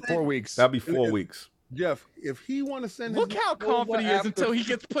that'd be 4 weeks. That'd be 4 weeks. Jeff, if he want to send, look how confident he is until he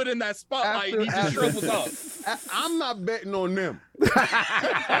gets put in that spotlight. And he just shrivels up. I'm not betting on them. But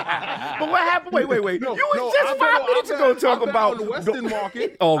what happened? Wait. You was just 5 minutes ago talking about the Western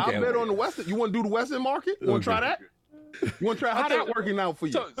market. Okay. I bet on the Western. You want to do the Western market? You want to try that? You want to try how that working out for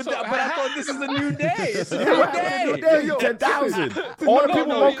you? But I thought this is a new day. It's a new day. 10,000. All the people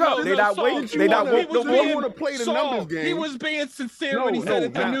woke up. They not waiting. They not woke no more. You want to play the numbers game. He was being sincere when he said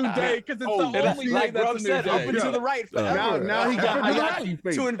it's a new day because it's the only day that's a new day. Up and to the right. Now he got Hayachi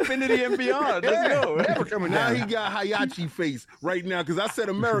face. To infinity and beyond. Let's go. Now he got Hayachi face right now because I said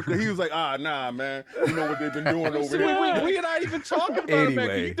America. He was like, nah, man. You know what they've been doing over here. We're not even talking about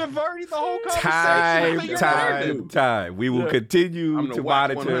America. You diverted the whole conversation. Time. We will continue to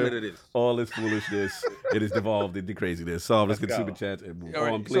monitor all this foolishness. It has devolved into craziness. So let's get super chats and move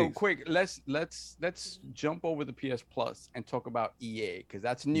on, please. So quick, let's jump over the PS Plus and talk about EA because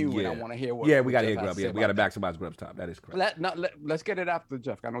that's new and I want to hear what. Yeah, we got to hear Grub. Yeah, we got to maximize Grub's time. That is correct. Let's get it after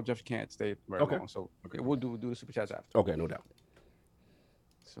Jeff. I know Jeff can't stay very long, so we'll do the super chats after. Okay, no doubt.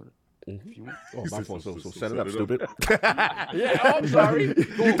 So. If you want. Oh, my fault. So set it up, stupid. I'm sorry.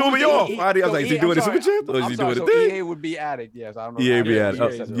 You threw me off. I was like, is he doing the super chat? Or is he doing the thing? EA would be addict. Yes, I don't know. EA be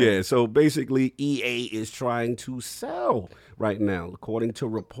addict. Yeah. So basically, EA is trying to sell right now, according to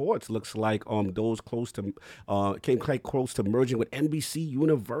reports. Looks like those close to came quite close to merging with NBC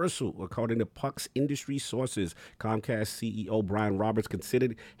Universal, according to Puck's industry sources. Comcast CEO Brian Roberts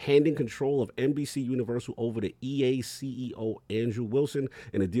considered handing control of NBC Universal over to EA CEO Andrew Wilson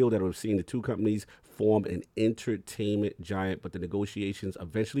in a deal that would have seen the two companies form an entertainment giant, but the negotiations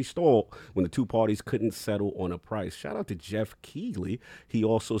eventually stalled when the two parties couldn't settle on a price. Shout out to Jeff Keighley. He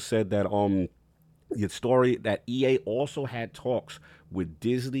also said that the story that EA also had talks with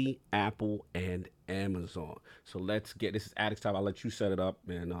Disney, Apple, and Amazon. So let's get this is Addict's time. I'll let you set it up,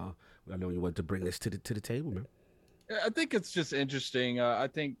 and I know you want to bring this to the table, man. I think it's just interesting. I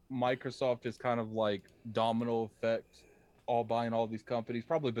think Microsoft is kind of like domino effect, all buying all these companies.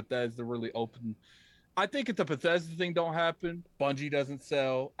 Probably Bethesda really open. I think if the Bethesda thing don't happen, Bungie doesn't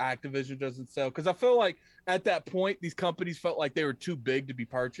sell, Activision doesn't sell, because I feel like at that point these companies felt like they were too big to be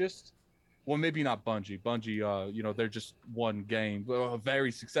purchased. well, maybe not Bungie. Bungie, you know, they're just one game, a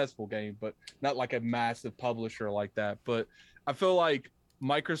very successful game, but not like a massive publisher like that. But I feel like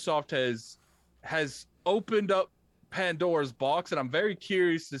Microsoft has opened up Pandora's box, and I'm very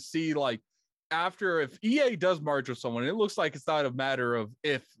curious to see, like, after, if EA does merge with someone, it looks like it's not a matter of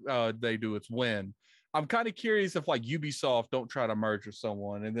if they do, it's when. I'm kind of curious if, like, Ubisoft don't try to merge with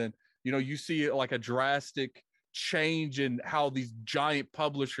someone, and then, you know, you see like a drastic change in how these giant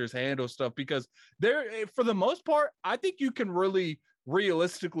publishers handle stuff, because they're, for the most part, I think you can really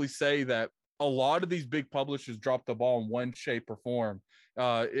realistically say that a lot of these big publishers dropped the ball in one shape or form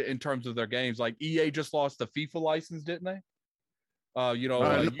in terms of their games. Like EA just lost the FIFA license, didn't they?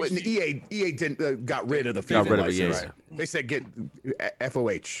 EA didn't got rid of the FIFA license. Right. They said get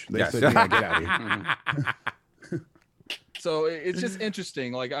FOH. They said get out of here. So it's just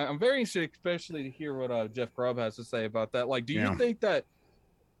interesting. Like, I'm very interested, especially to hear what Jeff Grubb has to say about that. Like, do you think that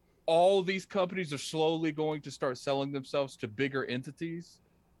all these companies are slowly going to start selling themselves to bigger entities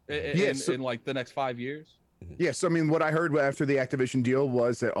in like the next 5 years? Yes. So, I mean, what I heard after the Activision deal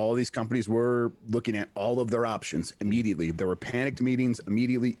was that all these companies were looking at all of their options immediately. There were panicked meetings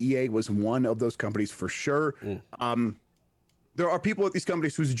immediately. EA was one of those companies for sure. There are people at these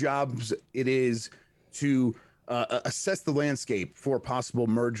companies whose jobs it is to assess the landscape for possible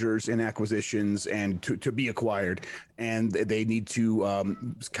mergers and acquisitions and to be acquired. And they need to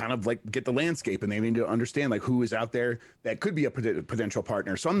kind of like get the landscape, and they need to understand like who is out there that could be a potential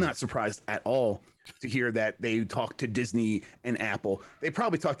partner. So I'm not surprised at all to hear that they talk to Disney and Apple. They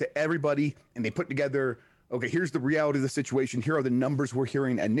probably talk to everybody, and they put together, okay, here's the reality of the situation. Here are the numbers we're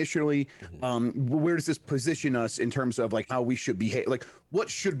hearing initially. Where does this position us in terms of like how we should behave? Like, what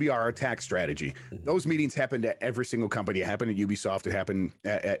should be our attack strategy? Those meetings happened at every single company. It happened at Ubisoft. It happened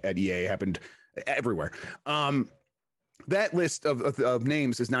at EA. It happened everywhere. That list of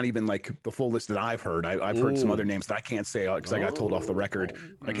names is not even like the full list that I've heard. I've heard some other names that I can't say because I got told off the record.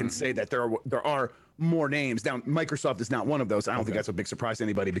 I can say that there are more names. Now, Microsoft is not one of those. I don't think that's a big surprise to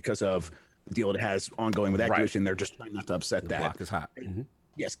anybody because of the deal it has ongoing with Activision. Right. They're just trying not to upset that. The block is hot.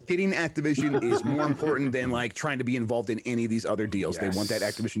 Yes, getting Activision is more important than like trying to be involved in any of these other deals. Yes. They want that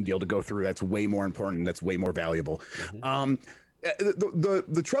Activision deal to go through. That's way more important. That's way more valuable.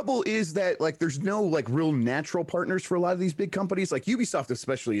 The trouble is that like there's no like real natural partners for a lot of these big companies. Like Ubisoft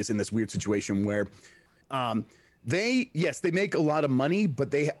especially is in this weird situation where they make a lot of money, but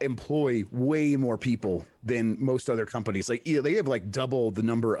they employ way more people than most other companies. Like they have like double the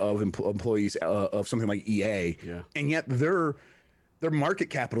number of employees of something like EA, and yet their market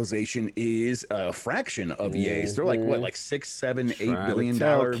capitalization is a fraction of EA's. They're like what, like $6, $7, $8 billion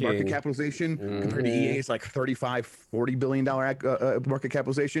market capitalization compared to EA's like $35-40 billion market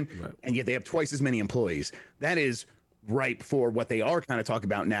capitalization, and yet they have twice as many employees. That is ripe for what they are kind of talking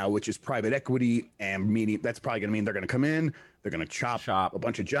about now, which is private equity, and meaning that's probably going to mean they're going to come in, they're going to chop a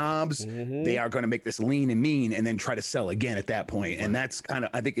bunch of jobs, they are going to make this lean and mean, and then try to sell again at that point. And that's kind of,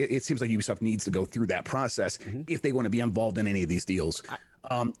 I think it seems like Ubisoft needs to go through that process if they want to be involved in any of these deals.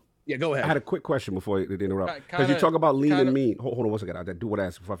 Yeah, go ahead. I had a quick question before you interrupt, because you talk about lean and mean. Hold on one second. I do want to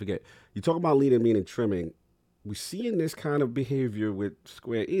ask before I forget. You talk about lean and mean and trimming. We're seeing this kind of behavior with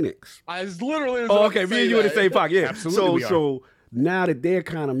Square Enix. I was literally. Okay, me and you in the same pocket. Yeah, absolutely. So now that they're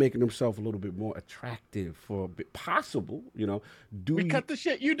kind of making themselves a little bit more attractive for a bit possible, you know, we cut the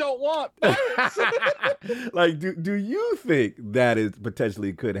shit you don't want. Like, do you think that is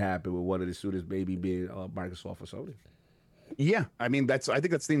potentially could happen with one of the suitors, maybe being Microsoft or Sony? Yeah, I mean I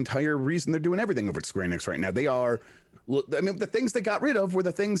think that's the entire reason they're doing everything over at Square Enix right now. They are, I mean, the things they got rid of were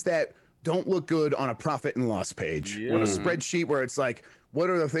the things that don't look good on a profit and loss page. On a spreadsheet where it's like, what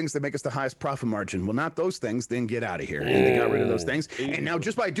are the things that make us the highest profit margin? Well, not those things, then get out of here. And they got rid of those things. And now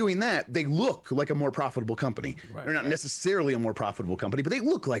just by doing that, they look like a more profitable company. They're not necessarily a more profitable company, but they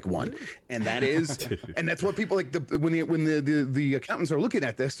look like one. And that is, and that's what people like, when the accountants are looking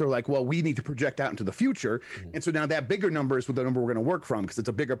at this, they're like, well, we need to project out into the future. And so now that bigger number is the number we're going to work from, because it's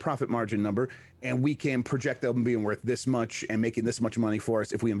a bigger profit margin number. And we can project them being worth this much and making this much money for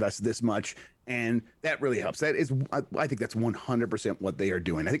us if we invest this much. And that really helps. That is, I think that's 100% what they are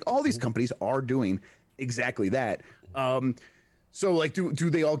doing. I think all these companies are doing exactly that. So like, do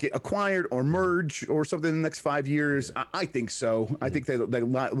they all get acquired or merge or something in the next 5 years? I think so. I think that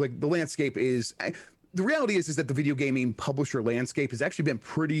like the landscape is, the reality is that the video gaming publisher landscape has actually been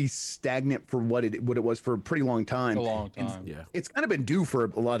pretty stagnant for what it was for a pretty long time. It's kind of been due for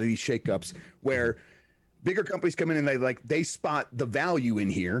a lot of these shakeups where bigger companies come in and they spot the value in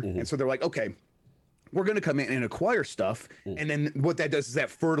here. And so they're like, okay, we're going to come in and acquire stuff. And then what that does is that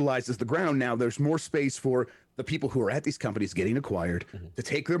fertilizes the ground. Now there's more space for the people who are at these companies getting acquired to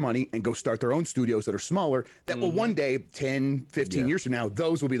take their money and go start their own studios that are smaller, that will one day, 10, 15 years from now,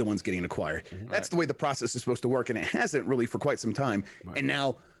 those will be the ones getting acquired. That's the way the process is supposed to work, and it hasn't really for quite some time. And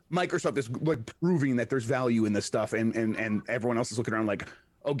now Microsoft is like proving that there's value in this stuff, and everyone else is looking around like,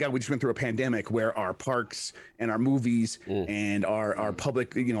 oh God, we just went through a pandemic where our parks and our movies and our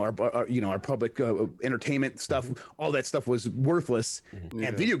public, our public entertainment stuff, all that stuff was worthless.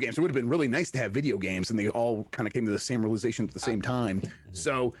 And video games, it would have been really nice to have video games, and they all kind of came to the same realization at the same time.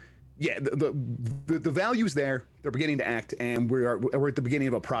 So yeah, the value's there. They're beginning to act, and we're at the beginning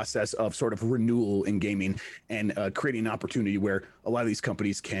of a process of sort of renewal in gaming and creating an opportunity where a lot of these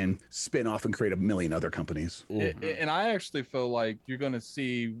companies can spin off and create a million other companies. And I actually feel like you're going to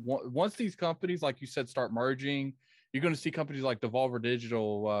see, once these companies, like you said, start merging, you're going to see companies like Devolver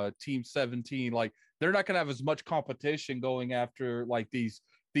Digital, Team 17, like they're not going to have as much competition going after like these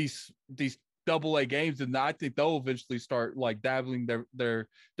AA games, and I think they'll eventually start like dabbling their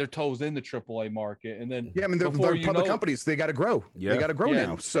toes in the AAA market. And then they're public companies, they got to grow. They got to grow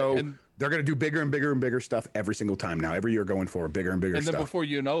now, so they're going to do bigger and bigger and bigger stuff every single time now. Every year going forward, bigger and bigger stuff. And then before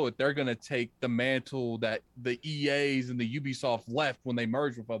you know it, they're going to take the mantle that the EAs and the Ubisoft left when they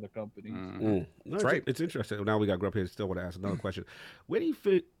merged with other companies. No, that's right. It's interesting. Now we got Grub here. Still want to ask another question. Where do you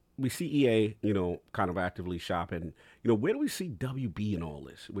fit? We see EA, kind of actively shopping. Where do we see WB in all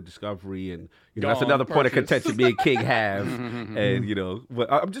this with Discovery? And that's another point of contention me and King have. And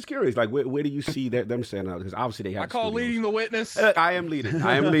but I'm just curious, like where do you see them standing out? Because obviously they have. I call leading the witness. I am leading.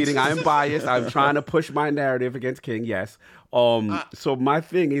 I am biased. I'm trying to push my narrative against King. Yes. So my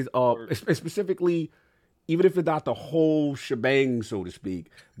thing is, specifically, even if it's not the whole shebang, so to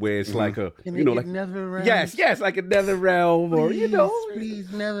speak, where it's like a, like NetherRealm? Yes, like a NetherRealm, or please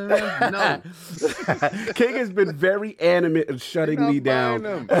NetherRealm. No, King has been very animate in shutting me down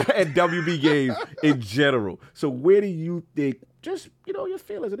at WB games in general. So where do you think? Just your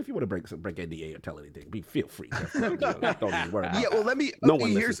feelings, and if you want to break NDA or tell anything, feel free. Don't even worry about well, let me.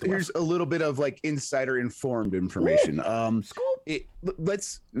 Here's a little bit of like insider informed information.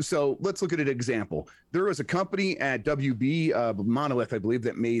 Let's look at an example. There was a company at WB, Monolith, I believe,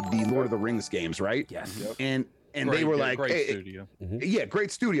 that made the Lord of the Rings games, right? Yes. Yep. And they were like, great studio. Yeah, great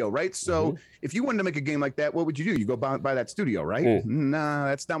studio, right? So if you wanted to make a game like that, what would you do? You go buy that studio, right? Nah,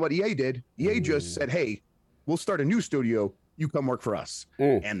 that's not what EA did. EA just said, hey, we'll start a new studio. You come work for us.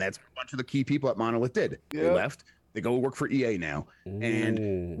 And that's what a bunch of the key people at Monolith did. They left. They go work for EA now.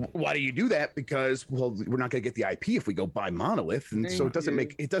 And why do you do that? Because, well, we're not going to get the IP if we go buy Monolith. And so it doesn't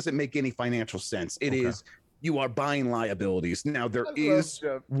make any financial sense. It is, you are buying liabilities. Now, there is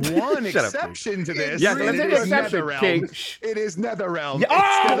one exception to this. Yes, it is NetherRealm. It is NetherRealm.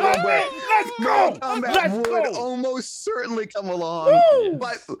 Let's go. That would almost certainly come along.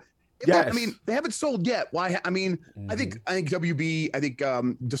 But yes. I mean, they haven't sold yet. Why? I mean, I think WB, I think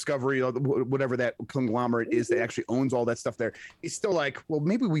Discovery, whatever that conglomerate is that actually owns all that stuff there, is still like, well,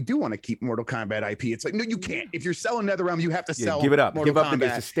 maybe we do want to keep Mortal Kombat IP. It's like, no, you can't. If you're selling NetherRealm, you have to sell. Give it up. Mortal Give up Kombat. and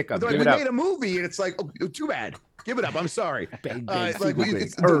it's a stick up. Like, we made a movie, and it's like, oh, too bad. Give it up. I'm sorry.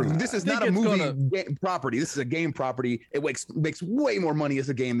 This is not a movie property. This is a game property. It makes way more money as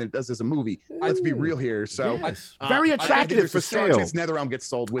a game than it does as a movie. Let's be real here. So very attractive for sale. NetherRealm gets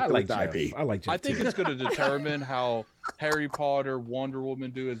sold with the IP. I think it's going to determine how Harry Potter, Wonder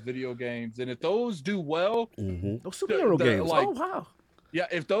Woman do as video games, and if those do well, those superhero games. Like, oh wow. Yeah,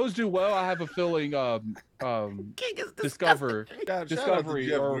 if those do well, I have a feeling Discovery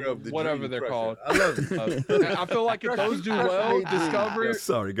or whatever they're called. I love it. I feel like if those do well, Discovery.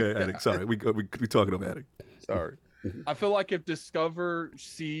 Sorry, go ahead, Attic. Sorry, we talking about Attic. Sorry. I feel like if Discover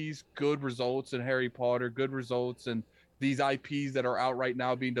sees good results in Harry Potter, good results in these IPs that are out right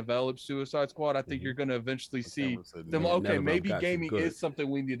now being developed, Suicide Squad, I think you're going to eventually see them. Okay, maybe gaming is something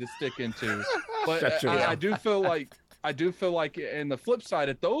we need to stick into. But I do feel like. In the flip side,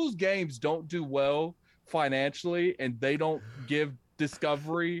 if those games don't do well financially and they don't give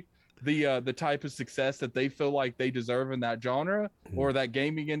Discovery the type of success that they feel like they deserve in that genre or that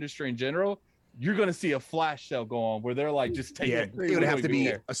gaming industry in general, you're going to see a flash sale go on where they're like, just take it. It would have to be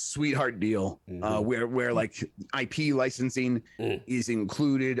a sweetheart deal where like IP licensing is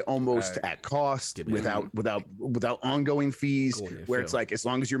included almost at cost without ongoing fees, where it's like, as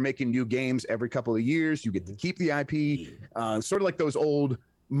long as you're making new games every couple of years, you get to keep the IP, sort of like those old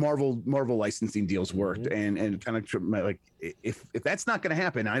Marvel licensing deals worked. And kind of like, if that's not going to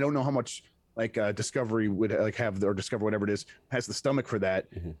happen, I don't know how much like Discovery would like have, or Discover, whatever it is, has the stomach for that.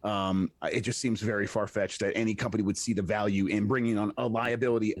 It just seems very far-fetched that any company would see the value in bringing on a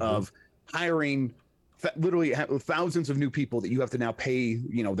liability of hiring literally thousands of new people that you have to now pay,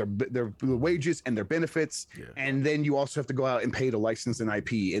 you know, their wages and their benefits, and then you also have to go out and pay to license an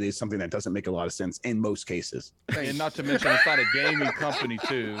IP. It is something that doesn't make a lot of sense in most cases. And not to mention, it's not a gaming company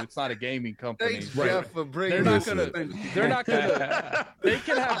too. It's not a gaming company. Thanks, Jeff, for bringing They're not gonna. They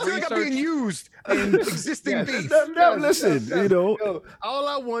can have I feel like research. I'm being used in existing beef. No, listen, you know. All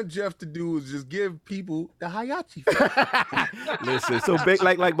I want Jeff to do is just give people the Hayachi. Listen, so big,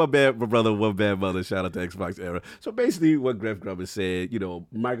 like my brother, one bad mother. Shout out to Xbox era. So basically, what Griff Grumman said, you know,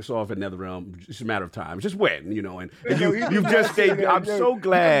 Microsoft and NetherRealm, it's just a matter of time. Just when, you know, and you've just stated. I'm so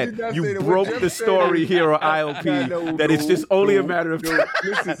glad you broke the story here on ILP that it's just only a matter of time.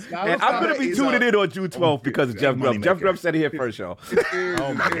 And I'm gonna be tuning in on June 12th because of Jeff Grubb. Jeff Grubb said it here first, y'all.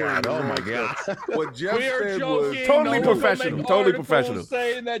 Oh my god! Oh my god! What Jeff said joking. was Totally professional. Totally professional.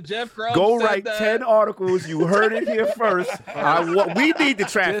 Saying that Jeff Grubb Go said write that. 10 articles. You heard it here first. We need the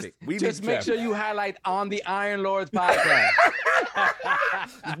traffic. Just make sure you highlight on the Iron Lords podcast.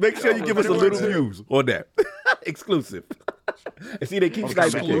 Make sure you give us a little views on that. Exclusive. And see, they keep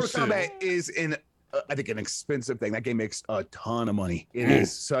sniping. Mortal Kombat is I think an expensive thing. That game makes a ton of money. It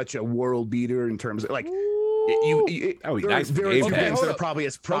is such a world beater in terms of like nice very few game games pass. that are probably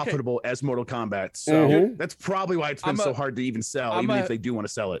as profitable as Mortal Kombat. So that's probably why it's been so hard to even sell, even if they do want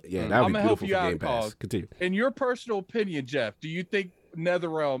to sell it. Yeah, that would be I'm gonna beautiful help you for Game out, Pass. Cog. Continue. In your personal opinion, Jeff, do you think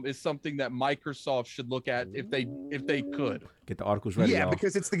NetherRealm is something that Microsoft should look at if they could? Get the articles ready, Yeah, y'all.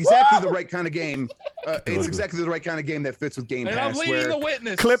 because it's exactly the right kind of game. It's exactly the right kind of game that fits with Game And Pass. I'm leading the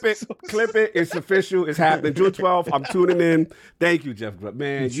witness. Clip it. It's official. It's happening. June 12th. I'm tuning in. Thank you, Jeff Grubb.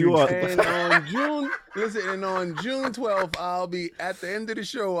 Man, you are. And on June 12th, I'll be at the end of the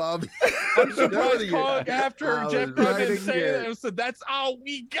show. I'll be. I'm surprised Cog after Jeff Grubb didn't say that. So that's all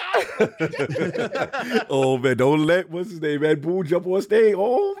we got. Oh man, don't let what's his name, man, Boo jump on stage.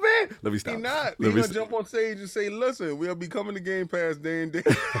 Oh man, let me stop. He not. He's gonna jump on stage and say, "Listen, we'll be coming to Game Pass day and day."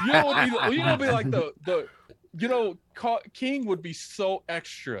 You know, be like the King would be so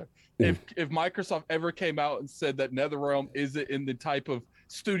extra if Microsoft ever came out and said that NetherRealm isn't in the type of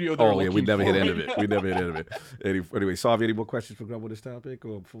studio they're looking we never for. hit end of it. We never hit end of it. Anyway, Savi, any more questions for Grubb on this topic,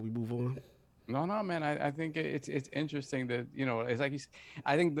 or before we move on? No, man. I think it's interesting that, you know, it's like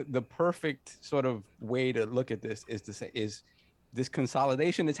I think the perfect sort of way to look at this is to say this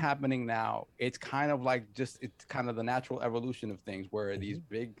consolidation is happening now. It's kind of like it's kind of the natural evolution of things where these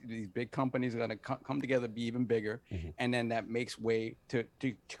big companies are going to come together, be even bigger, and then that makes way to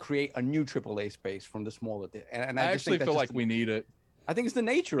create a new AAA space from the smaller. And I actually feel like we need it. I think it's the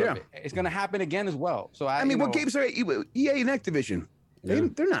nature of it. It's going to happen again as well. So I mean, what games are EA and Activision? They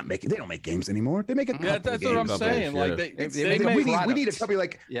don't make games anymore. They make a couple that's of games. what I'm saying. Like we need a company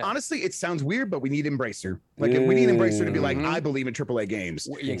like, honestly, it sounds weird, but we need Embracer. Like we need Embracer to be like, I believe in AAA games.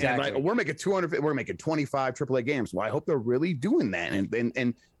 Exactly. And like, we're making 25 AAA games. Well, I hope they're really doing that.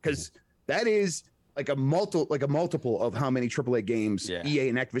 And because that is like a multiple of how many AAA games EA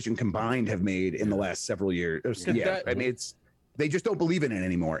and Activision combined have made in the last several years. I mean, they just don't believe in it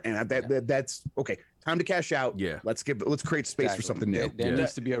anymore. And that's okay. Time to cash out. Yeah. Let's create space for something new. There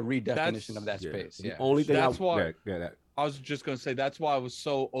needs to be a redefinition of that space. Yeah. Only thing that's why I was just going to say that's why I was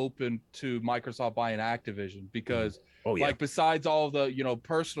so open to Microsoft buying Activision, because like besides all the, you know,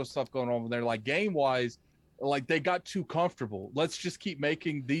 personal stuff going on over there, like game wise, like they got too comfortable. Let's just keep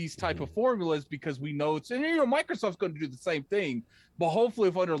making these type of formulas because we know it's, and you know, Microsoft's going to do the same thing, but hopefully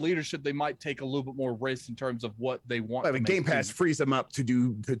if under leadership, they might take a little bit more risk in terms of what they want. I mean, Game Pass frees them up to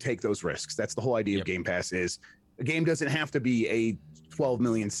take those risks. That's the whole idea of Game Pass is a game doesn't have to be a 12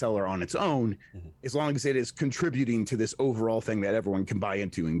 million seller on its own, as long as it is contributing to this overall thing that everyone can buy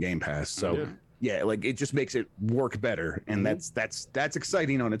into in Game Pass. So yeah, like it just makes it work better, and that's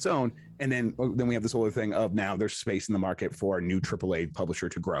exciting on its own. And then we have this whole other thing of now there's space in the market for a new AAA publisher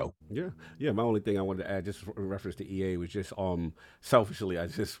to grow. Yeah. My only thing I wanted to add, just in reference to EA, was just selfishly, I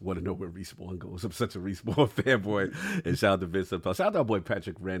just want to know where Respawn goes. I'm such a Respawn fanboy, and shout out to Vince. Shout out to our boy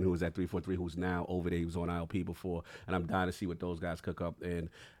Patrick Wren, who was at 343, who's now over there. He was on ILP before, and I'm dying to see what those guys cook up. And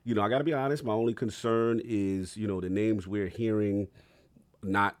you know, I got to be honest, my only concern is, you know, the names we're hearing.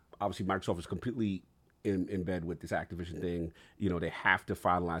 Not obviously Microsoft is completely in bed with this Activision thing. You know, they have to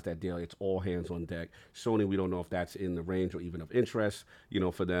finalize that deal. It's all hands on deck. Sony, we don't know if that's in the range or even of interest, you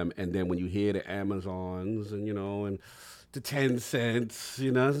know, for them. And then when you hear the Amazons and, you know, and the Tencents,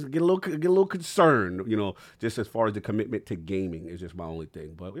 you know, get a little concerned, you know, just as far as the commitment to gaming is just my only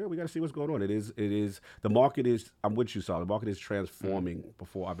thing. But yeah, we got to see what's going on. It is the market is, I'm with you, Sal. The market is transforming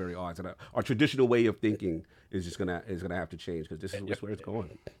before our very eyes. And our traditional way of thinking is just gonna have to change, because this is where it's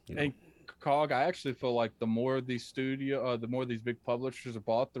going. You know? And Cog, I actually feel like the more these big publishers are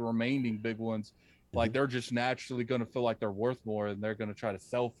bought, the remaining big ones, like they're just naturally going to feel like they're worth more, and they're going to try to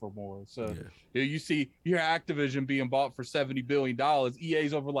sell for more. So you hear Activision being bought for $70 billion.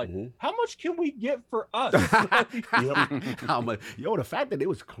 EA's over like, how much can we get for us? How much? Yo, the fact that it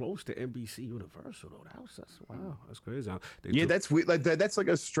was close to NBC Universal though, that's crazy. That's weird. Like that's like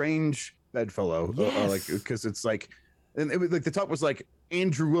a strange bedfellow. Like because it's like, and like the talk was like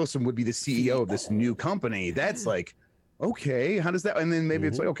Andrew Wilson would be the CEO of this new company. That's like, okay, how does that? And then maybe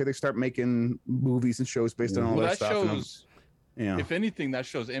it's like, okay, they start making movies and shows based on all that stuff. Shows, if anything, that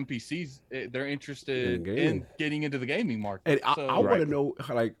shows NPCs they're interested in getting into the gaming market. And I want to know,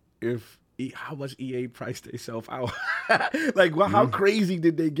 like, how much EA priced themselves out. Like, well, how crazy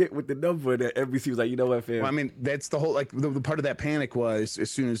did they get with the number that NBC was like, you know what, fam? Well, I mean, that's the whole, like, the part of that panic was as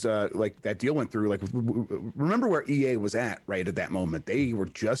soon as, like, that deal went through, like, remember where EA was at right at that moment. They were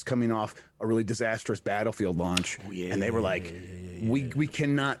just coming off a really disastrous Battlefield launch. And they were like, we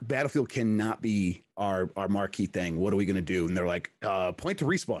cannot, Battlefield cannot be our marquee thing. What are we going to do? And they're like, point to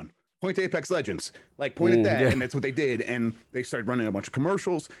Respawn. Point to Apex Legends, like point at that, and that's what they did. And they started running a bunch of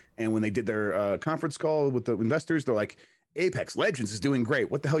commercials. And when they did their conference call with the investors, they're like, Apex Legends is doing great.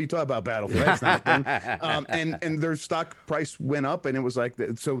 What the hell are you talking about, Battlefield? That's not a thing. And their stock price went up, and it was like,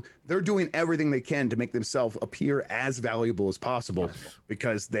 so they're doing everything they can to make themselves appear as valuable as possible,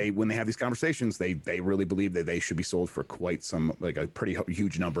 because when they have these conversations, they really believe that they should be sold for quite some, like a pretty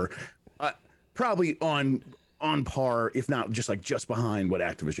huge number, probably on par, if not just behind what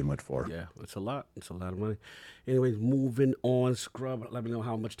Activision went for. Yeah, it's a lot. It's a lot of money. Anyways, moving on, Scrub. Let me know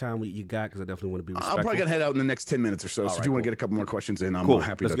how much time you got, because I definitely want to be respectful. I'm probably going to head out in the next 10 minutes or so. So if you want to get a couple more questions in, I'm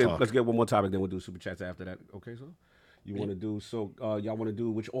happy to talk. Let's get one more topic, then we'll do super chats after that. Okay, so you want to do, y'all want to do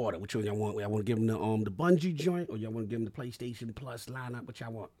which order? Which one y'all want? Y'all want to give them the Bungie joint, or y'all want to give them the PlayStation Plus lineup? What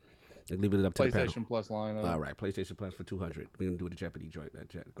y'all want? Leave it up to PlayStation Plus lineup. All right, PlayStation Plus for $200. We're gonna do the Jeopardy joint.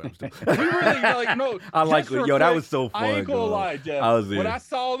 We really like no. I like it. Yo, that was so fun. I ain't gonna lie, Jeff. When I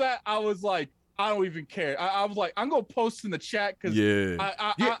saw that, I was like, I don't even care. I was like, I'm gonna post in the chat because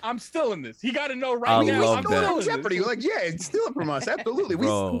I'm still in this. He got to know right now. I'm still in Jeopardy. We're like, steal it from us. Absolutely. We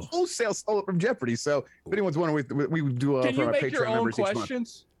wholesale stole it from Jeopardy. So if anyone's wondering, we do Can for you our make Patreon your own members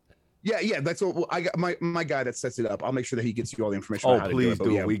questions? Yeah, that's what I got. My guy that sets it up. I'll make sure that he gets you all the information. Oh, please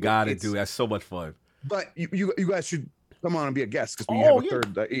do. We gotta do. That's so much fun. But you guys should come on and be a guest, because we have a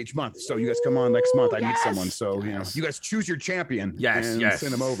third each month. So you guys come on next month. I need someone. So you guys choose your champion. Yes.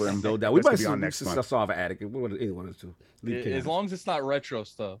 Send them over. And no doubt. We might be on next month. Solve an attic. Anyone is to. As long as it's not retro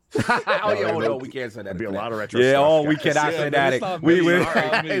stuff. No, we can't say that. There'll be a lot of retro stuff. Yeah, we cannot say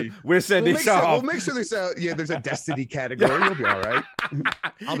that. We're sending some. We'll make sure there's a Destiny category. You'll be all right.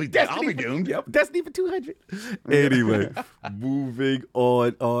 I'll be doomed. Yep, Destiny for 200. Anyway, moving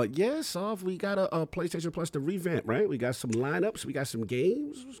on. We got a PlayStation Plus to revamp, right? We got some lineups. We got some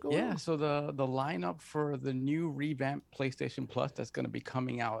games. What's going on? So the lineup for the new revamped PlayStation Plus that's going to be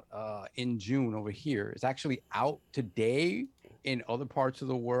coming out in June over here is actually out today in other parts of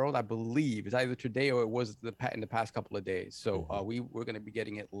the world. I believe it's either today or it was in the past couple of days. So we're going to be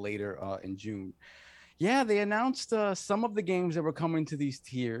getting it later in June. Yeah, they announced some of the games that were coming to these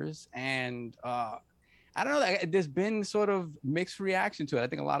tiers, and I don't know. There's been sort of mixed reaction to it. I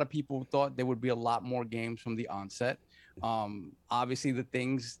think a lot of people thought there would be a lot more games from the onset. Obviously, the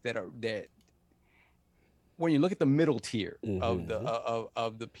things that when you look at the middle tier of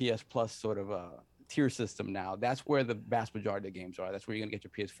the PS Plus sort of tier system now, that's where the vast majority of games are. That's where you're gonna get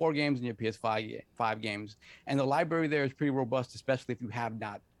your PS4 games and your PS5 games, and the library there is pretty robust, especially if you have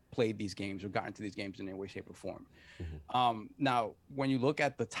not played these games or gotten to these games in any way, shape, or form. Now, when you look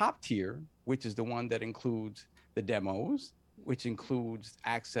at the top tier, which is the one that includes the demos, which includes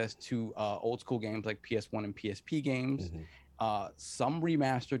access to old school games like PS1 and PSP games, some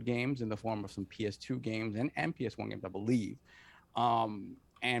remastered games in the form of some PS2 games and PS1 games, I believe,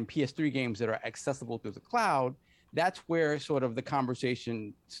 and PS3 games that are accessible through the cloud. That's where sort of the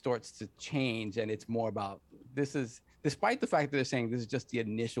conversation starts to change, and it's more about, this is, despite the fact that they're saying this is just the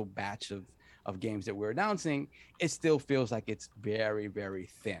initial batch of games that we're announcing, it still feels like it's very, very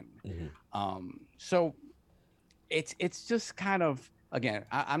thin. So it's just kind of, again,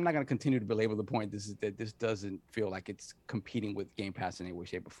 I'm not going to continue to belabor the point. This doesn't feel like it's competing with Game Pass in any way,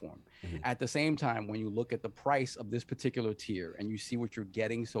 shape, or form. At the same time, when you look at the price of this particular tier and you see what you're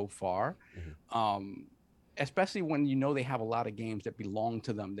getting so far, especially when you know they have a lot of games that belong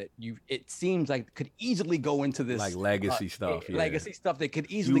to them that it seems like could easily go into this like legacy stuff, legacy stuff that could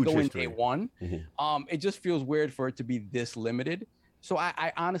easily go in day one. It just feels weird for it to be this limited. So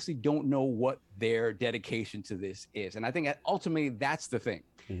I honestly don't know what their dedication to this is. And I think ultimately that's the thing.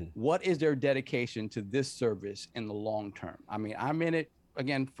 What is their dedication to this service in the long term? I mean, I'm in it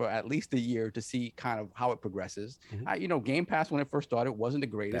again for at least a year to see kind of how it progresses. You know, Game Pass when it first started wasn't the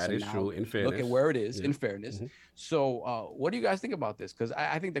greatest. That is true. In fairness, look at where it is. In fairness, so what do you guys think about this? Because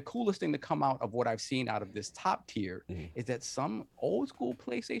I think the coolest thing to come out of what I've seen out of this top tier is that some old school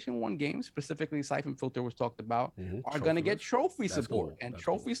PlayStation 1 games, specifically Siphon Filter was talked about, are going to get trophy support, and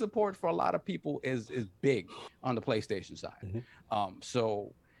trophy support for a lot of people is big on the PlayStation side.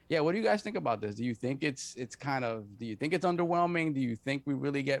 So. Yeah, what do you guys think about this? Do you think it's underwhelming? Do you think we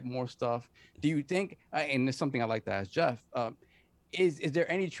really get more stuff? Do you think, and it's something I like to ask Jeff, is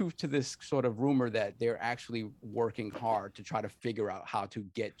there any truth to this sort of rumor that they're actually working hard to try to figure out how to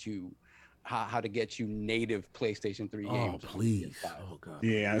get you native PlayStation 3 games? Oh, please. Oh, God.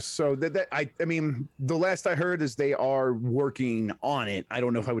 Yeah. So I mean, the last I heard is they are working on it. I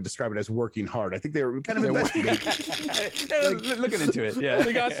don't know if I would describe it as working hard. I think they're kind of investigating. Looking into it. Yeah.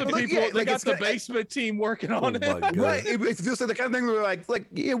 They got some people, they got the basement team working on it. Right. It feels like the kind of thing where like,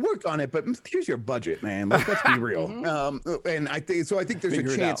 yeah, work on it, but here's your budget, man. Like, let's be real. And I think there's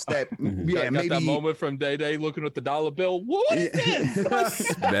a chance that, maybe that moment from Day looking at the dollar bill. What is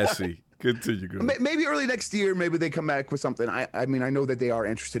this? Messy. Continue. Maybe early next year, maybe they come back with something. I mean, I know that they are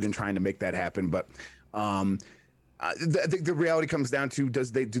interested in trying to make that happen, but I think the reality comes down to do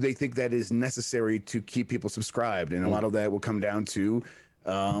they think that is necessary to keep people subscribed, and a lot of that will come down to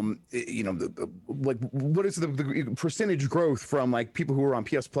you know, like what is the percentage growth from like people who are on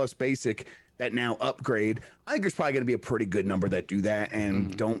PS Plus Basic that now upgrade. I think there's probably going to be a pretty good number that do that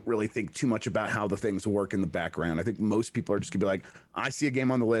and don't really think too much about how the things work in the background. I think most people are just gonna be like, I see a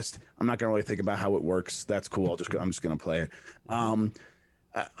game on the list, I'm not gonna really think about how it works. That's cool. I'm just gonna play it.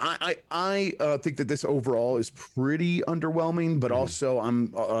 I think that this overall is pretty underwhelming, but also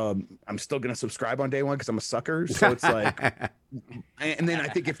I'm still gonna subscribe on day one because I'm a sucker. So it's like, and then I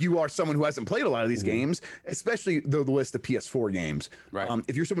think if you are someone who hasn't played a lot of these games, especially the list of PS4 games, right?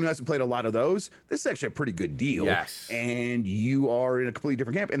 If you're someone who hasn't played a lot of those, this is actually a pretty good deal. Yes. And you are in a completely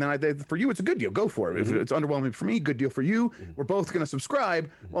different camp. And then for you, it's a good deal. Go for it. If it's underwhelming for me, good deal for you. We're both gonna subscribe.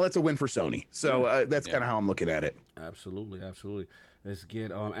 Well, that's a win for Sony. So that's kind of how I'm looking at it. Absolutely. Let's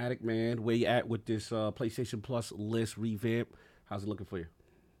get Addict Man. Where you at with this PlayStation Plus list revamp? How's it looking for you?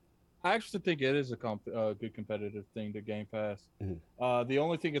 I actually think it is a good competitive thing to Game Pass. The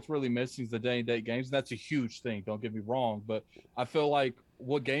only thing it's really missing is the day-and-date games. And that's a huge thing. Don't get me wrong, but I feel like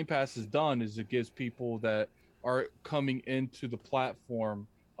what Game Pass has done is it gives people that are coming into the platform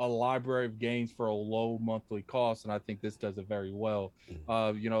a library of games for a low monthly cost, and I think this does it very well.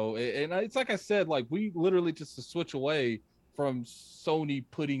 You know, and it's like I said, like we literally just to switch away from Sony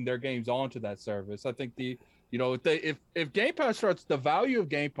putting their games onto that service. I think if Game Pass starts, the value of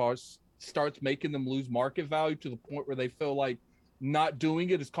Game Pass starts making them lose market value to the point where they feel like not doing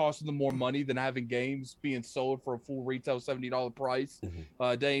it is costing them more money than having games being sold for a full retail $70 price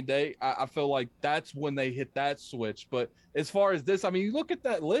day and day. I feel like that's when they hit that switch. But as far as this, I mean, you look at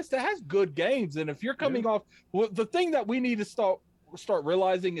that list, it has good games. And if you're coming off, well, the thing that we need to start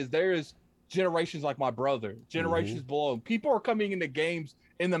realizing is there is generations like my brother, generations below. People are coming into games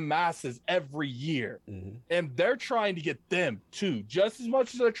in the masses every year. And they're trying to get them too, just as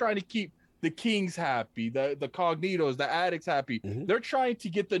much as they're trying to keep the Kings happy, the Cognitos, the Addicts happy. They're trying to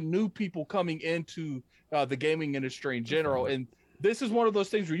get the new people coming into the gaming industry in general. And this is one of those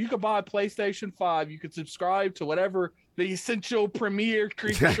things where you could buy a PlayStation 5, you could subscribe to whatever the Essential Premier,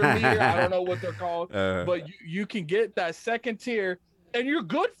 Creature Premier, I don't know what they're called, but you can get that second tier and you're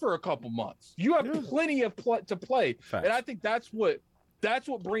good for a couple months. You have plenty of to play. Facts. And I think that's what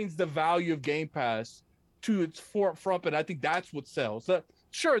brings the value of Game Pass to its forefront, and I think that's what sells.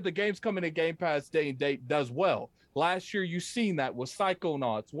 Sure, the games coming in Game Pass day and date does well. Last year, you've seen that with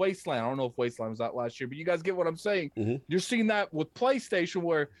Psychonauts, Wasteland. I don't know if Wasteland was out last year, but you guys get what I'm saying. You're seeing that with PlayStation,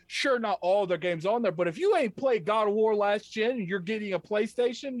 where sure, not all their games on there, but if you ain't played God of War last gen and you're getting a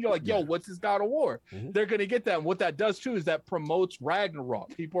PlayStation, you're like, yo, what's this God of War? They're going to get that. And what that does too is that promotes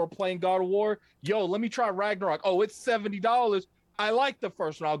Ragnarok. People are playing God of War. Yo, let me try Ragnarok. Oh, it's $70. I like the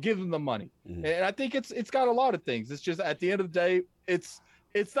first one. I'll give them the money. And I think it's got a lot of things. It's just at the end of the day,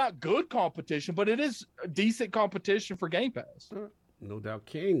 it's not good competition, but it is a decent competition for Game Pass. No doubt.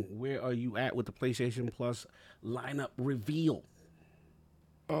 King, where are you at with the PlayStation Plus lineup reveal?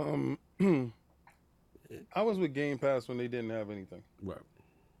 I was with Game Pass when they didn't have anything. Right.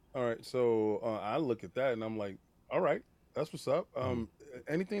 All right, so I look at that and I'm like, all right, that's what's up.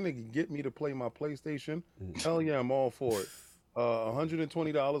 Anything that can get me to play my PlayStation, hell yeah, I'm all for it.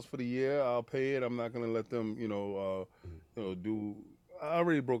 $120 for the year, I'll pay it. I'm not gonna let them, do. I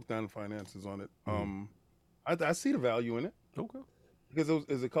already broke down the finances on it. I see the value in it. Okay. Because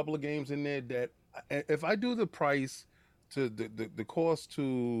there's a couple of games in there that if I do the price the cost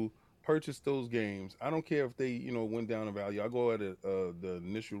to purchase those games. I don't care if they went down in value. I go at the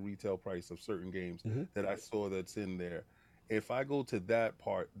initial retail price of certain games that I saw that's in there. If I go to that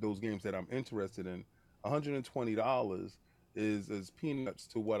part, those games that I'm interested in, $120 is peanuts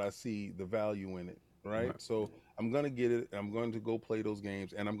to what I see the value in it. Right? So I'm gonna get it. I'm going to go play those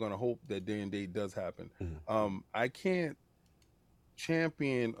games, and I'm gonna hope that day and date does happen. I can't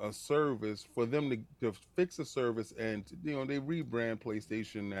champion a service for them to fix a service, and they rebrand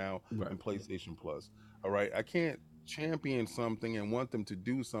PlayStation Now and PlayStation Plus. All right, I can't champion something and want them to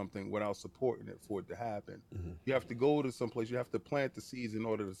do something without supporting it for it to happen. You have to go to some place. You have to plant the seeds in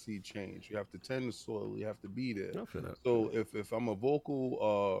order to see change. You have to tend the soil. You have to be there. So if I'm a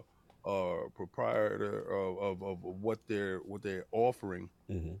vocal proprietor of what they're offering,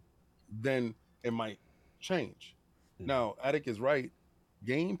 then it might change. Now, Attic is right.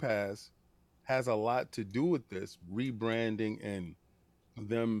 Game Pass has a lot to do with this rebranding and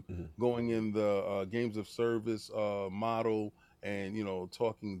them going in the games of service model and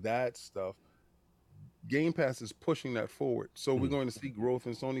talking that stuff. Game Pass is pushing that forward, so we're going to see growth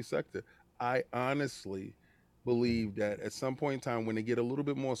in Sony's sector. I honestly believe that at some point in time, when they get a little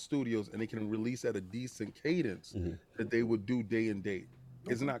bit more studios and they can release at a decent cadence, that they would do day and date.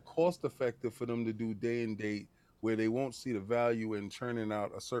 It's not cost effective for them to do day and date where they won't see the value in churning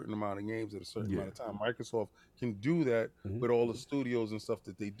out a certain amount of games at a certain amount of time. Microsoft can do that with all the studios and stuff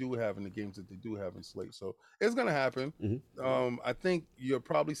that they do have in the games that they do have in slate. So it's going to happen. I think you'll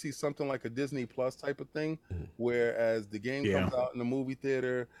probably see something like a Disney Plus type of thing, whereas the game comes out in the movie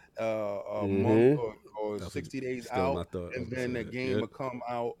theater a month or 60 days out, and then the game will come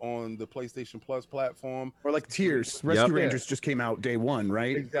out on the PlayStation Plus platform. Or like Tears. Rescue Rangers just came out day one,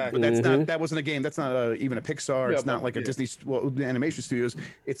 right? Exactly. But that wasn't a game. That's not even a Pixar. It's not like a Disney animation studios.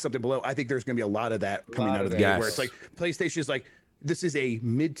 It's something below. I think there's going to be a lot of that coming out of the game, where it's like PlayStation is like, this is a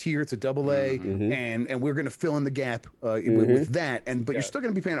mid-tier, it's a AA, and we're going to fill in the gap with that. But you're still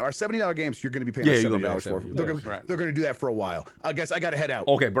going to be paying our $70 games. You're going to be paying $70 for. They're going to do that for a while. I guess I got to head out.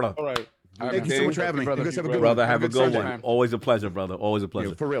 Okay, brother. All right. Thank you so much for having me. Brother, have a good brother, one. have a good one. Always a pleasure, brother. Always a pleasure.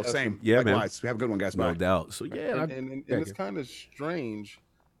 Yeah, for real, same. Yeah, likewise. man. Have a good one, guys. No Bye. doubt. So and it's kind of strange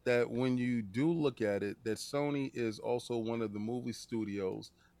that when you do look at it, that Sony is also one of the movie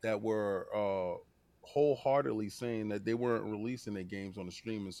studios that were wholeheartedly saying that they weren't releasing their games on a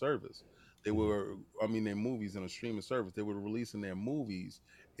streaming service. They were, their movies on a streaming service. They were releasing their movies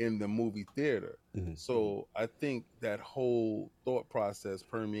in the movie theater. So I think that whole thought process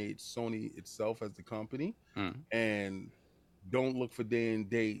permeates Sony itself as the company. And don't look for day and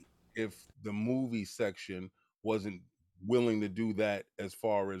date if the movie section wasn't willing to do that as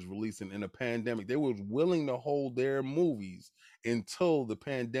far as releasing in a pandemic. They were willing to hold their movies until the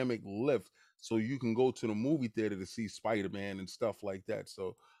pandemic lifts, so you can go to the movie theater to see Spider-Man and stuff like that.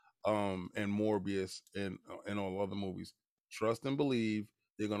 So and Morbius and all other movies. Trust and believe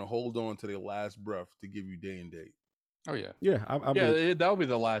they're going to hold on to their last breath to give you day and date. Oh yeah. Yeah. That'll be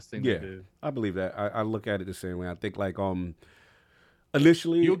the last thing they do. I believe that. I look at it the same way. I think like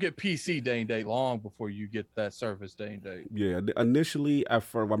initially, you'll get PC day and date long before you get that Surface day and date. Yeah, initially, at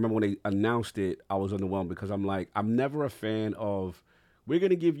first, I remember when they announced it, I was underwhelmed because I'm like, I'm never a fan of, we're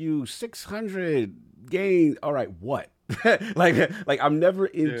gonna give you 600 games. All right, what? like I'm never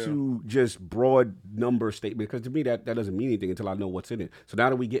into just broad number statement, because to me that doesn't mean anything until I know what's in it. So now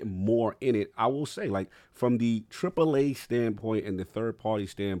that we get more in it, I will say, like, from the AAA standpoint and the third party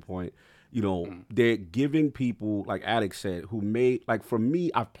standpoint, they're giving people, like Alex said, who made, like, for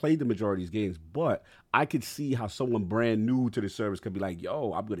me, I've played the majority of these games, but I could see how someone brand new to the service could be like,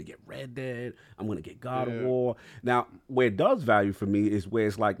 yo, I'm going to get Red Dead, I'm going to get God of War. Now, where it does value for me is where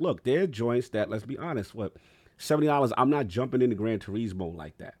it's like, look, there are joints that, let's be honest, $70, I'm not jumping into Gran Turismo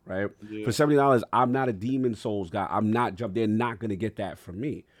like that, right? Yeah. For $70, I'm not a Demon Souls guy. I'm not they're not going to get that from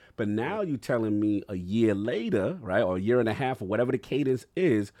me. But now you're telling me a year later, right, or a year and a half, or whatever the cadence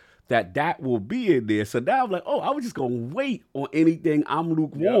is, that will be in there. So now I'm like, oh, I was just going to wait on anything I'm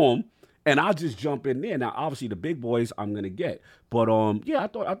lukewarm, and I'll just jump in there. Now, obviously, the big boys I'm going to get. But, I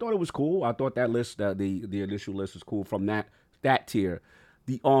thought it was cool. I thought that list, the initial list was cool from that tier.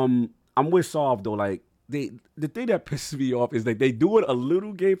 I'm with Solve, though, like, the thing that pisses me off is that they do it a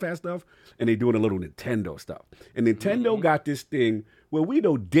little Game Pass stuff and they do it a little Nintendo stuff. And Nintendo got this thing where we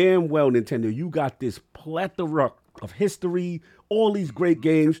know damn well, Nintendo, you got this plethora of history, all these great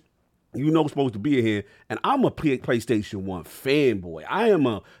games supposed to be here. And I'm a PlayStation 1 fanboy. I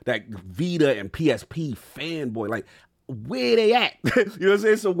am that Vita and PSP fanboy. Like, where they at? You know what I'm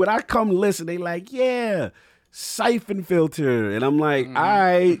saying? So when I come listen, they like, yeah, siphon filter, and I'm like, all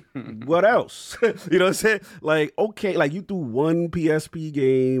right, what else? You know what I'm saying? Like, okay, like you threw one PSP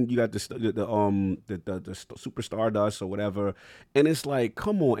game, you got the Super Stardust or whatever, and it's like,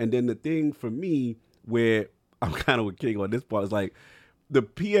 come on. And then the thing for me where I'm kind of with King on this part is like, the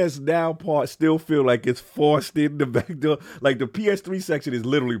PS Now part still feel like it's forced in the back door. Like the PS3 section is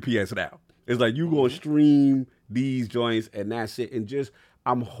literally PS Now. It's like you gonna stream these joints and that's it. And just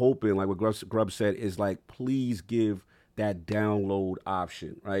I'm hoping, like what Grub said, is like please give that download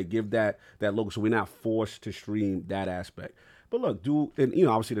option, right? Give that logo so we're not forced to stream that aspect. But look, and you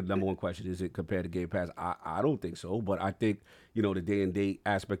know, obviously the number one question is it compared to Game Pass? I don't think so, but I think, you know, the day and date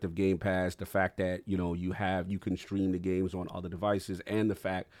aspect of Game Pass, the fact that, you know, you can stream the games on other devices, and the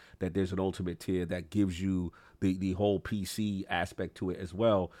fact that there's an ultimate tier that gives you the whole PC aspect to it as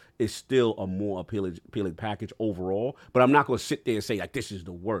well, is still a more appealing package overall. But I'm not going to sit there and say like this is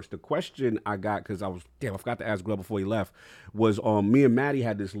the worst. The question I got, because I forgot to ask Glove before he left, was me and Maddie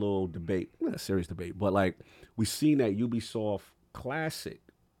had this little debate, not a serious debate, but like we seen that Ubisoft Classic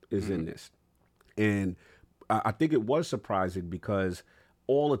is in this, and I think it was surprising because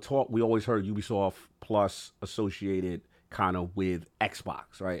all the talk we always heard Ubisoft Plus associated kind of with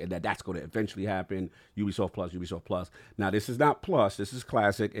Xbox, right? And that's going to eventually happen. Ubisoft Plus. Now, this is not Plus. This is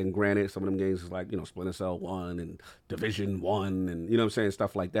Classic. And granted, some of them games is like, you know, Splinter Cell 1 and Division 1 and, you know what I'm saying,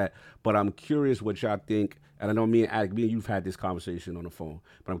 stuff like that. But I'm curious what y'all think. And I know me and you've had this conversation on the phone.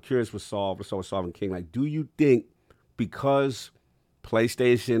 But I'm curious with Solve and King. Like, do you think because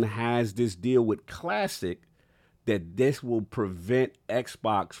PlayStation has this deal with Classic that this will prevent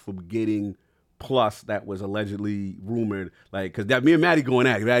Xbox from getting Plus that was allegedly rumored, like, because that me and Maddie going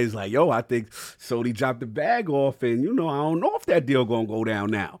at it. Maddie's like, yo, I think Sony dropped the bag off, and you know, I don't know if that deal gonna go down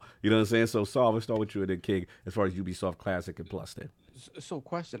now. You know what I'm saying? So, Saul, let's start with you and then King as far as Ubisoft Classic and Plus then. So,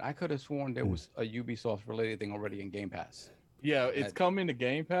 question: I could have sworn there was a Ubisoft related thing already in Game Pass. Yeah, it's coming to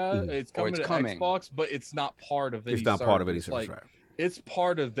Game Pass. It's coming to Xbox, but it's not part of any. It's not service. part of any service, like, right? It's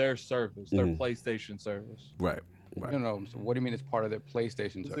part of their service, their PlayStation service. Right. Right. No. So what do you mean it's part of their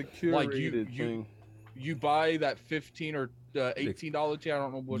PlayStation service? Like you buy that $15 or $18 tier. I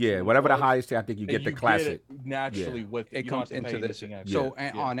don't know what. Yeah, whatever the highest tier, I think you get the Classic. Get it naturally with it comes into this. So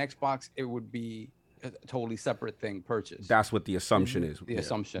on Xbox, it would be a totally separate thing purchased. That's what the assumption is. The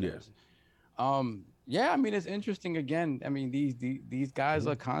assumption is. Yeah, I mean, it's interesting. Again, I mean, these guys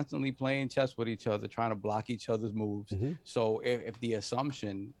are constantly playing chess with each other, trying to block each other's moves. So if the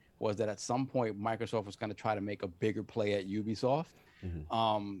assumption was that at some point Microsoft was going to try to make a bigger play at Ubisoft,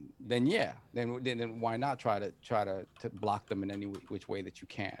 then why not try to block them in any which way that you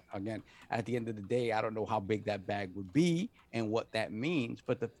can? Again, at the end of the day, I don't know how big that bag would be and what that means,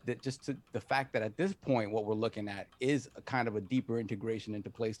 but the fact that at this point what we're looking at is a kind of a deeper integration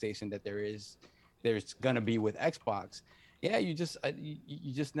into PlayStation that there's going to be with Xbox. Yeah, you just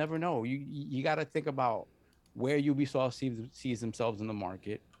never know. You got to think about where Ubisoft sees themselves in the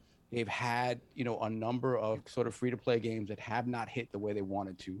market. They've had, you know, a number of sort of free-to-play games that have not hit the way they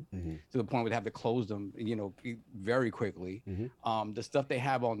wanted to the point where they have to close them, you know, very quickly. The stuff they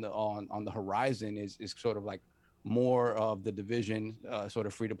have on the horizon is sort of like more of the Division sort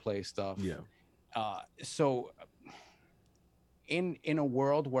of free-to-play stuff. Yeah. So in a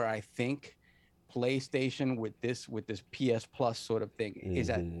world where I think PlayStation with this PS Plus sort of thing is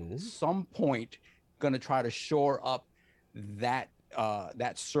at some point going to try to shore up that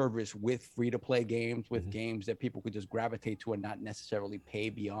service with free-to-play games, with games that people could just gravitate to and not necessarily pay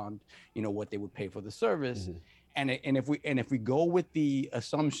beyond, you know, what they would pay for the service. And if we go with the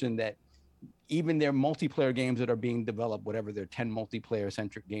assumption that even their multiplayer games that are being developed, whatever they're 10 multiplayer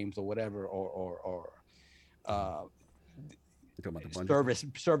centric games or whatever, or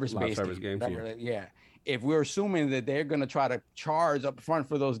service-based games, yeah. If we're assuming that they're going to try to charge up front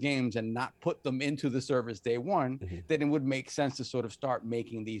for those games and not put them into the service day one, then it would make sense to sort of start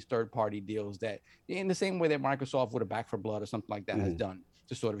making these third-party deals that, in the same way that Microsoft with a Back 4 Blood or something like that has done,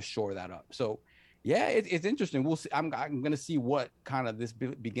 to sort of shore that up. So, yeah, it's interesting. We'll see. I'm going to see what kind of this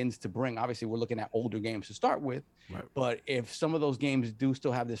begins to bring. Obviously, we're looking at older games to start with, but if some of those games do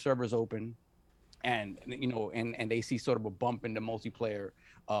still have their servers open, and you know, and they see sort of a bump in the multiplayer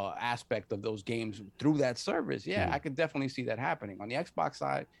aspect of those games through that service, I could definitely see that happening. On the Xbox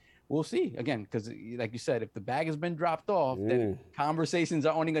side, we'll see. Again, because like you said, if the bag has been dropped off, then conversations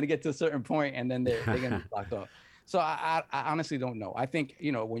are only going to get to a certain point, and then they're going to be blocked off. So I honestly don't know. I think,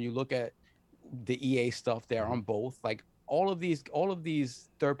 you know, when you look at the EA stuff, they're on both. Like all of these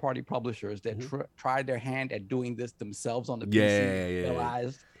third-party publishers that tried their hand at doing this themselves on the PC,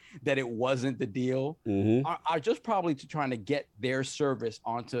 realized that it wasn't the deal are just probably trying to get their service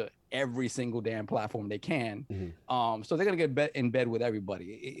onto every single damn platform they can. So they're gonna get in bed with everybody.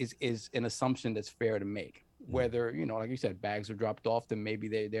 Is an assumption that's fair to make. Whether, you know, like you said, bags are dropped off, then maybe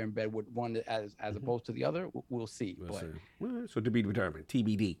they're in bed with one as opposed to the other. We'll see. So to be determined.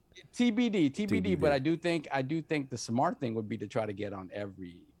 TBD. TBD. But I do think the smart thing would be to try to get on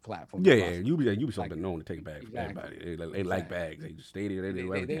every platform. Yeah. Ubisoft been known to take bags from everybody. They like bags. They just stay there. They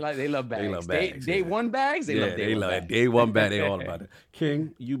love bags. They love bags. Day one bags. They love day one bag. They all about it.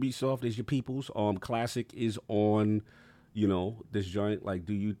 King, Ubisoft is your people's. Classic is on, you know, this joint. Like,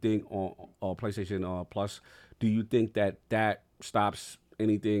 do you think on PlayStation Plus, do you think that stops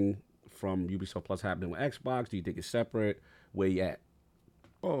anything from Ubisoft Plus happening with Xbox? Do you think it's separate? Where you at?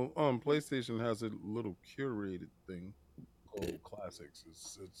 Oh, PlayStation has a little curated thing called Classics.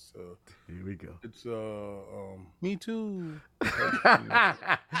 It's here we go. It's me too.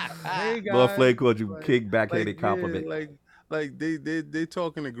 Hey guys. Lord Flake called you King backhanded compliment. Like they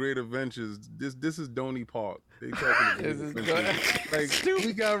talking to Great Adventures. This is Donny Park. They talking to Great Adventures. Like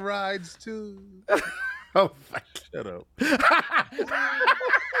we got rides too. Oh, shut up. They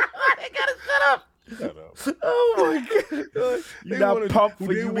gotta shut up. Shut up. Oh my god. You not pumped for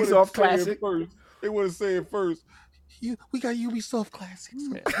Ubisoft Classic? They want to say it first. We got Ubisoft Classics.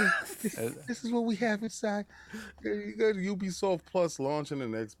 This is what we have inside. You got Ubisoft Plus launching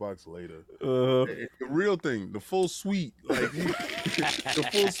an Xbox later. The real thing, the full suite, like the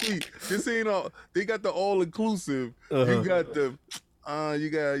full suite. This ain't all. They got the all inclusive. You got the. You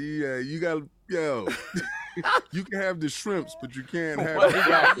got. Yo. You can have the shrimps, but you can't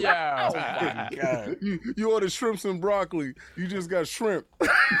have. You order shrimps and broccoli. You just got shrimp. You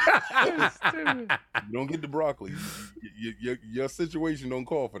don't get the broccoli. Your situation don't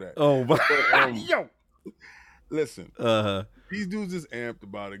call for that. Oh my! Yo, listen. These dudes is amped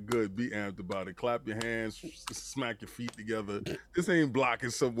about it. Good, be amped about it. Clap your hands, smack your feet together. This ain't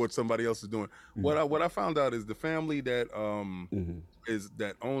blocking what somebody else is doing. What I found out is the family that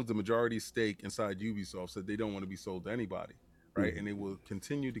that owns the majority stake inside Ubisoft said they don't want to be sold to anybody, right? And they will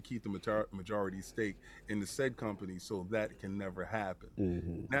continue to keep the majority stake in the said company, so that can never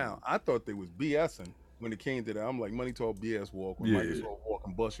happen. Now, I thought they was BSing when it came to that. I'm like, money talk, BS walk. When Microsoft walk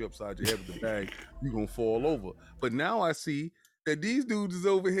and bust you upside your head with the bag, you gonna fall over. But now I see that these dudes is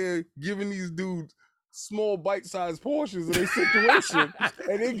over here giving these dudes small bite-sized portions of their situation,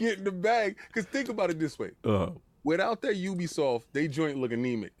 and they get in the bag. Because think about it this way. Without that Ubisoft, they joint look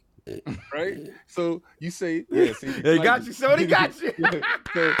anemic. Right? So you say, yeah, see, they got you, so they got you.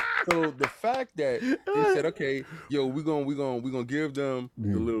 So the fact that they said, okay, yo, we're gonna give them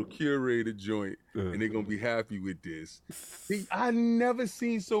the little curated joint, and they're gonna be happy with this. See, I never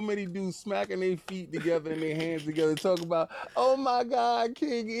seen so many dudes smacking their feet together and their hands together, talking about, oh my God,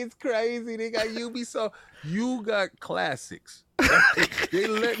 King, it's crazy. They got Ubisoft. You got Classics. They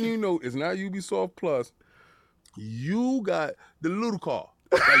letting you know it's not Ubisoft Plus. You got the little car.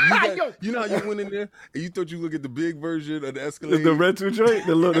 Like you know how you went in there and you thought you look at the big version of the Escalade, the rental joint,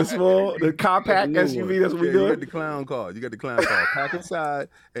 the small, the compact SUV. That's what we doing. You got the clown car. You got the clown car. Pack inside,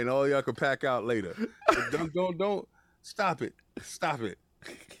 and all y'all can pack out later. But don't stop it. Stop it.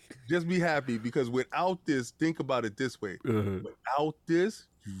 Just be happy, because without this, think about it this way. Without this,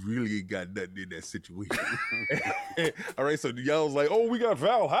 you really ain't got nothing in that situation. All right, so y'all was like, oh, we got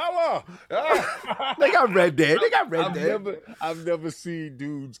Valhalla. They got Red Dead. They got Red Dead. I've never seen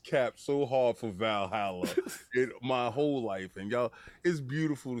dudes cap so hard for Valhalla in my whole life. And y'all, it's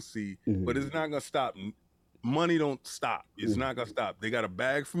beautiful to see, but it's not going to stop. Money don't stop. It's not going to stop. They got a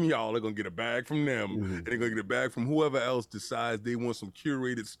bag from y'all. They're going to get a bag from them. And they're going to get a bag from whoever else decides they want some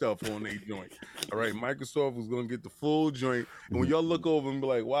curated stuff on their joint. All right, Microsoft was going to get the full joint. And when y'all look over and be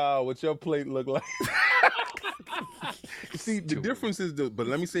like, wow, what your plate look like? See, the difference is, but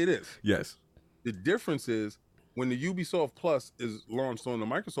let me say this. Yes. The difference is when the Ubisoft Plus is launched on the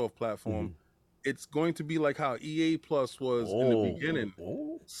Microsoft platform, it's going to be like how EA Plus was in the beginning,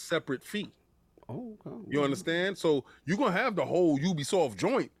 separate fee. You understand? So you're gonna have the whole Ubisoft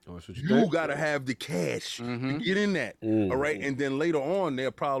joint. You gotta have the cash to get in that. All right, and then later on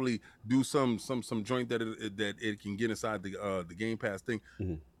they'll probably do some joint that it can get inside the Game Pass thing.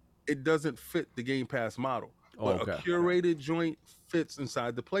 It doesn't fit the Game Pass model, but a curated joint fits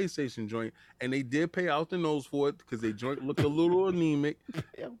inside the PlayStation joint, and they did pay out the nose for it because they joint looked a little anemic.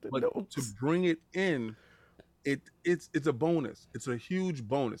 But to bring it in it's a bonus. It's a huge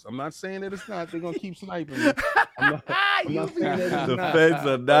bonus. I'm not saying that it's not. They're gonna keep sniping me. I'm not saying that it's the not. feds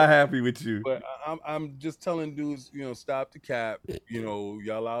are not happy with you. But I'm just telling dudes, stop the cap.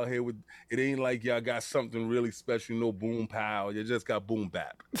 Y'all out here with it. Ain't like y'all got something really special. No boom pow. You just got boom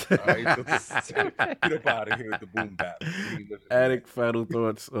bap. All right, so get up out of here with the boom bap. Attic, final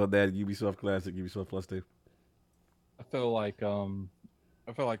thoughts on that Ubisoft Classic, Ubisoft Plus Day. I feel like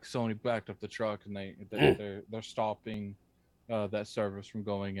Sony backed up the truck and they're stopping that service from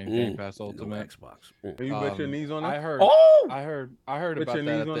going in Game Pass Ultimate. Xbox. Can you bet your knees on that? I heard Bet about your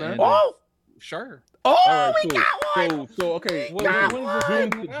that knees at on the that? end. Sure. Oh, All right, we got one. So okay, When is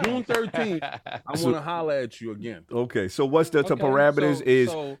this June 13th, I want to holler at you again. Okay, so what's the Okay,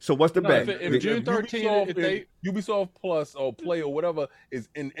 parameters so what's the bet? If June 13th, if Ubisoft Plus or Play or whatever is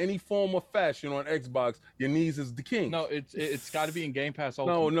in any form or fashion on Xbox, your knees is the king. No, it's got to be in Game Pass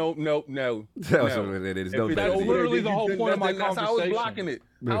Ultimate. No. That's what it is. No, That's literally the whole point of my That's how it's conversation. blocking it.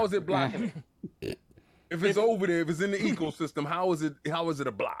 How is it blocking it? If it's over there, if it's in the ecosystem, how is it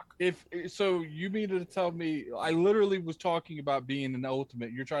a block? So you mean to tell me I literally was talking about being an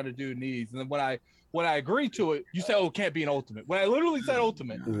ultimate, you're trying to do needs, and then when I agree to it, you say, oh, it can't be an ultimate. When I literally said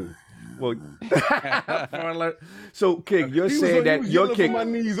ultimate. Well, so King, you're saying that your King my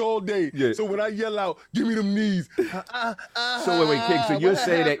knees all day. Yeah. So when I yell out, give me them knees. So wait, King. So you're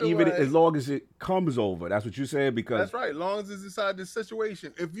saying that even as long as it comes over, that's what you're saying? Because that's right. As long as it's inside this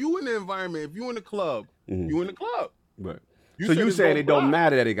situation. If you in the environment, if you in the club, you in the club. Right. You so you saying it don't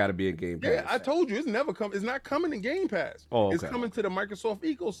matter that it got to be a Game Pass? Yeah, I told you it's not coming in Game Pass. Oh, okay. It's coming to the Microsoft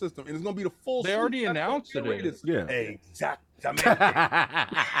ecosystem, and it's gonna be the full. They already announced it. Yeah. Exactly.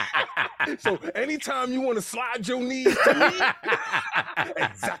 So anytime you want to slide your knees to me,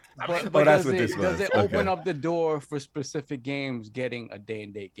 exactly. But that's does what it, this does was. it open up the door for specific games getting a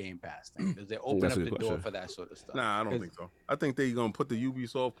day-and-date Game Pass thing? Does it open That's up a the good door question. for that sort of stuff? Nah, I don't think so. I think they're gonna put the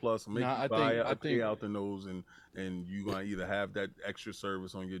Ubisoft Plus, make you buy a pay out the nose, and you're gonna either have that extra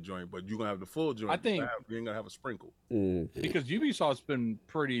service on your joint, but you're gonna have the full joint. I think you ain't gonna have a sprinkle. Because Ubisoft's been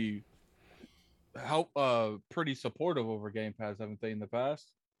pretty supportive over Game Pass, haven't they, in the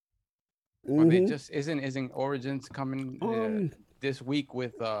past? I mean, just isn't Origins coming this week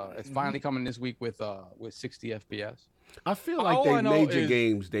with it's finally coming this week with 60 FPS. I feel like they major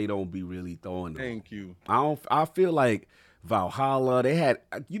games they don't be really throwing them. Thank you. I feel like Valhalla, they had,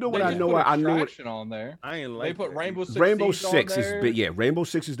 what I know? I know it on there. I ain't like they put Rainbow Six. Rainbow Siege Six on is there. big. Yeah, Rainbow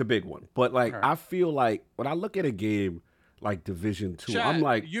Six is the big one. But like, I feel like when I look at a game like Division 2, Chat, I'm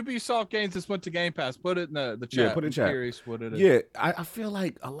like, Ubisoft games just went to Game Pass. Put it in the chat. Yeah, put it in chat. I'm curious what it is. Yeah, I feel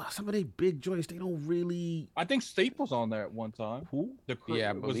like some of they big joints, they don't really. I think Steep was on there at one time. Who? The crew. Yeah,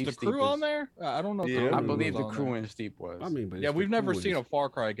 I was believe the Steep crew on there? I don't know. Yeah, I believe the was on crew there. in Steep was. I mean, but Yeah, we've never seen a Far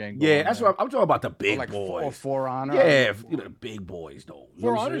Cry game. Go Yeah, on that's there. what I'm talking about. The big like boys. For Honor. Yeah, big boys though. You know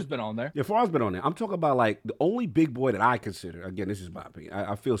For what I'm Honor's saying? been on there. Yeah, For Honor's been on there. I'm talking about like the only big boy that I consider. Again, this is my opinion.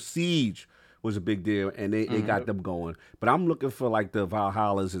 I feel Siege was a big deal, and they got them going. But I'm looking for like the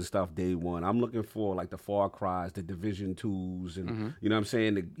Valhallas and stuff day one. I'm looking for like the Far Cries, the Division 2s, and you know what I'm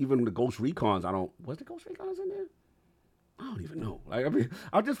saying? Even the Ghost Recons, was the Ghost Recons in there? I don't even know. Like, I mean,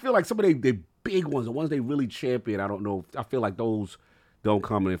 I just feel like some of the big ones, the ones they really champion, I don't know. I feel like those don't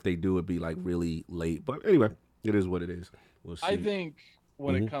come, and if they do, it'd be like really late. But anyway, it is what it is. We'll see. I think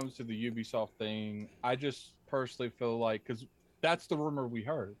when it comes to the Ubisoft thing, I just personally feel like, because that's the rumor we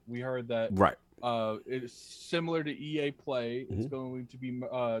heard. We heard that right. It's similar to EA Play. It's going to be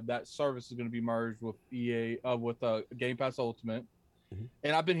that service is going to be merged with EA with Game Pass Ultimate.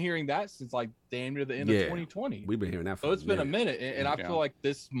 And I've been hearing that since like damn near the end of 2020. We've been hearing that for so it's been a minute, and I feel like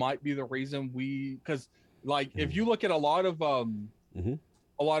this might be the reason because like if you look at a lot of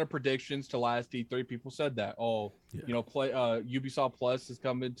predictions to last E3, people said that Ubisoft Plus is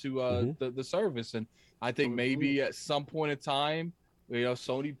coming to the service, and I think maybe at some point in time,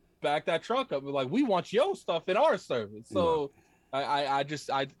 Sony back that truck up, like we want your stuff in our service. So I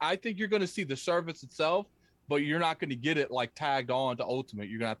think you're going to see the service itself, but you're not going to get it like tagged on to Ultimate.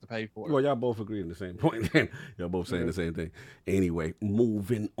 You're going to have to pay for it. Well, y'all both agree on the same point. Y'all both saying the same thing. Anyway,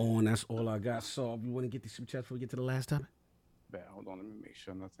 moving on. That's all I got. So, if you want to get these super chats before we get to the last topic? Hold on, let me make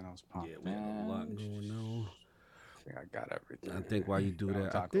sure nothing else popped. Yeah, we have a lot going on. I think I got everything. I think while you do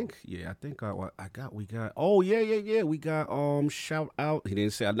that, Taco. we got shout out. He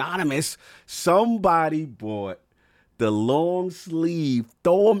didn't say anonymous. Somebody bought the long sleeve,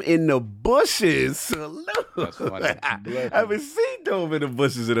 throw him in the bushes. Salute. That's funny. I haven't seen throw him in the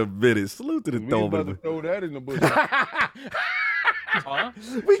bushes in a minute. Salute to the We throw ain't him in about the to throw that in the bushes.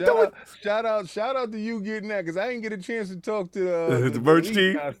 Shout out to you getting that because I didn't get a chance to talk to the merch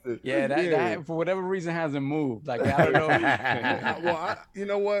team. Yeah, that for whatever reason hasn't moved. Like I don't know. You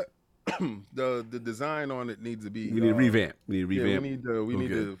know what? the design on it needs to be. We need a revamp. We need a revamp. We need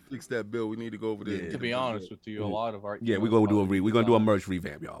to fix that bill. We need to go over there. To be honest with you, a lot of our we're gonna do a merch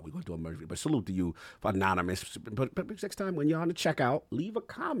revamp, y'all. We're gonna do a merch revamp. But salute to you for anonymous. But next time when y'all on the checkout, leave a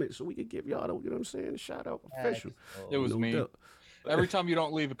comment so we can give y'all you know what I'm saying, shout out official. It was me. Every time you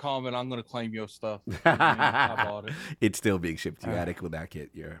don't leave a comment, I'm going to claim your stuff. I bought it. It's still being shipped to you. Attic will not get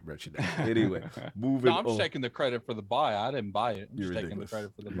your merchandise. Anyway, moving on. I'm taking the credit for the buy. I didn't buy it. I'm You're just taking the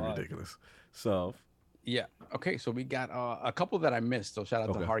credit for the buy. Ridiculous. So, yeah. Okay. So we got a couple that I missed. So shout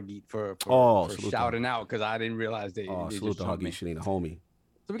out to Hargeet for shouting out because I didn't realize they. Salute to Hargeet. She ain't a homie.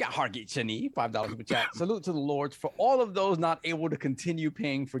 So we got Hargeet Shani, $5 super chat. Salute to the Lords for all of those not able to continue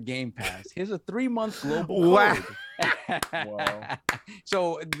paying for Game Pass. Here's a 3-month global code. Wow.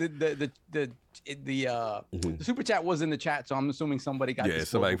 So the super chat was in the chat, so I'm assuming somebody got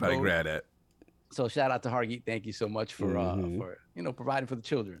somebody probably grabbed that. So shout out to Hargeet. Thank you so much for providing for the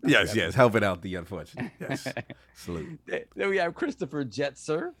children. Yes, helping out the unfortunate. Yes. Salute. Then we have Christopher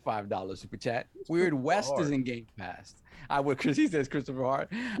Jetser, $5 super chat. Weird West is in Game Pass. He says Christopher Hart.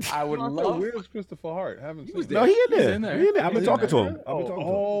 I would love. Where's Christopher Hart? Haven't seen. No, he in there. He's in there. I've been talking to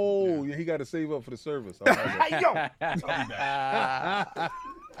him. Yeah, he got to save up for the service. So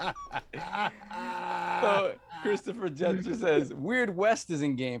Christopher Jetser says Weird West is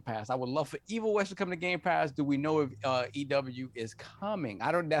in Game Pass. I would love for Evil West to come to Game Pass. Do we know if EW is coming?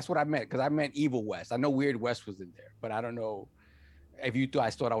 I don't. That's what I meant because I meant Evil West. I know Weird West was in there, but I don't know if you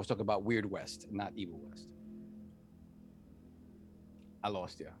thought I was talking about Weird West, not Evil West. I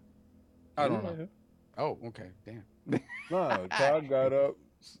lost you. I don't know. Oh, okay. Damn. No, Todd got up.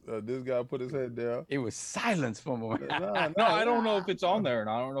 This guy put his head down. It was silence for a moment. No, I don't know if it's on there, and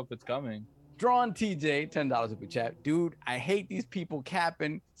I don't know if it's coming. Drawn TJ, $10 super chat. Dude, I hate these people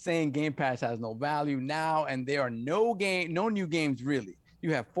capping, saying Game Pass has no value now, and there are no new games really.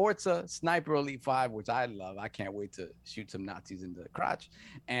 You have Forza, Sniper Elite 5, which I love. I can't wait to shoot some Nazis in the crotch.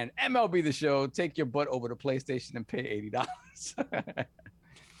 And MLB The Show, take your butt over to PlayStation and pay $80.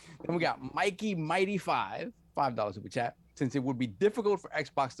 Then we got Mikey Mighty 5, $5 super chat. Since it would be difficult for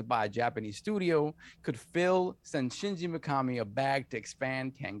Xbox to buy a Japanese studio, could Phil send Shinji Mikami a bag to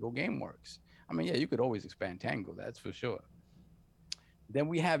expand Tango Gameworks? I mean, yeah, you could always expand Tango, that's for sure. Then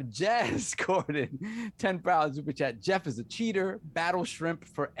we have Jazz Gordon, $10 super chat. Jeff is a cheater. Battle Shrimp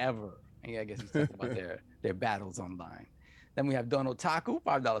forever. Yeah, I guess he's talking about their battles online. Then we have Don Otaku,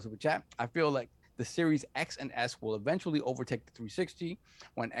 $5 super chat. I feel like the Series X and S will eventually overtake the 360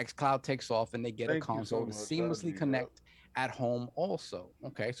 when xCloud takes off and they get a console to seamlessly connect at home also.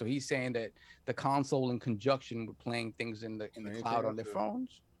 Okay, so he's saying that the console in conjunction with playing things in the cloud on their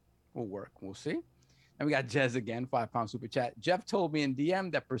phones will work. We'll see. And we got Jez again, £5 super chat. Jeff told me in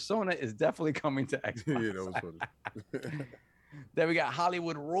DM that Persona is definitely coming to Xbox. Yeah, that was funny. Then we got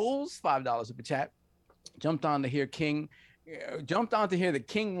Hollywood Rules, $5 super chat. Jumped on to hear the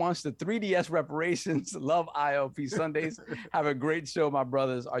King wants the 3DS reparations. Love ILP Sundays. Have a great show, my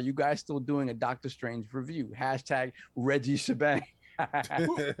brothers. Are you guys still doing a Doctor Strange review? # Reggie Shebang.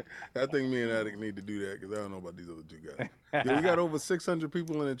 I think me and Attic need to do that because I don't know about these other two guys. Yeah, we got over 600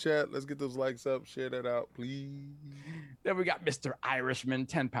 people in the chat. Let's get those likes up. Share that out, please. Then we got Mr. Irishman,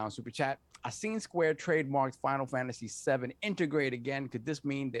 £10 super chat. I seen Square trademarked Final Fantasy VII integrate again. Could this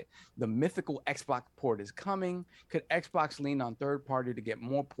mean that the mythical Xbox port is coming? Could Xbox lean on third party to get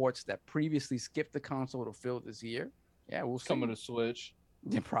more ports that previously skipped the console to fill this year? Yeah, we'll see. Coming to Switch.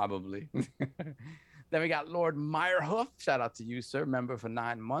 Yeah, probably. Then we got Lord Meyerhoof. Shout out to you, sir. Member for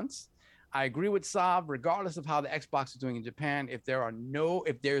 9 months. I agree with Saab. Regardless of how the Xbox is doing in Japan, if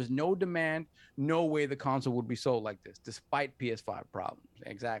there's no demand, no way the console would be sold like this, despite PS5 problems.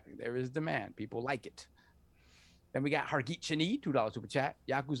 Exactly. There is demand. People like it. Then we got Hargeet Chani, $2 super chat.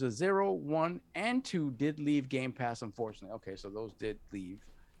 Yakuza 0, 1, and 2 did leave Game Pass, unfortunately. Okay, so those did leave.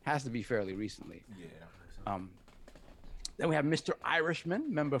 Has to be fairly recently. Yeah. Then we have Mr.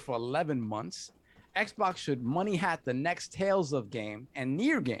 Irishman, member for 11 months. Xbox should money hat the next Tales of game and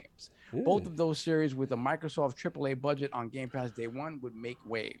Nier games. Ooh. Both of those series with a Microsoft AAA budget on Game Pass day one would make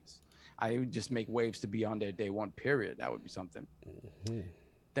waves. I would just make waves to be on their day one, period. That would be something. Mm-hmm.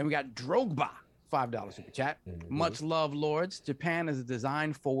 Then we got Drogba, $5 super chat. Mm-hmm. Much love, Lords. Japan is a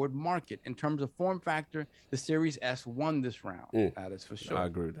design-forward market. In terms of form factor, the Series S won this round. That is for sure. I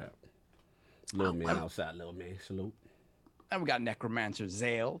agree with that. Little man outside, little man. Salute. And we got Necromancer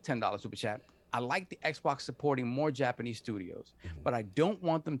Zale, $10 super chat. I like the Xbox supporting more Japanese studios, but I don't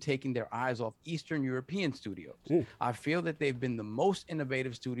want them taking their eyes off Eastern European studios. I feel that they've been the most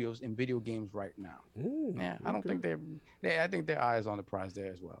innovative studios in video games right now. Yeah, I don't think I think their eye is on the prize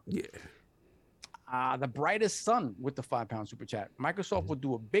there as well. Yeah. The brightest sun with the £5 super chat. Microsoft will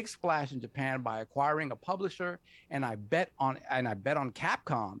do a big splash in Japan by acquiring a publisher, and I bet on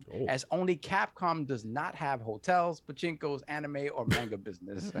Capcom, as only Capcom does not have hotels, pachinkos, anime, or manga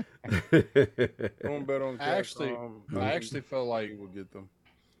business. Don't bet on Capcom. I actually feel like we'll get them.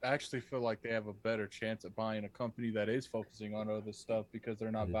 I actually feel like they have a better chance at buying a company that is focusing on other stuff because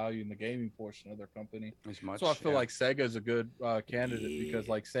they're not valuing the gaming portion of their company. So I feel like Sega is a good candidate because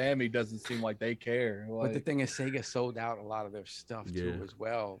like Sammy doesn't seem like they care. But the thing is, Sega sold out a lot of their stuff too as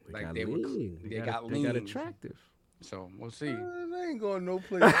well. They got attractive. So we'll see. They ain't going no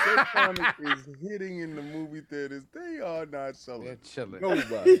place. That Sonic is hitting in the movie theaters. They are not selling. They're chilling.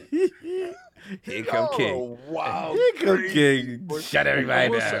 Nobody. Here come King. Wow. Here come King. Shut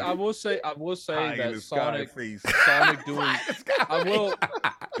everybody down. I will say that Sonic doing.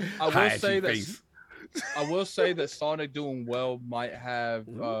 I will say that Sonic doing well might have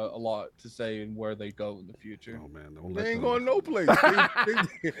a lot to say in where they go in the future. Oh man, they ain't going no place.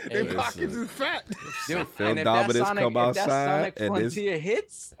 Their pockets is fat. Phil Dominus come outside Sonic Frontier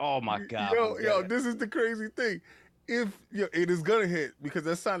hits. Oh my god! Yo, this is the crazy thing. If it is gonna hit because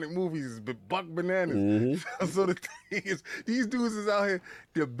that Sonic movie is buck bananas. So the thing is, these dudes is out here.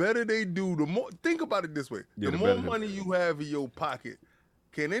 The better they do, the more. Think about it this way: the more money you have in your pocket.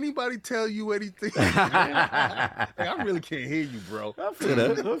 Can anybody tell you anything? I really can't hear you, bro. I feel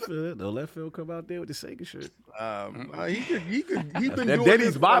that. Don't let Phil come out there with the Sega shirt. He been doing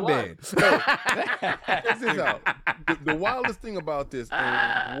Denny's this my man. Check this out. The wildest thing about this,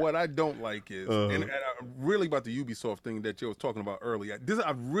 and what I don't like is, and really about the Ubisoft thing that you was talking about earlier.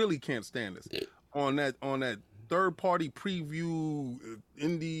 I really can't stand this. On that third-party preview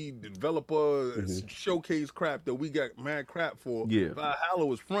indie developer showcase crap that we got mad crap for. Valhalla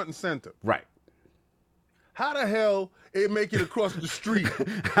was front and center. Right. How the hell it make it across the street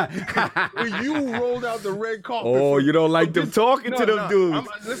when you rolled out the red carpet? Oh, you don't like them talking to them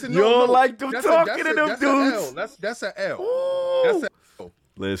dudes. You don't like them talking to them dudes. That's an L. That's an L.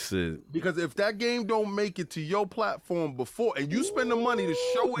 Listen, because if that game don't make it to your platform before, and you spend the money to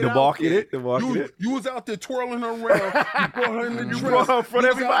show it, you was out there twirling her around, you brought her in the dress, in front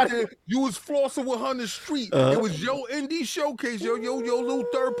of everybody. You was flossing with her in the street. It was your indie showcase, your little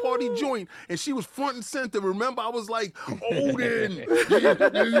third party joint, and she was front and center. Remember, I was like, Odin,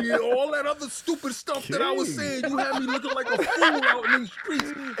 all that other stupid stuff that I was saying. You had me looking like a fool out in the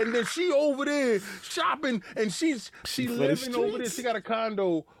streets, and then she over there shopping, and she living over there. She got a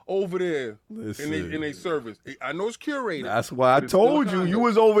condo over there in a service. I know it's curated. That's why I told you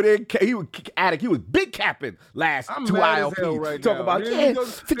was over there. He was big capping last two ILP. Right talk about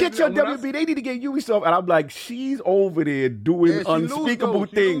forget your WB. They need to get Ubisoft, and I'm like, she's over there doing unspeakable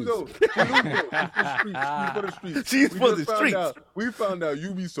things. She's for the streets. We found out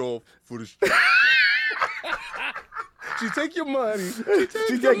Ubisoft for the streets. She take your money.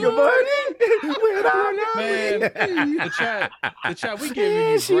 She take your money. Man, the chat, we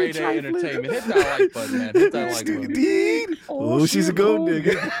giving you great entertainment. Hit that like button, man. Hit that like button. Indeed. Oh, she's a gold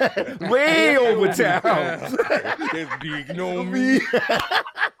nigga. Way over town. That's big, no me.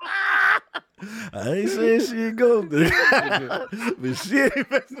 I ain't saying she a gold nigga. But shit.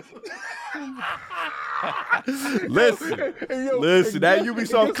 Listen, that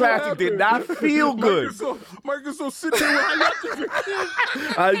Ubisoft Classic did not feel good. Microsoft sitting there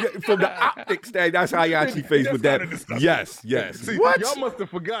with from the optics, that's how Hayachi faced with that. Yes. See, what? Y'all must have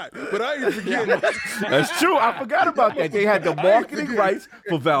forgot, but I ain't forgetting. That's true. I forgot about that. They had the marketing rights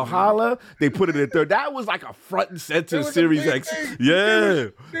for Valhalla. They put it in third. That was like a front and center Series X. Yeah.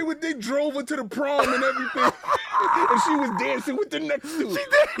 They drove her to the prom and everything, and she was dancing with the next dude.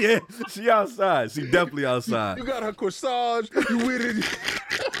 Yeah, she outside. She definitely outside. You got her corsage. You with it.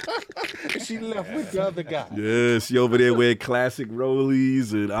 And she left with the other guy. Yeah, she over there wearing classic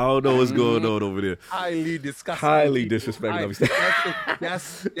rollies, and I don't know what's going on over there. Highly disgusting. Highly disrespectful.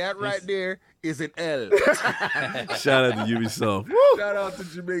 That right there is an L. Shout out to Ubisoft. Shout out to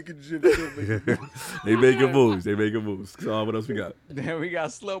Jamaican Jim. They making moves. So what else we got? Then we got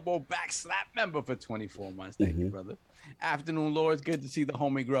Slowbo Backslap member for 24 months. Thank you, brother. Afternoon, Lords. Good to see the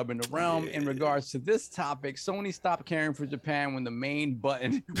homie grub in the realm. In regards to this topic, Sony stopped caring for Japan when the main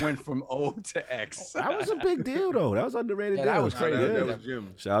button went from O to X. That was a big deal, though. That was underrated. Yeah, that was crazy. That was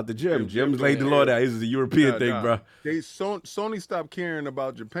Jim. Shout out to Jim. Jim's laid the law down. This is a European thing, bro. Sony stopped caring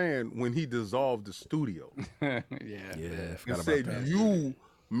about Japan when he dissolved the studio. Yeah. And said, you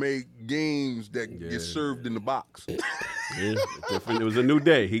make games that get served in the box. Yeah, different. It was a new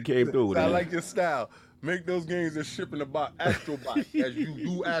day. He came through with it. I like your style. Make those games that ship in the box, Astrobot, as you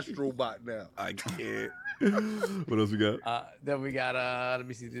do Astrobot now. I can't. What else we got? Then we got let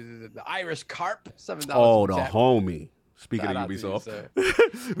me see, the Irish Carp, $7. Oh, the homie. Speaking of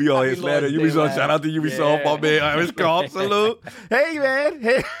Ubisoft, we always mad at Ubisoft. Shout out to Ubisoft, my man. Irish Carp, salute. Hey, man.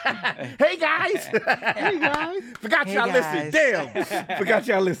 Hey, hey guys. Hey, guys. Forgot y'all listen. Damn. Forgot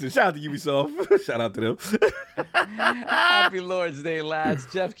y'all listen. Shout out to Ubisoft. Shout out to them. Happy Lord's Day, lads.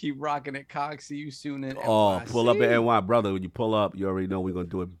 Jeff, keep rocking it. Cox, see you soon in NYC. Oh, pull up at NY, brother. When you pull up, you already know we're going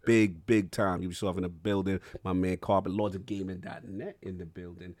to do it big time. Ubisoft in the building. My man, Carpet, LordsOfGaming.net in the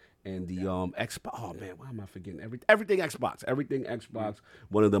building. And the Xbox. Oh man, why am I forgetting everything Xbox? Everything Xbox.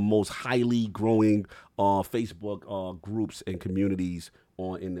 One of the most highly growing Facebook groups and communities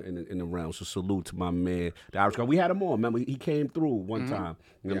in the realm. So salute to my man, the Irish guy. We had him on. Remember, he came through one time.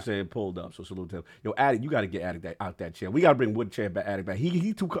 You know what I'm saying? Pulled up. So salute to him. Yo, Addict, you got to get Addict out that chair. We got to bring Wood chair back. Addict back.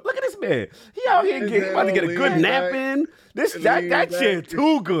 He too. Look at this man. He out here about to get a good nap in. That chair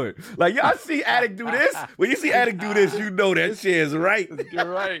too good. Like y'all see Addict do this. When you see Addict do this, you know that chair's right. You're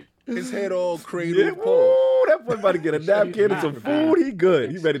right. His head all cradled. Yeah, woo, that boy about to get a napkin and some food. He good.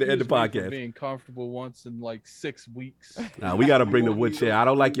 He ready to end the podcast. Being comfortable once in like 6 weeks. Nah, we got to bring the wood chair. I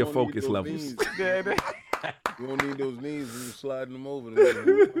don't like your focus levels. You don't need those knees when you're sliding them over.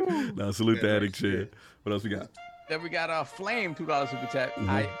 Now salute the Addict chair. What else we got? Then we got Flame, $2 super chat.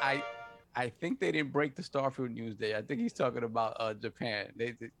 I think they didn't break the Starfield news day. I think he's talking about Japan.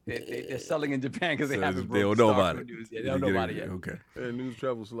 They're selling in Japan because they haven't broke don't know about Starfield it. news yet. They don't know about it yet. Okay. Yeah, news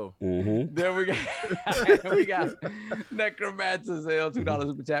travels slow. Mm-hmm. Then we got Necromancer Sale, $2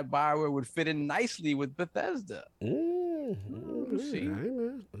 super chat. BioWare would fit in nicely with Bethesda. See?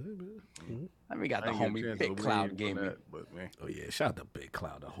 Amen. Then we got the homie Big Cloud Gaming. Oh yeah, shout out to Big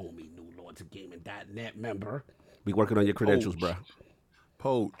Cloud, the homie new LordsOfGaming.net member. We working on your credentials, bro.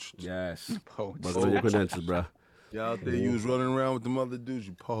 Poached. Yes. Poached. Working on your credentials, bro. Y'all out there, you was running around with them other dudes,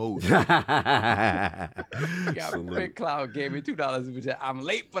 you poached. We got Big Cloud Gaming, $2 super chat. I'm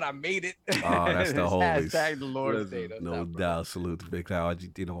late, but I made it. Oh, that's the homies. Hashtag the Lord's Day. No doubt. Salute to Big Cloud. You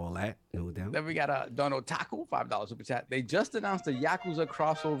did all that. No doubt. Then we got Dono Taco, $5 super chat. They just announced a Yakuza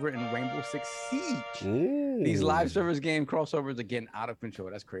crossover in Rainbow Six Siege. These live service game crossovers are getting out of control.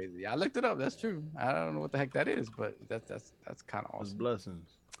 That's crazy. I looked it up. That's true. I don't know what the heck that is, but that's kind of awesome.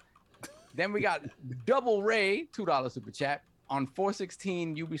 Blessings. Then we got Double Ray, $2 super chat. On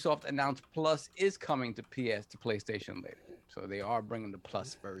 4/16, Ubisoft announced Plus is coming to PS to PlayStation later. So they are bringing the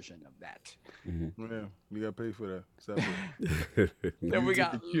Plus version of that. Yeah, you got to pay for that. Separate. Then we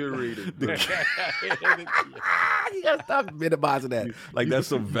got the curated. You got to stop minimizing that. Like that's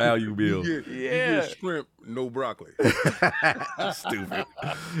some value meal. You get shrimp, no broccoli. Stupid.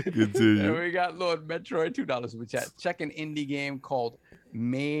 Continue. And we got Lord Metroid, $2 super chat. Check an indie game called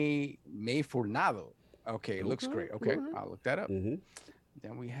May Fornado. Okay, it looks great. Okay, I'll look that up.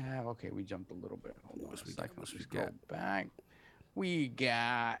 Then we have, we jumped a little bit. Hold on a second. Let's go back. We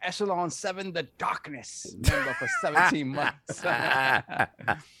got Echelon 7, The Darkness, member for 17 months.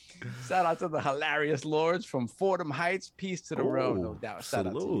 Shout out to the hilarious lords from Fordham Heights. Peace to the road, no doubt. Shout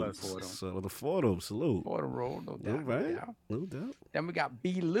out to you, Fordham. So the Fordham, salute. Fordham Road, no doubt. All right, no doubt. Then we got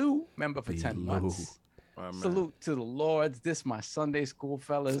B. Lou, member for 10 months. Salute to the lords. This my Sunday school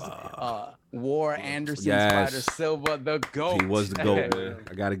fellas. War Anderson, Spider Silva, the GOAT. He was the GOAT, man.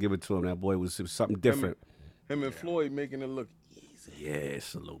 I gotta give it to him. That boy was something different. Him and Floyd making it look easy. Yeah,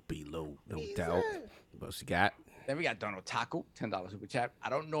 salute B-Lo, no doubt. What else you got? Then we got Donald Taco, $10 super chat. I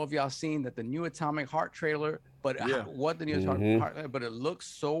don't know if y'all seen that the new Atomic Heart trailer, but what the new Atomic Heart, but it looks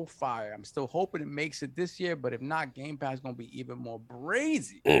so fire. I'm still hoping it makes it this year, but if not, Game Pass gonna be even more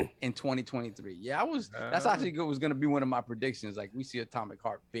brazy in 2023. Yeah, that's actually was gonna be one of my predictions. Like we see Atomic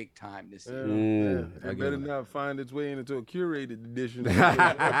Heart big time this year. It better not find its way into a curated edition.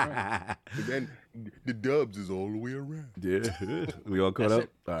 Then the dubs is all the way around. Yeah, we all caught up.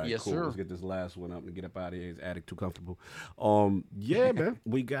 All right, yes, cool. sir. Let's get this last one up and get up out of here. Is Addict too comfortable? Yeah, man.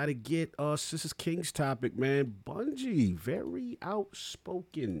 We gotta get this is King's topic, man. Bungie very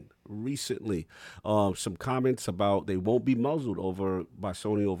outspoken recently. Some comments about they won't be muzzled by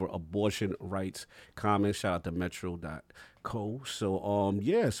Sony over abortion rights. Comments. Shout out to Metro.co. So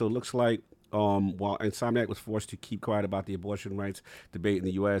so it looks like While Insomniac was forced to keep quiet about the abortion rights debate in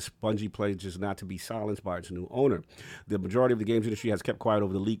the U.S., Bungie pledges not to be silenced by its new owner. The majority of the games industry has kept quiet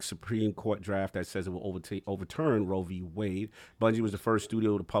over the leaked Supreme Court draft that says it will overturn Roe v. Wade. Bungie was the first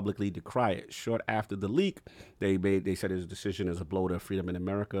studio to publicly decry it. Short after the leak, they said his decision is a blow to freedom in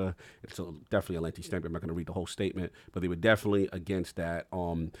America. It's definitely a lengthy statement. I'm not going to read the whole statement, but they were definitely against that.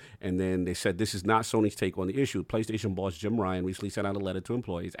 And then they said this is not Sony's take on the issue. PlayStation boss Jim Ryan recently sent out a letter to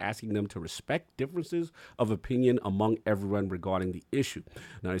employees asking them to respect differences of opinion among everyone regarding the issue.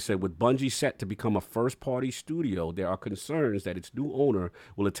 Now, they said with Bungie set to become a first-party studio, there are concerns that its new owner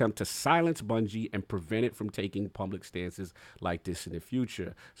will attempt to silence Bungie and prevent it from taking public stances like this in the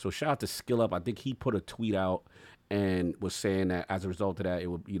future. So shout out to Skill Up. I think he put a tweet out and was saying that as a result of that, it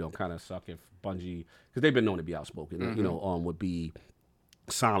would, kind of suck if Bungie, because they've been known to be outspoken, would be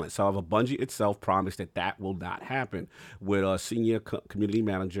silence. However, Bungie itself promised that will not happen. With senior community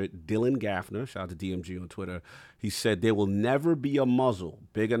manager Dylan Gaffner, shout out to DMG on Twitter, he said there will never be a muzzle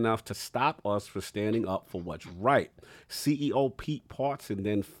big enough to stop us from standing up for what's right. CEO Pete Partson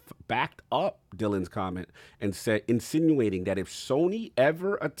then backed up Dylan's comment and said, insinuating that if Sony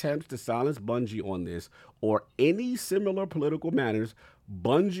ever attempts to silence Bungie on this or any similar political matters,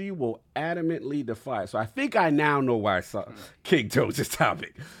 Bungie will adamantly defy it. So I think I now know why King chose this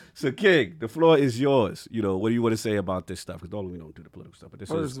topic. So King, the floor is yours. What do you want to say about this stuff? Because normally we don't do the political stuff. But this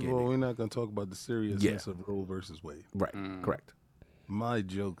First of all, we're not going to talk about the seriousness of Roe versus Wade. Right, correct. My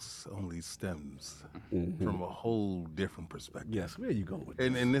jokes only stems from a whole different perspective. Yes, where are you going with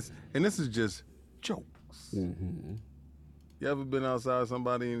and this is just jokes. Mm-hmm. You ever been outside with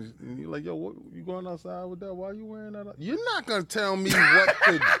somebody and you're like, yo, what, you going outside with that? Why are you wearing that? You're not going to tell me what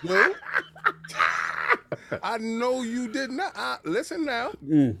to do. I know you did not. Listen now.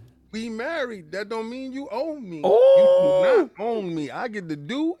 We married. That don't mean you own me. Oh. You do not own me. I get to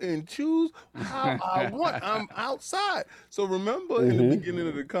do and choose how I want. I'm outside. So remember in the beginning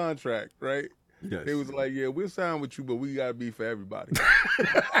of the contract, right? Yes. They was like, yeah, we'll sign with you, but we got to be for everybody.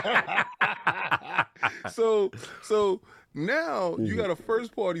 So now you got a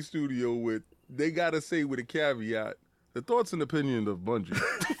first party studio they got to say with a caveat, the thoughts and opinion of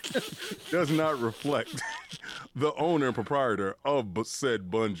Bungie does not reflect the owner and proprietor of said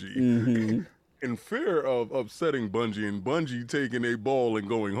Bungie. In fear of upsetting Bungie and Bungie taking a ball and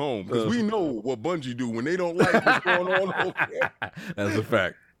going home. Because we know what Bungie do when they don't like what's going on over there. That's a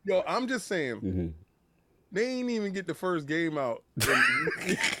fact. Yo, I'm just saying, they ain't even get the first game out.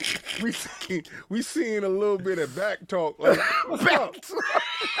 We seeing a little bit of back talk. Like, what's up?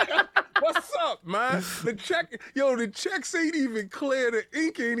 What's up, man? The checks ain't even clear. The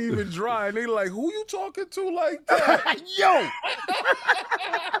ink ain't even dry. And they like, who you talking to like that? Yo!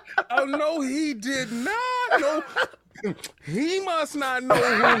 Oh, no, he did not. No. He must not know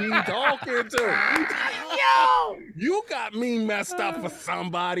who he talking to. Yo! You got me messed up for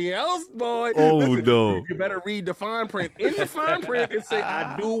somebody else, boy. Oh, listen, no. You better read the fine print. In the fine print, it say,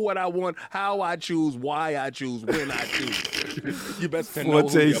 I do what I want, how I choose, why I choose, when I choose. You best to know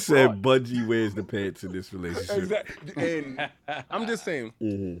Forte said Bungie wears the pants in this relationship. Exactly. And I'm just saying,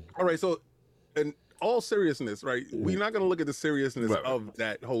 all right, so... and all seriousness, right? We're not going to look at the seriousness of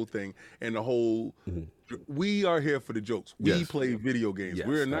that whole thing and the whole... We are here for the jokes. We play video games. Yes,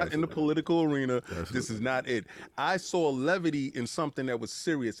 we're not in the political arena. This is not it. I saw levity in something that was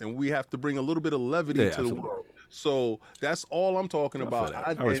serious, and we have to bring a little bit of levity to the world. So that's all I'm talking about.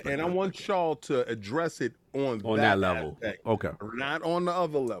 And I want y'all to address it on that level. Aspect, okay. Not on the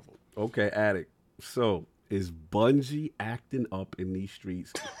other level. Okay, Addict. So... is Bungie acting up in these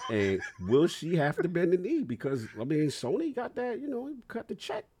streets, and will she have to bend the knee? Because Sony got that, cut the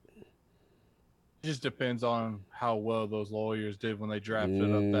check. It just depends on how well those lawyers did when they drafted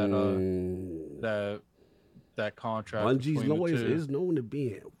up that contract. Bungie's lawyers is known to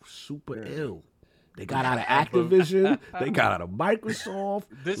be super ill. They got out of Activision. They got out of Microsoft.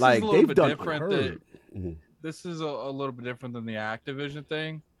 This is a little bit different. This is a little bit different than the Activision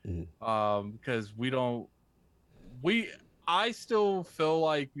thing, because I still feel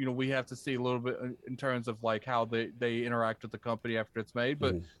like we have to see a little bit in terms of like how they interact with the company after it's made.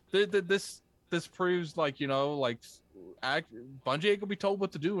 But this proves Bungie ain't gonna be told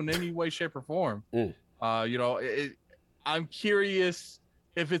what to do in any way, shape, or form. I'm curious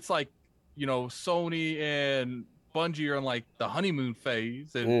if it's like Sony and Bungie are in like the honeymoon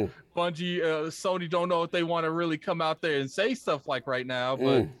phase, and Sony don't know if they want to really come out there and say stuff like right now,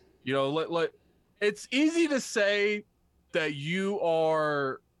 but it's easy to say that you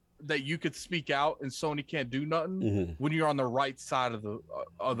could speak out and Sony can't do nothing when you're on the right side of the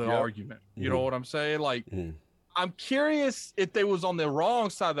argument. You know what I'm saying? Like, I'm curious if they was on the wrong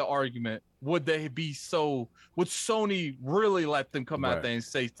side of the argument, would Sony really let them come out there and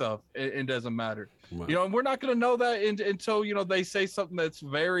say stuff? It doesn't matter. Right. You know, and we're not going to know that until, you know, they say something that's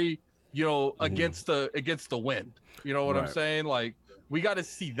very, you know, against the wind. You know what I'm saying? Like, we got to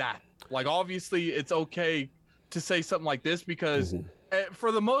see that. Like, obviously it's okay to say something like this because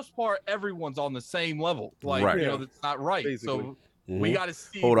for the most part, everyone's on the same level. Like, you know, that's not right. Basically. So we got to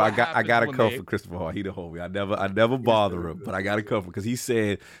see. Hold on, I got to come for Christopher Hall. He the homie. I never bother him, but I got to come because he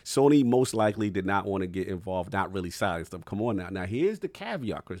said Sony most likely did not want to get involved, not really silent stuff. Come on now. Now here's the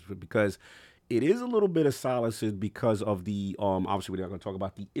caveat, Christopher, because it is a little bit of solace because of the obviously we're not going to talk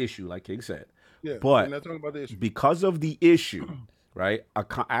about the issue, like King said. Yeah, but not talking about the issue. Because of the issue. Right?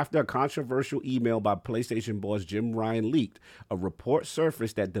 After a controversial email by PlayStation boss Jim Ryan leaked, a report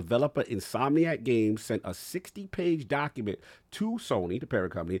surfaced that developer Insomniac Games sent a 60-page document to Sony, the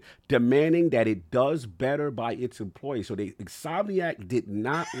parent company, demanding that it does better by its employees. So Insomniac did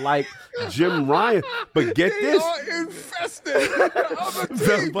not like Jim Ryan. But get this. They are infested.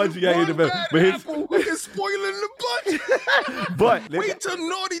 The Bungie ain't the best. But Apple is spoiling the bunch. But wait till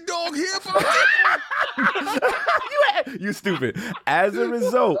Naughty Dog hear about it. You stupid. As a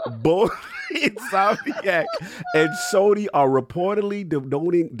result, both Insomniac and Sony are reportedly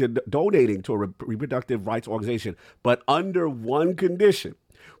donating to a reproductive rights organization, but under one condition.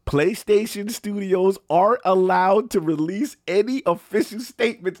 PlayStation Studios aren't allowed to release any official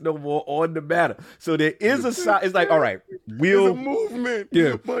statements no more on the matter. So there is a side. It's like, all right, there's a movement.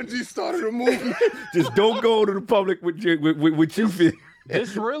 Yeah, Bungie started a movement. Just don't go to the public with you feel.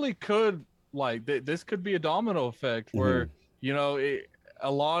 This really could, like, this could be a domino effect where. You know,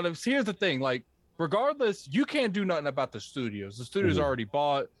 here's the thing, like, regardless, you can't do nothing about the studios. The studios are already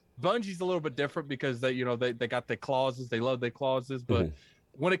bought. Bungie's a little bit different because they got their clauses. They love their clauses. But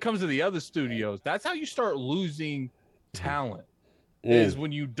when it comes to the other studios, that's how you start losing talent is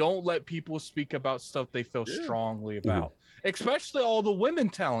when you don't let people speak about stuff they feel strongly about. Especially all the women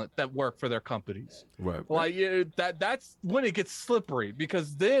talent that work for their companies. Right. Like, that's when it gets slippery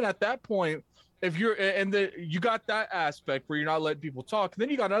because then at that point, if you're you got that aspect where you're not letting people talk,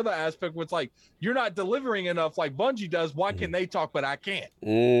 then you got another aspect where it's like you're not delivering enough like Bungie does. Why can they talk but I can't?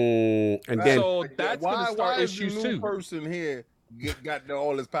 And then so that's gonna start issues the new too. Person here got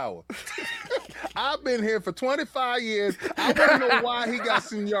all his power. I've been here for 25 years. I want to know why he got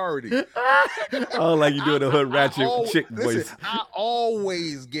seniority. Oh, like you doing the hood ratchet chick voice. I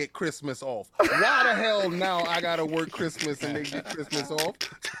always get Christmas off. Why the hell now I gotta work Christmas and they get Christmas off?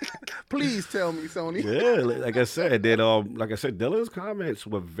 Please tell me, Sony. Yeah, like I said, Dylan's comments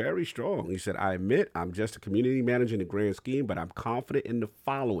were very strong. He said, "I admit I'm just a community manager in the grand scheme, but I'm confident in the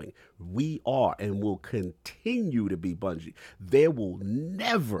following: we are and will continue to be Bungie. There will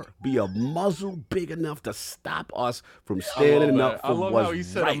never be a muzzle big enough to stop us from standing up for what's right." I love how he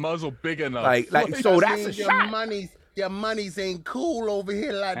said a muzzle big enough. Like so that's a shot. Your monies ain't cool over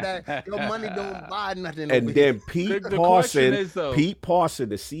here like that. Your money don't buy nothing. And over then here. Pete Parson,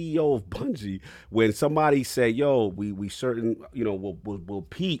 the CEO of Bungie, when somebody say, "Yo, we certain, you know, we'll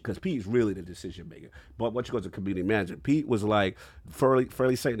Pete," because Pete's really the decision maker. But once you go to community manager, Pete was like fairly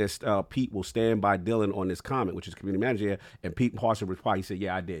saying that Pete will stand by Dylan on this comment, which is community manager. And Pete Parson replied, he said,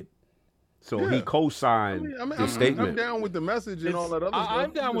 "Yeah, I did." So he co-signed the statement. I'm down with the message and all that other stuff.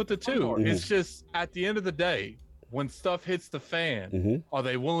 I'm down with it too. It's just at the end of the day, when stuff hits the fan, are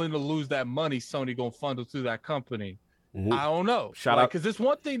they willing to lose that money Sony gonna funnel through that company? I don't know. Shout out, because it's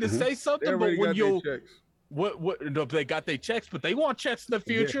one thing to say something, but when they got their checks, but they want checks in the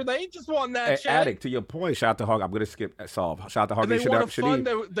future. They ain't just want that check. Addict, to your point, shout out to Hog. I'm gonna skip Solve. Shout out to Hog. And they want to fund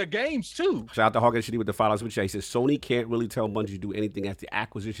the games too. Shout out to Hog and Shadi with the follows. Which he says Sony can't really tell Bungie to do anything as the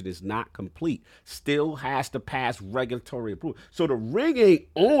acquisition is not complete. Still has to pass regulatory approval. So the ring ain't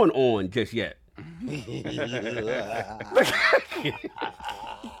on just yet.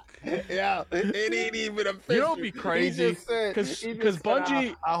 Yeah, it ain't even official. You know what'd be crazy? Because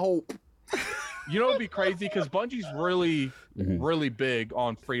Bungie, I hope. You know what'd be crazy? Because Bungie's really big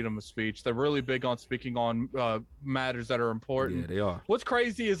on freedom of speech. They're really big on speaking on matters that are important. Yeah, they are. What's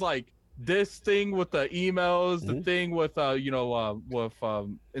crazy is like this thing with the emails, the thing with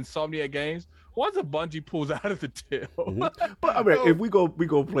Insomniac Games. Once a Bungie pulls out of the deal. But I mean, if we go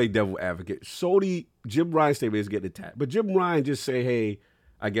play devil advocate, Sony, Jim Ryan's statement is getting attacked. But Jim Ryan just say, hey,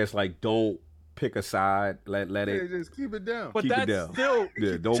 I guess like don't pick a side, let it just keep it down. But keep that's it down. Still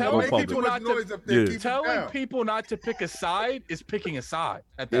don't go public. Telling people not to pick a side is picking a side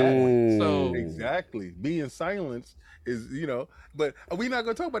at that point. So exactly. Being silenced is, but we're not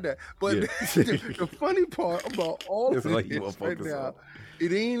gonna talk about that. But the funny part about all of this right now,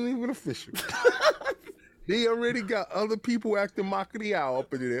 it ain't even official. They already got other people acting Makariao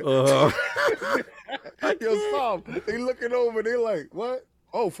up in there. Yo, Sam, they looking over. They like, what?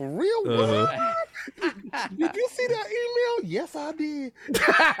 Oh, for real? What? Did you see that email? Yes, I did.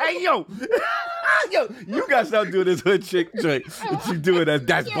 Hey, yo, you got something to do with this hood chick trick. What you doing?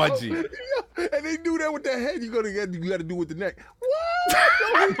 That's Bungie. And they do that with the head. You got to do with the neck. What?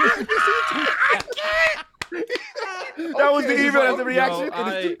 That was the email as a reaction.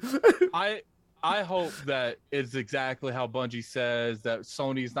 I hope that it's exactly how Bungie says, that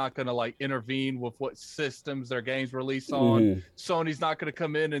Sony's not going to like intervene with what systems their games release on. Sony's not going to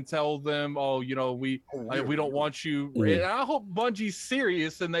come in and tell them, oh, you know, we don't want you. And I hope Bungie's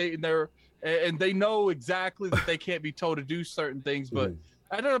serious and they know exactly that they can't be told to do certain things. But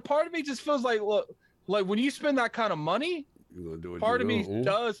I don't know, part of me just feels like, look, like when you spend that kind of money, part of me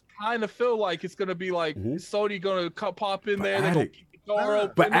does kind of feel like it's going to be like Sony going to pop in there. They're going to keep the door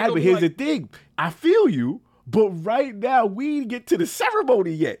open. But here's the thing. I feel you, but right now we didn't get to the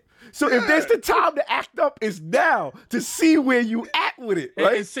ceremony yet. So if there's the time to act up, it's now to see where you at with it,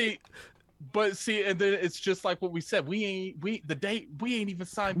 right? And then it's just like what we said. We ain't even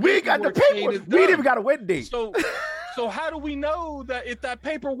signed. We ain't got the paperwork. We ain't even got a wedding date. So how do we know that if that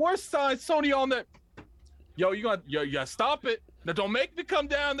paper was signed, Sony on that? Yo, you gotta stop it. Now don't make me come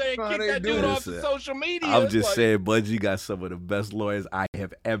down there and kick that dude off of social media. I'm just saying, Bungie got some of the best lawyers I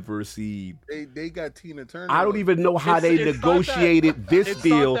have ever seen. They got Tina Turner. I don't even know how they negotiated this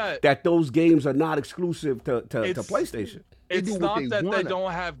deal that those games are not exclusive to PlayStation. It's not that they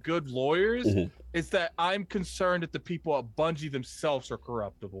don't have good lawyers. It's that I'm concerned that the people at Bungie themselves are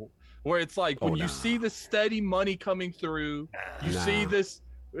corruptible. Where it's like when you see the steady money coming through, you see this.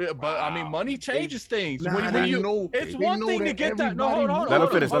 But I mean, money changes things. It's one thing to get that. No, hold on.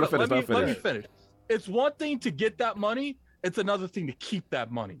 Let me finish. It's one thing to get that money. It's another thing to keep that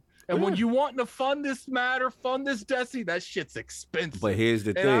money. And when you want to fund this matter, fund this Destiny, that shit's expensive. But here's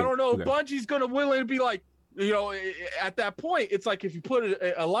the thing. And I don't know if Bungie's gonna willingly be like, you know, at that point, it's like if you put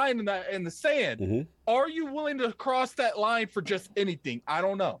a line in the sand, are you willing to cross that line for just anything? I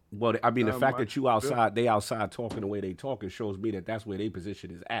don't know. Well, I mean, the fact that you outside, they outside talking the way they talking shows me that that's where their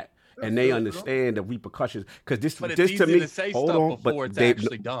position is at, and they understand the repercussions. Because this to me, hold on,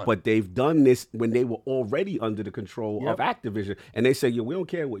 but they've done this when they were already under the control of Activision, and they say, "Yeah, we don't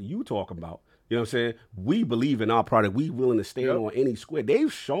care what you talking about." You know what I'm saying? We believe in our product. We willing to stand on any square.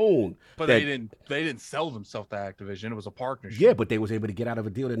 They've shown but they didn't sell themselves to Activision. It was a partnership. Yeah, but they was able to get out of a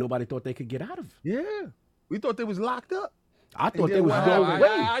deal that nobody thought they could get out of. Yeah. We thought they was locked up. I thought they was no way.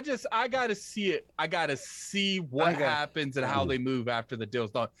 I gotta see it. I gotta see what happens and how they move after the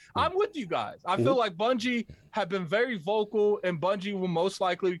deal's done. I'm with you guys. I feel like Bungie have been very vocal, and Bungie will most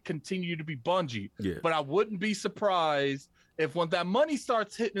likely continue to be Bungie. Yeah. But I wouldn't be surprised if when that money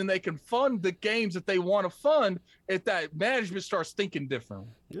starts hitting and they can fund the games that they want to fund, if that management starts thinking differently.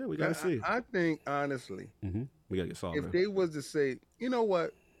 Yeah, we gotta see. I think honestly, we gotta get solved. If they was to say, you know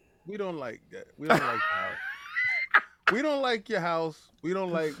what, we don't like that. We don't like that. We don't like your house. We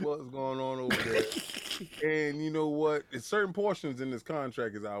don't like what's going on over there. And you know what? It's certain portions in this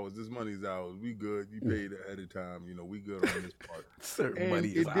contract is ours. This money is ours. We good. You paid ahead of time. You know, we good on this part. Certain money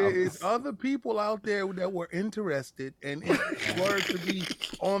is ours. There's other people out there that were interested and it were to be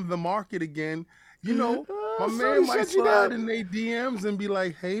on the market again. You know, my man might slide in their DMs and be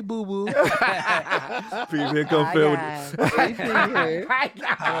like, "Hey, boo boo." Here come Phil. It's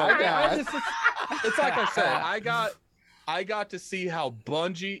like I said. I got to see how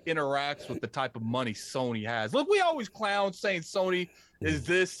Bungie interacts with the type of money Sony has. Look, we always clown saying Sony is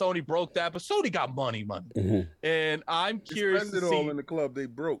this, Sony broke that, but Sony got money. And I'm curious to see. Spend it all in the club they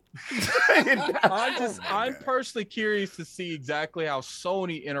broke. I'm personally curious to see exactly how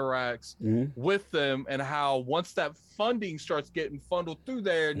Sony interacts with them, and how once that funding starts getting funneled through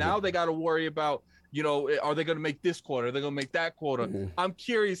there, now they got to worry about, you know, are they going to make this quota? Are they going to make that quota? I'm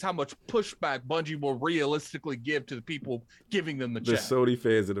curious how much pushback Bungie will realistically give to the people giving them the check. The Sony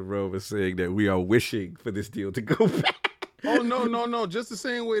fans in the room are saying that we are wishing for this deal to go back. Oh, no. Just the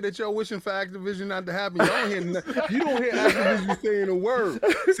same way that y'all wishing for Activision not to happen. You don't hear Activision saying a word.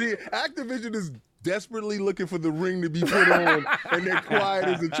 See, Activision is desperately looking for the ring to be put on, and they're quiet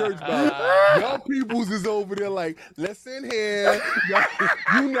as a church bell. Y'all peoples is over there like, listen here,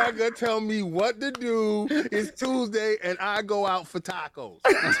 you not gonna tell me what to do. It's Tuesday, and I go out for tacos.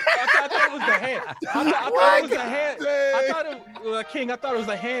 I thought that was the hand. I thought it was the hand. King, I thought it was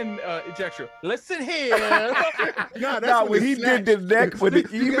a hand gesture. Listen here. No, when he did the neck with the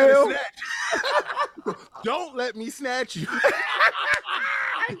email. Don't let me snatch you.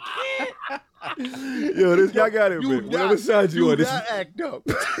 Yo, this guy got it, man. Whatever side you on, this act up.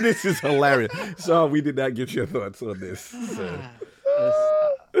 this is hilarious. So we did not get your thoughts on this. So.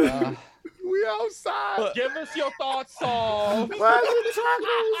 We outside. Give us your thoughts on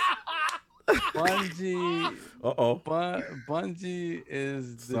Bungie. Bungie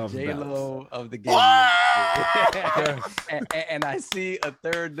is the J-Lo of the game. and I see a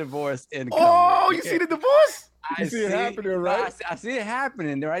third divorce incoming. Oh, you see the divorce? I see it happening, right? I see it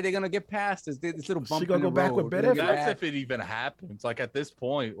happening. Right? They're gonna get past this little bump. She gonna in go the back road. with better. That's if it even happens. Like at this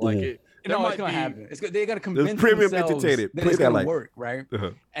point, like it. No, it's gonna happen. They're gonna convince premium themselves entertainment. that it's gonna like. work, right?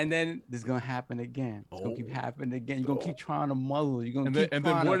 And then this is gonna happen again. It's gonna keep happening again. You're gonna keep trying to muzzle. You're gonna and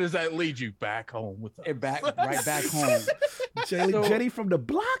then where does that lead you? Back home with us. right back home. Jenny from the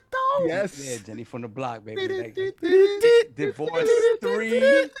block, though. Yes. Yeah, Jenny from the block, baby. Divorce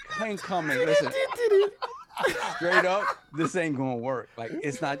 3 incoming. Listen. Straight up, this ain't gonna work. Like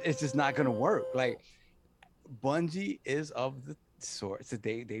it's just not gonna work. Like Bungie is of the sort that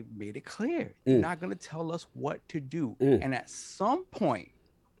they made it clear. They're not gonna tell us what to do. And at some point,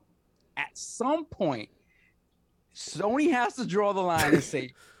 Sony has to draw the line and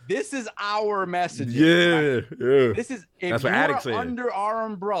say, this is our message. Yeah. This is if That's what Addict's you're saying. under our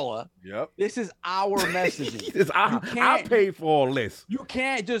umbrella. Yep. This is our messaging. I paid for all this. You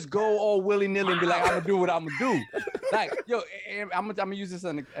can't just go all willy-nilly and be like, I'm gonna do what I'm gonna do. Like, yo, I'm gonna use this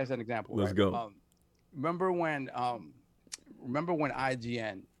as an example. Let's go. Remember when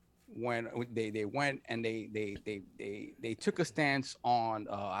IGN, when they went and they took a stance on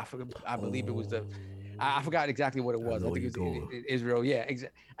I believe it was I forgot exactly what it was. I think it was Israel. Yeah,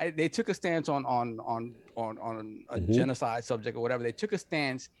 they took a stance on a genocide subject or whatever. They took a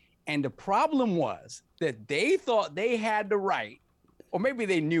stance, and the problem was that they thought they had the right, or maybe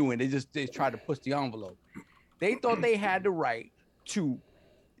they knew and they tried to push the envelope. They thought they had the right to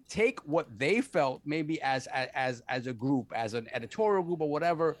take what they felt maybe as a group, as an editorial group or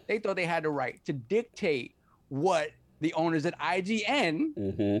whatever. They thought they had the right to dictate what the owners at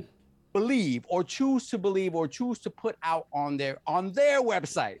IGN believe or choose to believe or choose to put out on their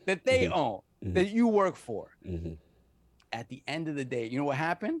website that they own, that you work for. At the end of the day, you know what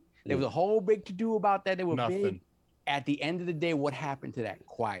happened? There was a whole big to-do about that. They were big. At the end of the day, what happened to that?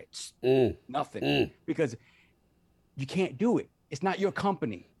 Quiet. Nothing. Because you can't do it. It's not your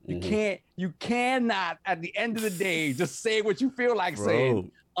company. You cannot at the end of the day just say what you feel like saying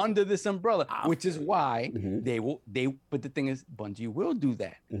under this umbrella, which is why but the thing is, Bungie will do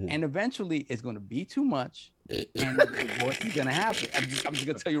that. And eventually it's going to be too much and the divorce is going to happen. I'm just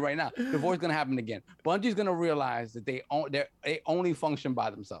going to tell you right now, the divorce is going to happen again. Bungie's going to realize that they only function by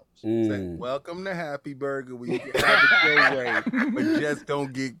themselves. Say, welcome to Happy Burger, where you can have it your way, but just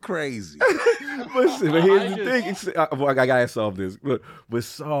don't get crazy. Listen, but here's the thing. I gotta solve this. But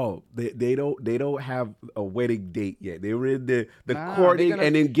Saul, they don't have a wedding date yet. They were in the courting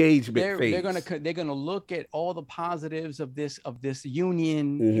and engagement phase. They're gonna look at all the positives of this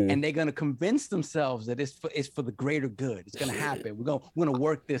union, and they're gonna convince themselves that it's for the greater good. It's gonna happen. We're gonna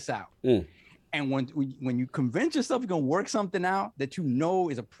work this out. And when you convince yourself you're gonna work something out that you know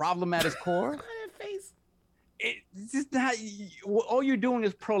is a problem at its core, it's just not. All you're doing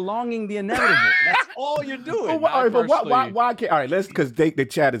is prolonging the inevitable. That's all you're doing. Why can't? All right, because the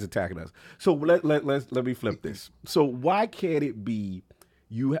chat is attacking us. So let me flip this. So why can't it be?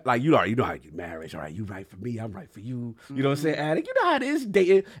 You know how you marriage, all right, you right for me, I'm right for you. You know what I'm saying, Addict? You know how it is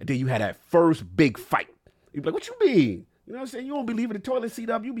dating, and then you had that first big fight. You be like, what you mean? You know what I'm saying? You don't be leaving the toilet seat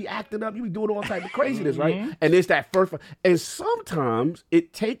up, you be acting up, you be doing all type of craziness, right? And it's that first fight. And sometimes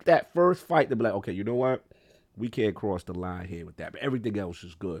it take that first fight to be like, okay, you know what? We can't cross the line here with that, but everything else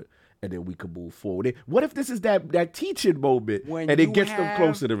is good. And then we can move forward. What if this is that teaching moment and it gets them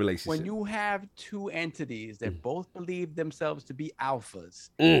closer to the relationship? When you have two entities that both believe themselves to be alphas,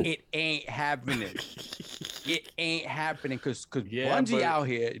 it ain't happening. It ain't happening because Bungie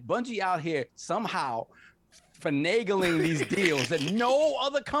out here somehow finagling these deals that no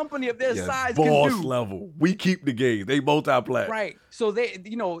other company of their size can do. Boss level. We keep the game. They multiply. Right. So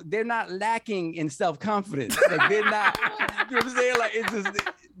they're not lacking in self-confidence. Like they're not, you know what I'm saying? Like it's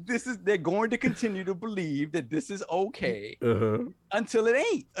just, they're going to continue to believe that this is okay until it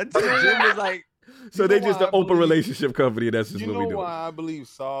ain't. Until Jim is like, so they just an open relationship company. That's just what we do. You know why I believe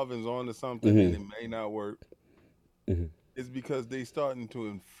Solvin's onto something and it may not work? It's because they starting to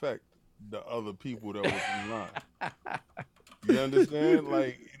infect the other people that was in line. You understand?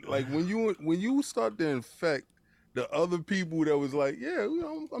 Like when you start to infect the other people that was like, yeah,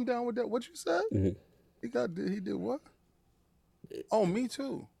 I'm down with that. What you said? He did what? Oh, me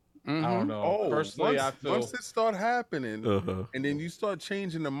too. I don't know. Personally, I feel once it start happening, and then you start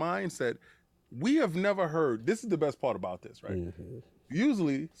changing the mindset, we have never heard. This is the best part about this, right?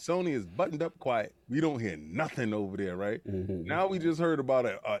 Usually Sony is buttoned up quiet. We don't hear nothing over there, right? Now we just heard about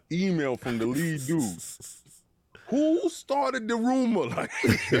an email from the lead dude. Who started the rumor? Like,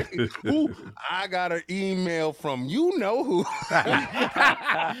 who? I got an email from you know who.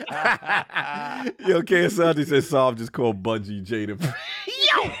 Yo, KSLD says Saab just called Bungie Jada.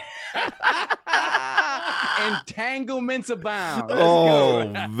 Yo! Entanglements abound. Oh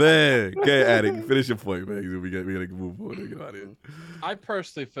man, okay, Addict, finish your point, man. We gotta move on. Get out of here. I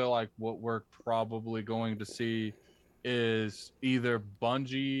personally feel like what we're probably going to see is either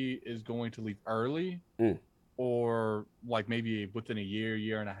Bungie is going to leave early, or like maybe within a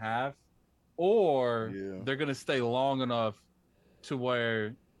year and a half, or they're gonna stay long enough to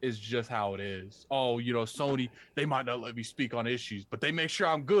where it's just how it is. Oh, you know, Sony, they might not let me speak on issues, but they make sure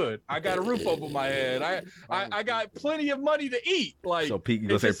I'm good. I got a roof over my head. I got plenty of money to eat. Like, so Pete, you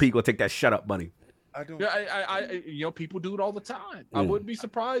gonna say Pete gonna take that shut up money? I don't. I you know, people do it all the time. I wouldn't be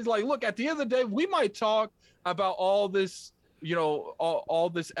surprised. Like, look, at the end of the day, we might talk about all this, you know, all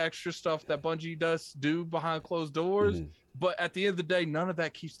this extra stuff that Bungie does do behind closed doors. But at the end of the day, none of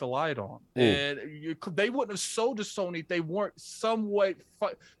that keeps the light on. And they wouldn't have sold to Sony if they weren't some way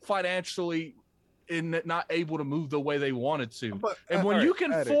financially not able to move the way they wanted to. But, and when you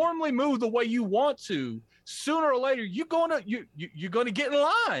can formally move the way you want to, sooner or later you're gonna get in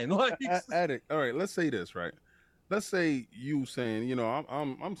line. Like, Addict. All right, let's say this, right? Let's say you saying, you know,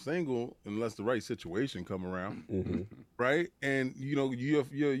 I'm single unless the right situation come around, right? And you know,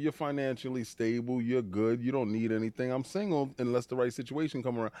 you're financially stable, you're good, you don't need anything. I'm single unless the right situation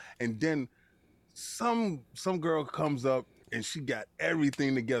come around. And then some girl comes up and she got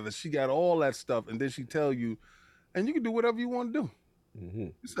everything together, she got all that stuff, and then she tell you, and you can do whatever you want to do.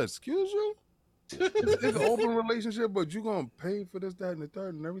 You said, excuse you? It's an open relationship, but you're gonna pay for this, that, and the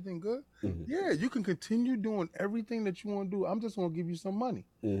third, and everything good. Yeah, you can continue doing everything that you want to do. I'm just gonna give you some money.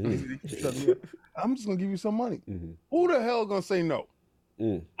 I'm just gonna give you some money. Who the hell gonna say no?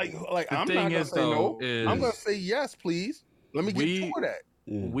 Like I'm not gonna say no. I'm gonna say yes, please. Let me get to that.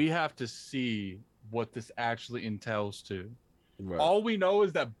 We have to see what this actually entails too. Right. All we know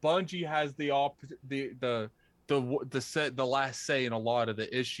is that Bungie has the last say in a lot of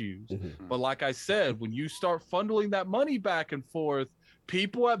the issues. But like I said, when you start funneling that money back and forth,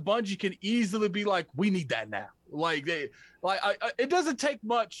 people at Bungie can easily be like, we need that now. Like it doesn't take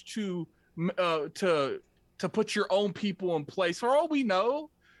much to put your own people in place. For all we know,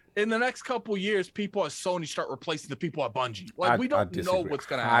 in the next couple of years, people at Sony start replacing the people at Bungie. Like, we don't know what's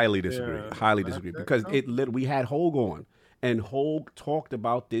going to happen. Highly disagree. Because we had Hogue on, and Hogue talked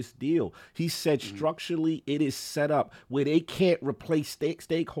about this deal. He said structurally it is set up where they can't replace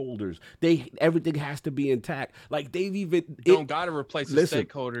stakeholders. Everything has to be intact. Like, they've even don't got to replace a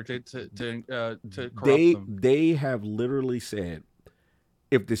stakeholder to corrupt them. They have literally said,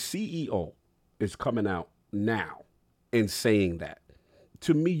 if the CEO is coming out now and saying that,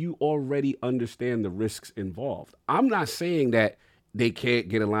 to me, you already understand the risks involved. I'm not saying that they can't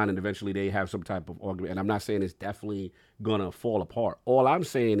get in line and eventually they have some type of argument, and I'm not saying it's definitely gonna fall apart. All I'm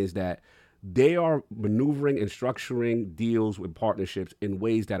saying is that they are maneuvering and structuring deals with partnerships in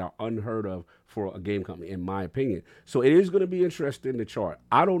ways that are unheard of for a game company, in my opinion. So it is gonna be interesting to chart.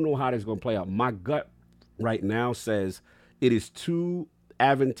 I don't know how this is gonna play out. My gut right now says it is too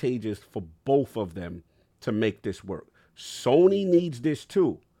advantageous for both of them to make this work. Sony needs this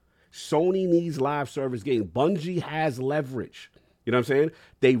too. Sony needs live service games. Bungie has leverage. You know what I'm saying?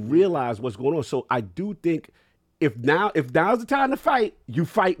 They realize what's going on. So I do think if now's the time to fight, you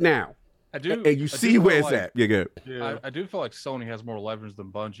fight now. I do. And you see where it's at. You're good. Yeah. I do feel like Sony has more leverage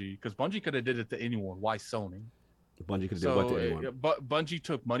than Bungie, because Bungie could have did it to anyone. Why Sony? Bungie could have did what to anyone. But Bungie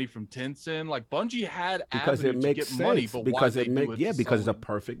took money from Tencent. Like, Bungie had avenues to get money, but because why because it's a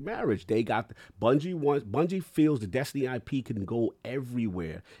perfect marriage. They got Bungie feels the Destiny IP can go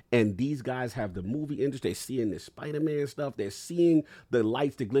everywhere, and these guys have the movie industry. They're seeing the Spider-Man stuff. They're seeing the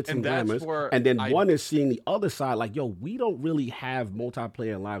lights, the glitz and glamours, and then one is seeing the other side. Like, yo, we don't really have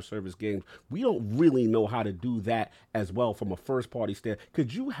multiplayer live service games. We don't really know how to do that as well from a first party stand.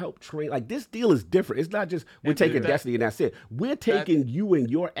 Could you help train? Like, this deal is different. It's not just we're taking Destiny and that's it. We're taking you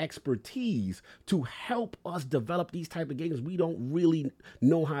and your expertise to help us develop these type of games we don't really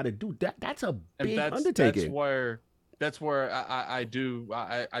know how to do. That's a big undertaking. That's where I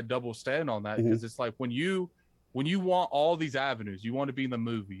double stand on that, because it's like when you want all these avenues, you want to be in the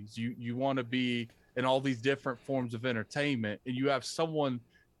movies, you want to be in all these different forms of entertainment, and you have someone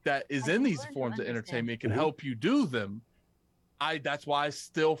that is in these forms of entertainment can help you do them. That's why I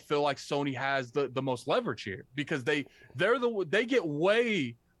still feel like Sony has the most leverage here, because they get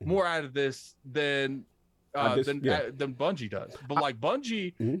way more out of this than Bungie does. But like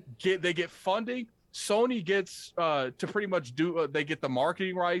Bungie they get funding. Sony gets to pretty much do they get the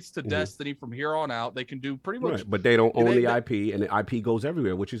marketing rights to Destiny from here on out. They can do pretty much, right. But they don't own the IP, and the IP goes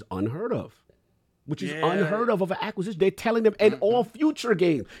everywhere, which is unheard of. Which is unheard of an acquisition. They're telling them in all future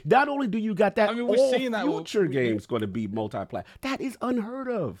games. Not only do you got that, I mean, we're all seeing that future games going to be multiplayer. That is unheard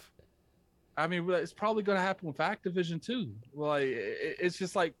of. I mean, it's probably going to happen with Activision too. Like, it's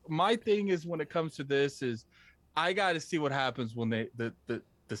just like my thing is when it comes to this is, I got to see what happens when the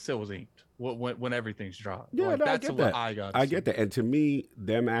seal is inked, when everything's dropped. Yeah, like, no, that's I get what that. I get that. And to me,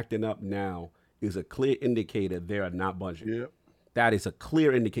 them acting up now is a clear indicator they are not Bungie. Yeah. That is a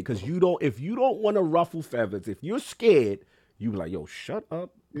clear indicator because if you don't want to ruffle feathers, if you're scared, you be like, yo, shut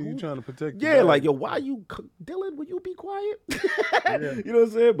up. You trying to protect? Yeah, like yo, why you, Dylan? Will you be quiet? You know what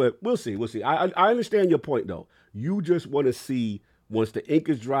I'm saying? But we'll see. We'll see. I understand your point though. You just want to see once the ink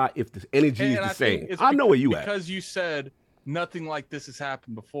is dry if the energy is the same. I know where you at because you said nothing like this has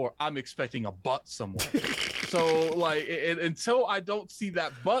happened before. I'm expecting a butt somewhere. So like, until I don't see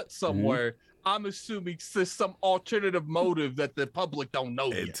that butt somewhere. I'm assuming there's some alternative motive that the public don't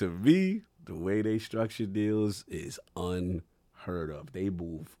know yet. To me, the way they structure deals is unheard of. They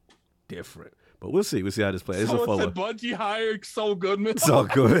move different. But we'll see. We'll see how this plays. It's a fun one. Bungie hired Saul Goodman. So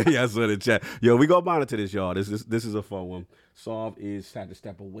good. Yeah, I saw the chat. Yo, we gonna monitor this, y'all. This is a fun one. Solve is had to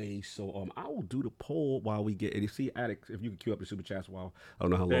step away, so I will do the poll while we get. And you see, Addict, if you can queue up the super chats while I don't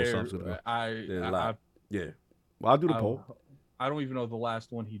know how long Solve's gonna go. Yeah. Well, I'll do the poll. I don't even know the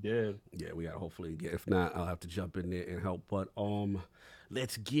last one he did. Yeah, we gotta hopefully get. If not, I'll have to jump in there and help. But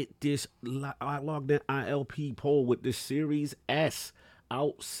let's get this logged in ILP poll with the Series S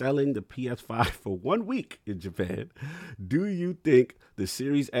outselling the PS5 for 1 week in Japan. Do you think the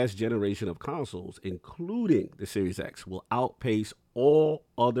Series S generation of consoles, including the Series X, will outpace all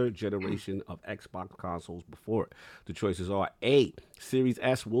other generation of Xbox consoles before it? The choices are A, Series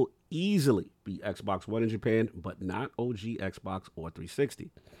S will easily beat Xbox One in Japan, but not OG Xbox or 360.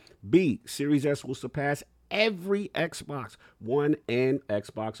 B, Series S will surpass every Xbox One and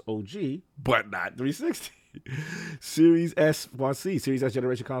Xbox OG, but not 360. Series S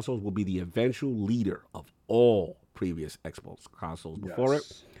generation consoles will be the eventual leader of all previous Xbox consoles before it.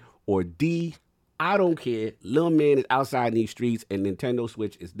 Or D, I don't care. Lil Man is outside in these streets and Nintendo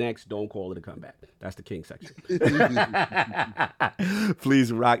Switch is next. Don't call it a comeback. That's the King section.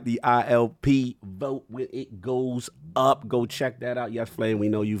 Please rock the ILP vote when it goes up. Go check that out. Yes, Flame, we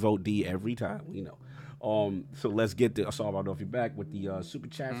know you vote D every time. We know. So let's get the. So I don't know if you're back with the super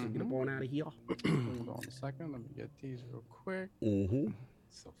chats and get up on out of here. Hold on a second. Let me get these real quick.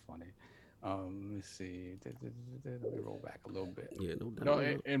 So funny. Let me see. Let me roll back a little bit. Yeah, no doubt.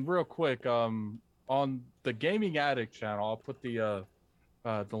 No, and real quick, on the Gaming Addict channel, I'll put the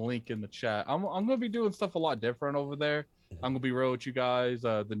link in the chat. I'm gonna be doing stuff a lot different over there. I'm gonna be real with you guys.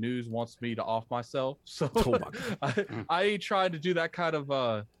 The news wants me to off myself, so I ain't trying to do that kind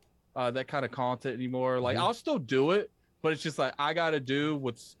of content anymore. Like I'll still do it, but it's just like I gotta do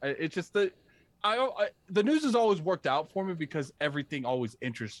what's. It's just that the news has always worked out for me because everything always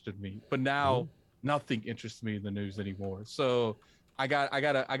interested me, but now nothing interests me in the news anymore. So I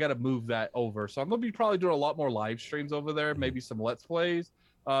gotta move that over. So I'm gonna be probably doing a lot more live streams over there, maybe some Let's Plays.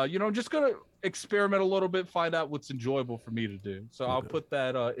 Just gonna experiment a little bit, find out what's enjoyable for me to do. So I'll put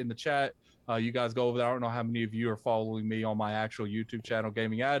that in the chat. You guys go over there. I don't know how many of you are following me on my actual YouTube channel,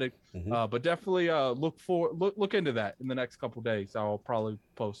 Gaming Addict, but definitely look into that in the next couple days. I'll probably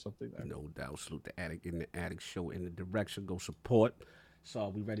post something there. No doubt. Salute the Addict in the Addict show in the direction. Go support. So are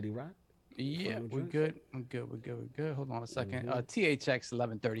we ready to rock? Yeah, we're good. We're good. Hold on a second. THX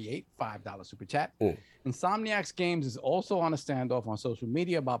 1138, $5 super chat. Insomniacs Games is also on a standoff on social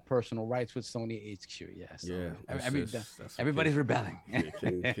media about personal rights with Sony HQ. Yes. Yeah. Everybody's rebelling.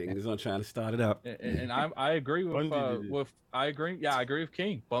 King is on trying to start it up. And I agree with I agree with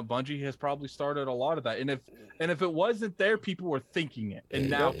King. But Bungie has probably started a lot of that. And if it wasn't there, people were thinking it, and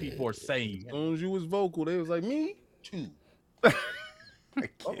now people are saying it. As soon as you was vocal, they was like, me too.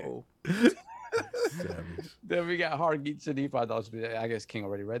 Then we got Hargeet City, $5. I guess King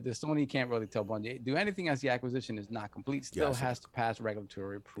already read this. Sony can't really tell Bungie do anything as the acquisition is not complete. Still has to pass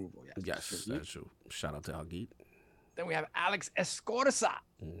regulatory approval. Yes, that's true. Shout out to Hargeet. Then we have Alex Escorza,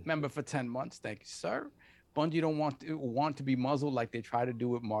 member for 10 months. Thank you, sir. Bungie don't want to be muzzled like they try to do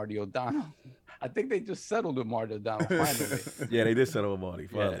with Marty O'Donnell. I think they just settled with Marty O'Donnell finally. Yeah, they did settle with Marty.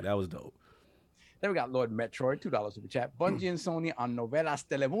 Finally, that was dope. Then we got Lord Metroid, $2 super chat. Bungie and Sony on Novelas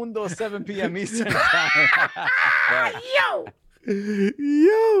Telemundo, 7 p.m. Eastern time. Yo.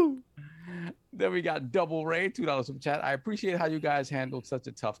 Then we got Double Ray, $2 super chat. I appreciate how you guys handled such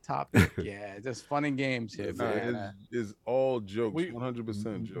a tough topic. Yeah, just fun and games here, man. It's all jokes,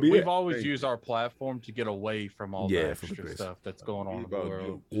 100% jokes. We've always used our platform to get away from all the extra stuff that's going on in the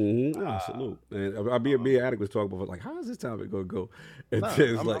world. Salute. And I'll be a addict was talking about like, how is this topic gonna go? And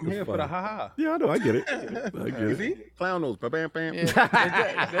I'm here for the haha. Yeah, I know, I get it. I get it. See? Clown nose, bam, bam.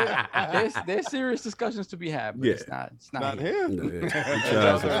 Yeah, there's serious discussions to be had, but it's not here.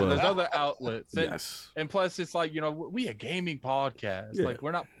 There's other outlets. And, yes. And plus, it's like, we a gaming podcast. Yeah. Like,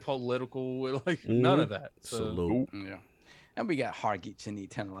 we're not political. We're like none of that. So. Salute. Yeah. And we got Hargeet Chini,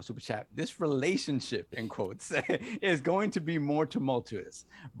 $10 super chat. This relationship, in quotes, is going to be more tumultuous.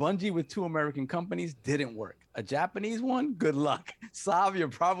 Bungie with 2 American companies didn't work. A Japanese one, good luck. Sav, you're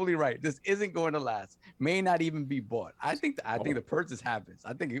probably right. This isn't going to last. May not even be bought. I think the purchase happens.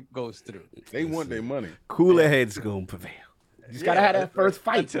 I think it goes through. They want their money. Cooler heads gonna prevail. You just gotta have that first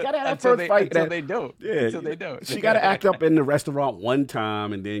fight. You gotta have that first fight. Until they don't. Yeah. Until they don't. She gotta act up in the restaurant one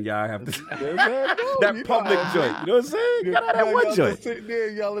time, and then y'all have to that public joint. You know what I'm saying? You gotta have that one joint. Sitting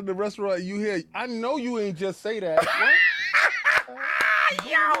there, y'all in the restaurant. You hear? I know you ain't just say that.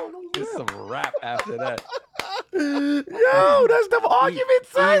 Yo, it's some rap after that. Yo, that's the argument,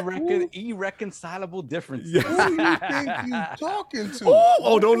 son. Irreconcilable differences. Who do you think you talking to?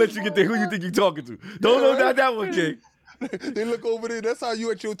 Oh, don't let you get there. Who you think you talking to? Don't know that one, King. They look over there. That's how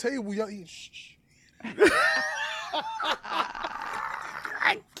you at your table. Y'all eat. Shh.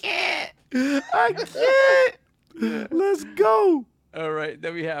 I can't. Let's go. All right,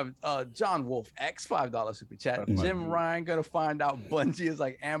 then we have John Wolf X, $5 super chat. Jim Ryan gonna find out Bungie is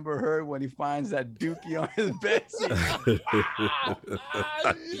like Amber Heard when he finds that dookie on his bed seat.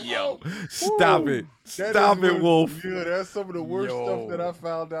 Yo, stop it, Wolf. Yeah, that's some of the worst stuff that I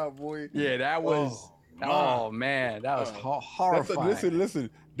found out, boy. Yeah, that was. Oh man, that was horrifying. Listen.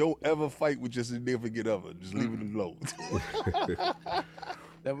 Don't ever fight with your significant other. Just leave it alone.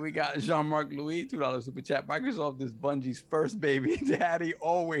 Then we got Jean-Marc Louis, $2 super chat. Microsoft is Bungie's first baby daddy,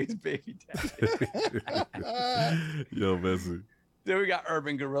 always baby daddy. Yo, Messi. Then we got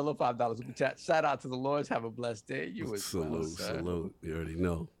Urban Gorilla, $5 super chat. Shout out to the Lords. Have a blessed day. You as salute. You already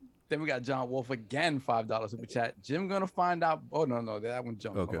know. Then we got John Wolf again, $5 super chat. Jim gonna find out. Oh no, that one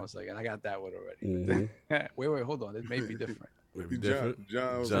jumped. Okay. Hold on a second. I got that one already. Wait, hold on. This may be different. Maybe different.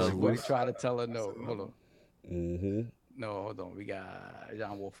 John try to tell her no. Hold on. Mm-hmm. No, hold on. We got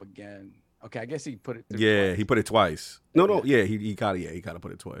John Wolf again. Okay, I guess he put it. Twice. He put it twice. No. Yeah, he kind of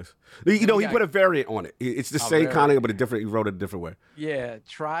put it twice. He put a variant on it. It's the same kind of, but he wrote it a different way. Yeah,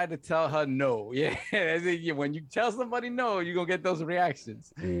 try to tell her no. Yeah, when you tell somebody no, you're gonna get those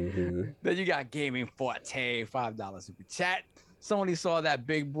reactions. Mm-hmm. Then you got Gaming Forte, $5 super chat. Somebody saw that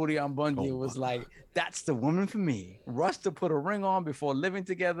big booty on Bungie and was like, that's the woman for me. Rush to put a ring on before living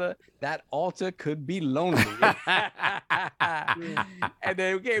together. That altar could be lonely. And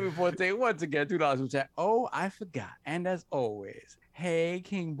then Gaming Forte once again, $2 super chat. Oh, I forgot. And as always, hey,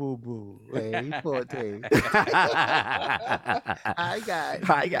 King Boo Boo. Hey, Forte. Hi, guys.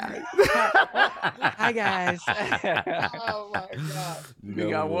 Hi, guys. Hi, guys. Oh, my God. We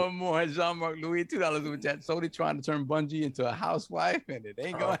got one more. Jean-Marc Louis, $2 super chat. Sony trying to turn Bungie into a housewife, and it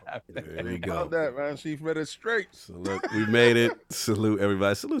ain't going to happen. There you go. About that, man. She read it straight. So look, we made it. Salute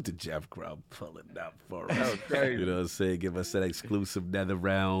everybody. Salute to Jeff Grubb pulling up for us. Okay. You know what I'm saying? Give us that exclusive Nether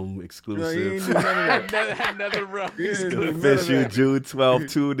Realm exclusive. Nether Realm. Official June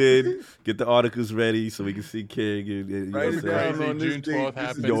 12th. Tune in. Get the articles ready so we can see King. And Write it down on this June date. 12th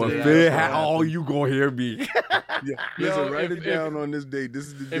happens. You gonna hear me? Listen, write it down on this date. This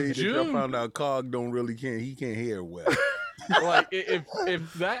is the day that y'all found out Cog he can't hear well. Like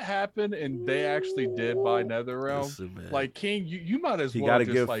if that happened and they actually did buy NetherRealm, Listen, like King, you might as well gotta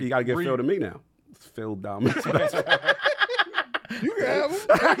just give, like he gotta give Phil to me now. It's Phil Dominance. You can have him.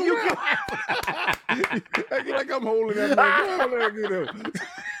 You can have him. Acting like I'm holding that man.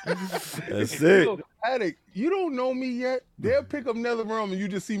 That's it. Addict, you don't know me yet. They'll pick up NetherRealm and you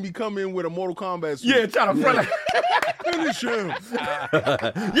just see me come in with a Mortal Kombat suit. Yeah, trying to front. Finish him. That's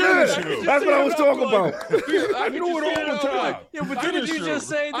what I was talking about. I do it all the time. Yeah, but didn't you just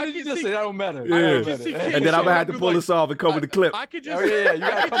say? Didn't you just say that don't matter? Yeah. And then I'm gonna have to pull this off and come with the clip. I could just, you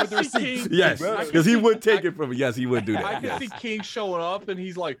gotta come with the receipts. Yes, because he would take it from me. Yes, he would do that. I can see King showing up and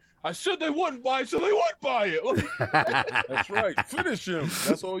he's like, I said they wouldn't buy it, so they would buy it. That's right. Finish him.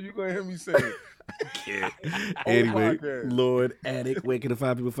 That's all you're gonna hear me say. Anyway, Lord Addict, where can the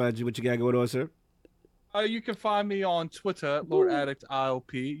five people find you? What you got going on, sir? You can find me on Twitter, Lord Addict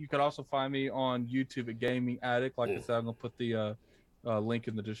ILP. You can also find me on YouTube at Gaming Addict. Like I said, I'm gonna put the link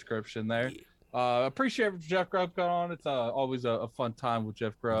in the description there. Appreciate Jeff Grubb got on. It's always a fun time with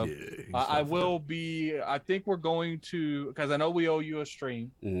Jeff Grubb. Yeah, I will be. I think we're going to, because I know we owe you a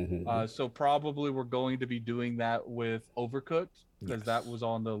stream. So probably we're going to be doing that with Overcooked, because that was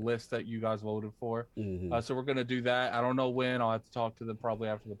on the list that you guys voted for. So we're going to do that. I don't know when. I'll have to talk to them probably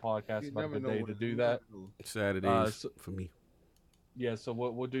after the podcast about a good day to do that. Saturdays for me. Yeah, so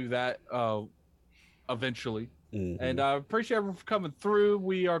we'll do that eventually. And I appreciate everyone for coming through.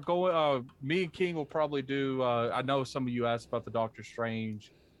 We are going. Me and King will probably do. I know some of you asked about the Doctor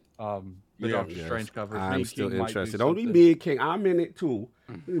Strange, Doctor Strange cover. I'm still interested. Don't be me and King. I'm in it too.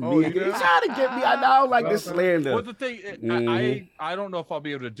 Me and King. He's trying to get me. I don't like this slander. Well, the thing, I don't know if I'll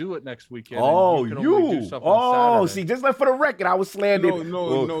be able to do it next weekend. Oh, you. See, just like for the record, I was slandering.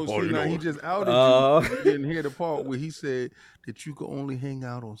 No. See, he just outed you. You didn't hear the part where he said that you could only hang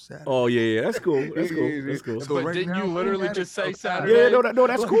out on Saturday. Oh yeah, that's cool. That's cool. So but didn't you literally just say Saturday? Yeah, no,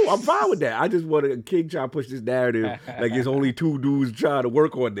 that's cool. I'm fine with that. I just want King try to push this narrative like it's only two dudes trying to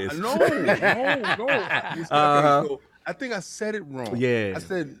work on this. No. I think I said it wrong. Yeah. I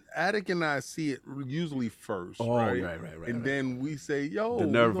said Attic and I see it usually first. Right. And then we say, yo. The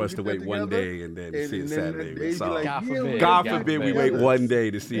nerve of us to wait one day and then see it Saturday. Like, God forbid we wait one day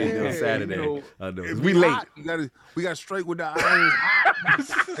to see it on Saturday. We late. We got straight with the irons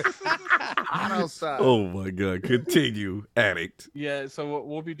hot outside. Oh my God. Continue, Addict. Yeah, so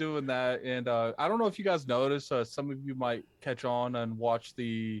we'll be doing that. And I don't know if you guys noticed, some of you might catch on and watch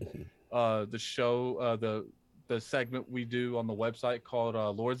the show, the segment we do on the website called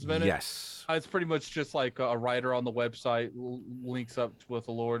Lord's Minute. Yes. It's pretty much just like a writer on the website links up with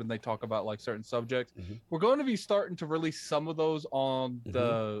the Lord and they talk about like certain subjects. We're going to be starting to release some of those on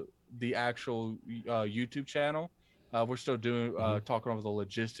the actual YouTube channel. We're still doing talking over the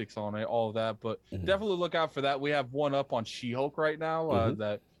logistics on it, all of that, but definitely look out for that. We have one up on She-Hulk right now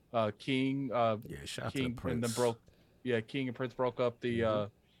that King King and then King and Prince broke up the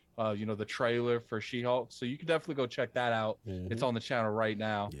the trailer for She-Hulk, so you can definitely go check that out. It's on the channel right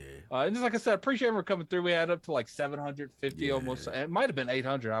now. And just like I said, appreciate everyone coming through. We had up to like 750 almost. It might have been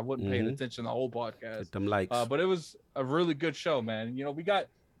 800. I wasn't paying attention the whole podcast. Get them likes. But it was a really good show, man. You know, we got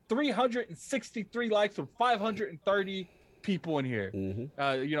 363 likes from 530 people in here.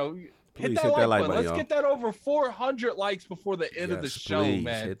 Please hit that like button. Let's get that over 400 likes before the end of the show,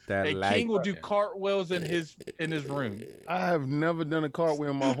 man. Hit that and like King will do cartwheels in his room. I have never done a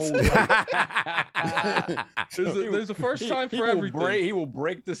cartwheel in my whole life. There's a first time for everything. He will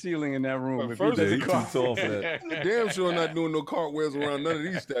break the ceiling in that room if first he does He's too tall for that. Damn sure not doing no cartwheels around none of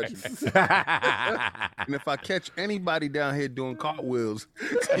these statues. And if I catch anybody down here doing cartwheels,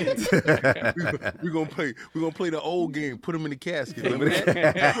 we're gonna play the old game. Put them in the casket.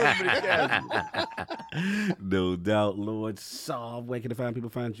 No doubt, Lord. So where can find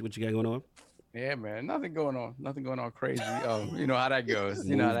people find you? What you got going on? Yeah, man. Nothing going on crazy. You know how that goes.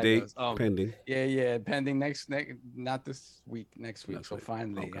 You know how that date goes. pending. Yeah. Pending next not this week, next week. So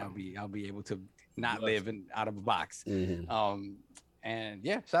finally I'll be able to not live out of a box. And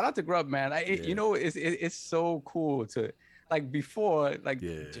yeah, shout out to Grub, man. You know, it's so cool to like before,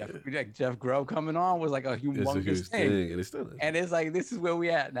 Jeff Grubb coming on was like a humongous thing. And it's still is. And it's like this is where we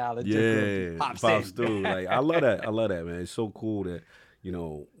at now. Pops through. Like I love that, man. It's so cool that, you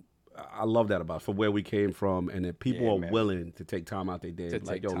know, I love that about from where we came from, and that people are willing to take time out their day.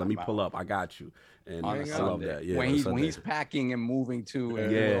 Like, yo, let me pull up. I got you. And I love that. Yeah, when he's packing and moving too, and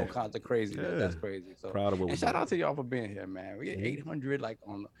doing all kinds of crazy. That's crazy. So proud of what. And shout out to y'all for being here, man. We get 800 like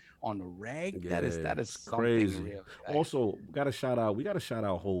on the reg. That is crazy. Real. Also, we got to shout out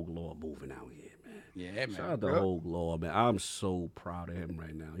Hogue Law moving out here. Yeah, man. Shout out to Hogue Law, man. I'm so proud of him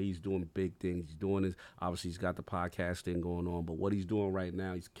right now. He's doing big things. He's doing this. Obviously, he's got the podcast thing going on, but what he's doing right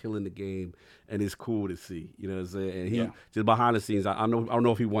now, he's killing the game, and it's cool to see. You know what I'm saying? And he just behind the scenes. I don't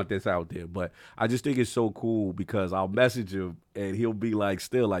know if he want this out there, but I just think it's so cool because I'll message him and he'll be like,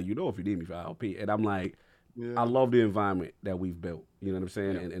 still like, you know, if you need me for ILP, and I'm like, I love the environment that we've built. You know what I'm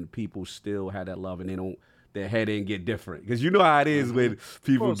saying? And people still have that love, and they don't. Their head didn't get different because you know how it is when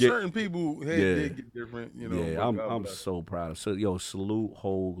people get certain people head did get different. You know, I'm so proud of. So salute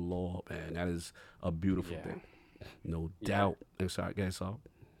Hogue Law, man. That is a beautiful thing, no doubt. I'm sorry, guys. So.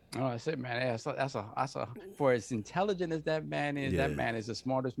 Oh, that's it, man. Yeah, that's a for as intelligent as that man is, that man is the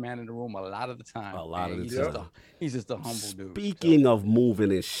smartest man in the room a lot of the time. He's just a humble dude. Speaking of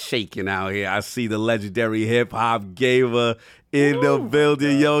moving and shaking out here, I see the legendary hip hop gamer in the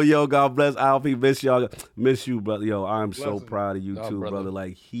building. Yo, God bless ILP. Miss you, brother. Yo, I'm so proud of you too, brother.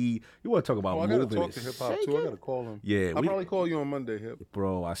 Like you want to talk about moving? I gotta talk to hip hop too. I gotta call him. Yeah, I'll probably call you on Monday, Hip.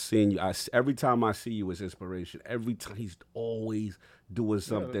 Bro, I seen you. Every time I see you, it's inspiration. Every time he's always doing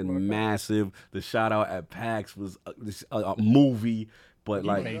something massive. The shout out at PAX was a movie. But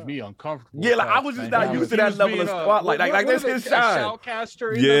like, made me uncomfortable. Yeah, like I was just not used to that level of spotlight. Like that's his shine.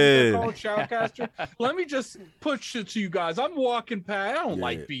 Shoutcaster. Yeah. Shoutcaster. Let me just push it to you guys. I'm walking past. I don't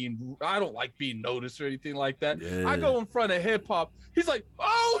like being noticed or anything like that. Yeah. I go in front of hip hop. He's like,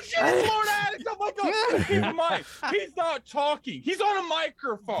 "Oh shit, Lord Addict!" I'm like, "Oh, keep in mind, he's not talking. He's on a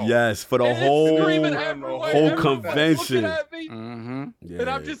microphone." Yes, for the whole convention. At me. And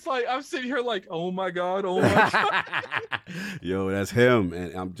I'm just like, I'm sitting here like, "Oh my god, oh my god." Yo, that's him,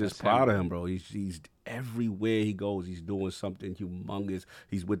 and I'm just proud of him, bro. He's everywhere he goes. He's doing something humongous.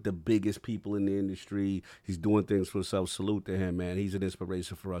 He's with the biggest people in the industry. He's doing things for himself. Salute to him, man. He's an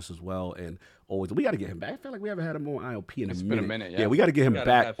inspiration for us as well. And always, we got to get him back. I feel like we haven't had him on ILP in a minute. Been a minute, yeah. We got to get him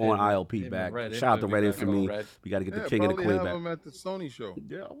back on ILP back. Shout out to Red Infamy. We got to get the king and the queen back. Have him at the Sony show.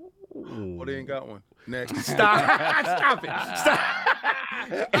 Yeah. Oh, they ain't got one. Next. Stop it. Stop.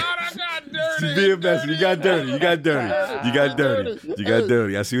 I got dirty. Being messy. You got dirty. You got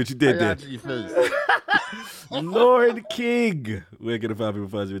dirty. I see what you did there. Lord King. Where can the five people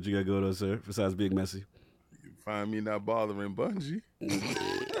find you? What you got going on, sir? Besides being messy. You can find me not bothering Bungie.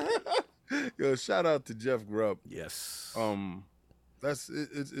 Yo, shout out to Jeff Grubb. Yes.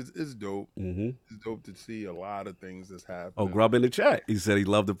 It's dope. It's dope to see a lot of things that's happening. Oh, Grubb in the chat. He said he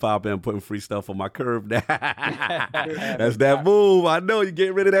loved to pop in putting free stuff on my curve now. That's that move. I know you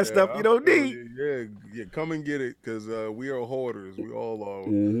get rid of that stuff you don't need. Yeah, come and get it because we are hoarders. We all are.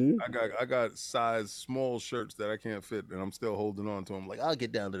 I got size small shirts that I can't fit, and I'm still holding on to them. Like, I'll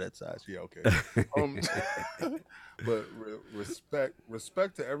get down to that size. Yeah, okay. But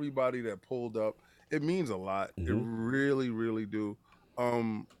respect to everybody that pulled up. It means a lot. It really, really do.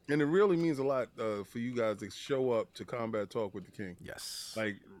 And it really means a lot for you guys to show up to Combat Talk with the King. Yes.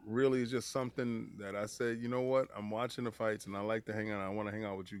 Like, really, it's just something that I said, you know what? I'm watching the fights, and I like to hang out. I want to hang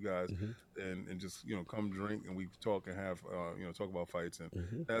out with you guys and just, come drink, and we talk and have, talk about fights. And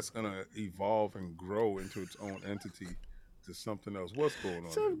that's going to evolve and grow into its own entity. To something else. What's going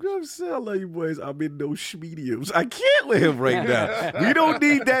on? Some good I love you boys. I'm in those schmediums. I can't live right now. We don't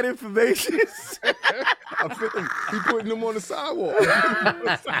need that information. He putting them on the sidewalk.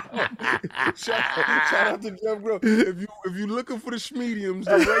 Shout out to Jeff Grubb. If you looking for the schmediums,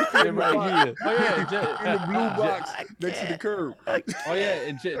 they're right there, right here. Oh yeah, in the blue box next to the curb. Oh yeah,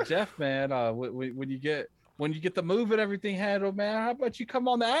 and Jeff, man, when you get the move and everything handled, man, how about you come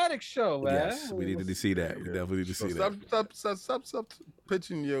on the Addict show, man? Yes, we needed to see that. We definitely need to see that. Stop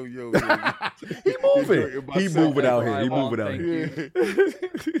pitching yo. He moving. He moving out here.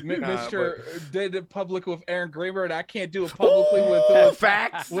 Mr. Did it public with Aaron Graber, and I can't do it publicly with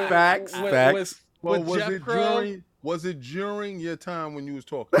facts. With Jeff Grubb. Was it during your time when you was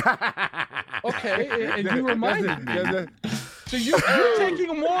talking? Okay, and you reminded me. So you're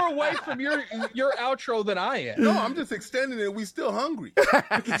taking more away from your outro than I am. No, I'm just extending it. We still hungry.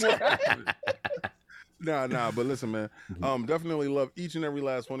 Nah. But listen, man. Definitely love each and every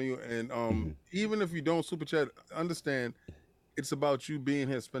last one of you. And even if you don't super chat, understand it's about you being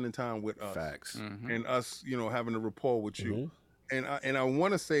here, spending time with us. Facts. And us, having a rapport with you. And I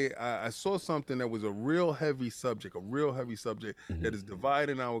want to say I saw something that was a real heavy subject that is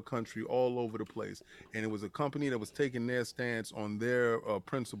dividing our country all over the place. And it was a company that was taking their stance on their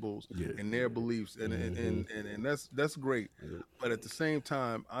principles and their beliefs, and that's great. But at the same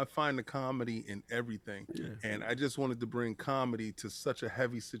time, I find the comedy in everything, and I just wanted to bring comedy to such a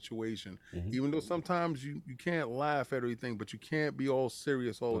heavy situation. Even though sometimes you can't laugh at everything, but you can't be all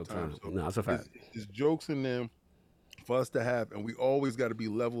serious all the time. So no, that's a fact. There's jokes in them for us to have, and we always got to be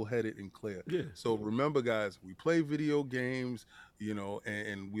level-headed and clear. So remember, guys, we play video games,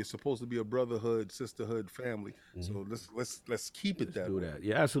 and we're supposed to be a brotherhood, sisterhood, family. So let's keep it that way. That.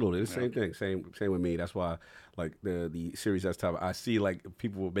 Yeah, absolutely. It's the same thing. Same with me. That's why, like the series that's topic, I see like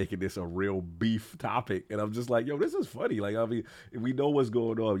people were making this a real beef topic, and I'm just like, yo, this is funny. Like, I mean, we know what's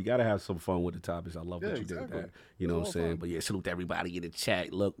going on. You got to have some fun with the topics. I love what you did with that. You know what I'm saying? Fun. But yeah, salute to everybody in the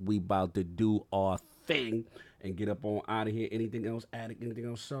chat. Look, we about to do our thing. And get up on out of here. Anything else? Addict? Anything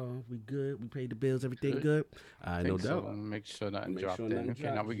else? Solved? We good? We paid the bills? Everything good? No doubt. Make sure nothing dropped in. Okay,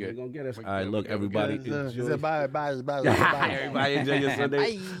 now we good. Gonna get us. All right, look, everybody. Bye. Everybody enjoy your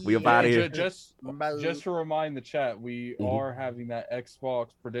Sunday. We up out of here. Just to remind the chat, we are having that Xbox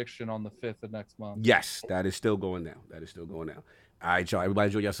prediction on the 5th of next month. Yes, that is still going down. All right, y'all. Everybody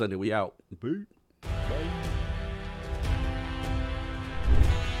enjoy your Sunday. We out. Bye.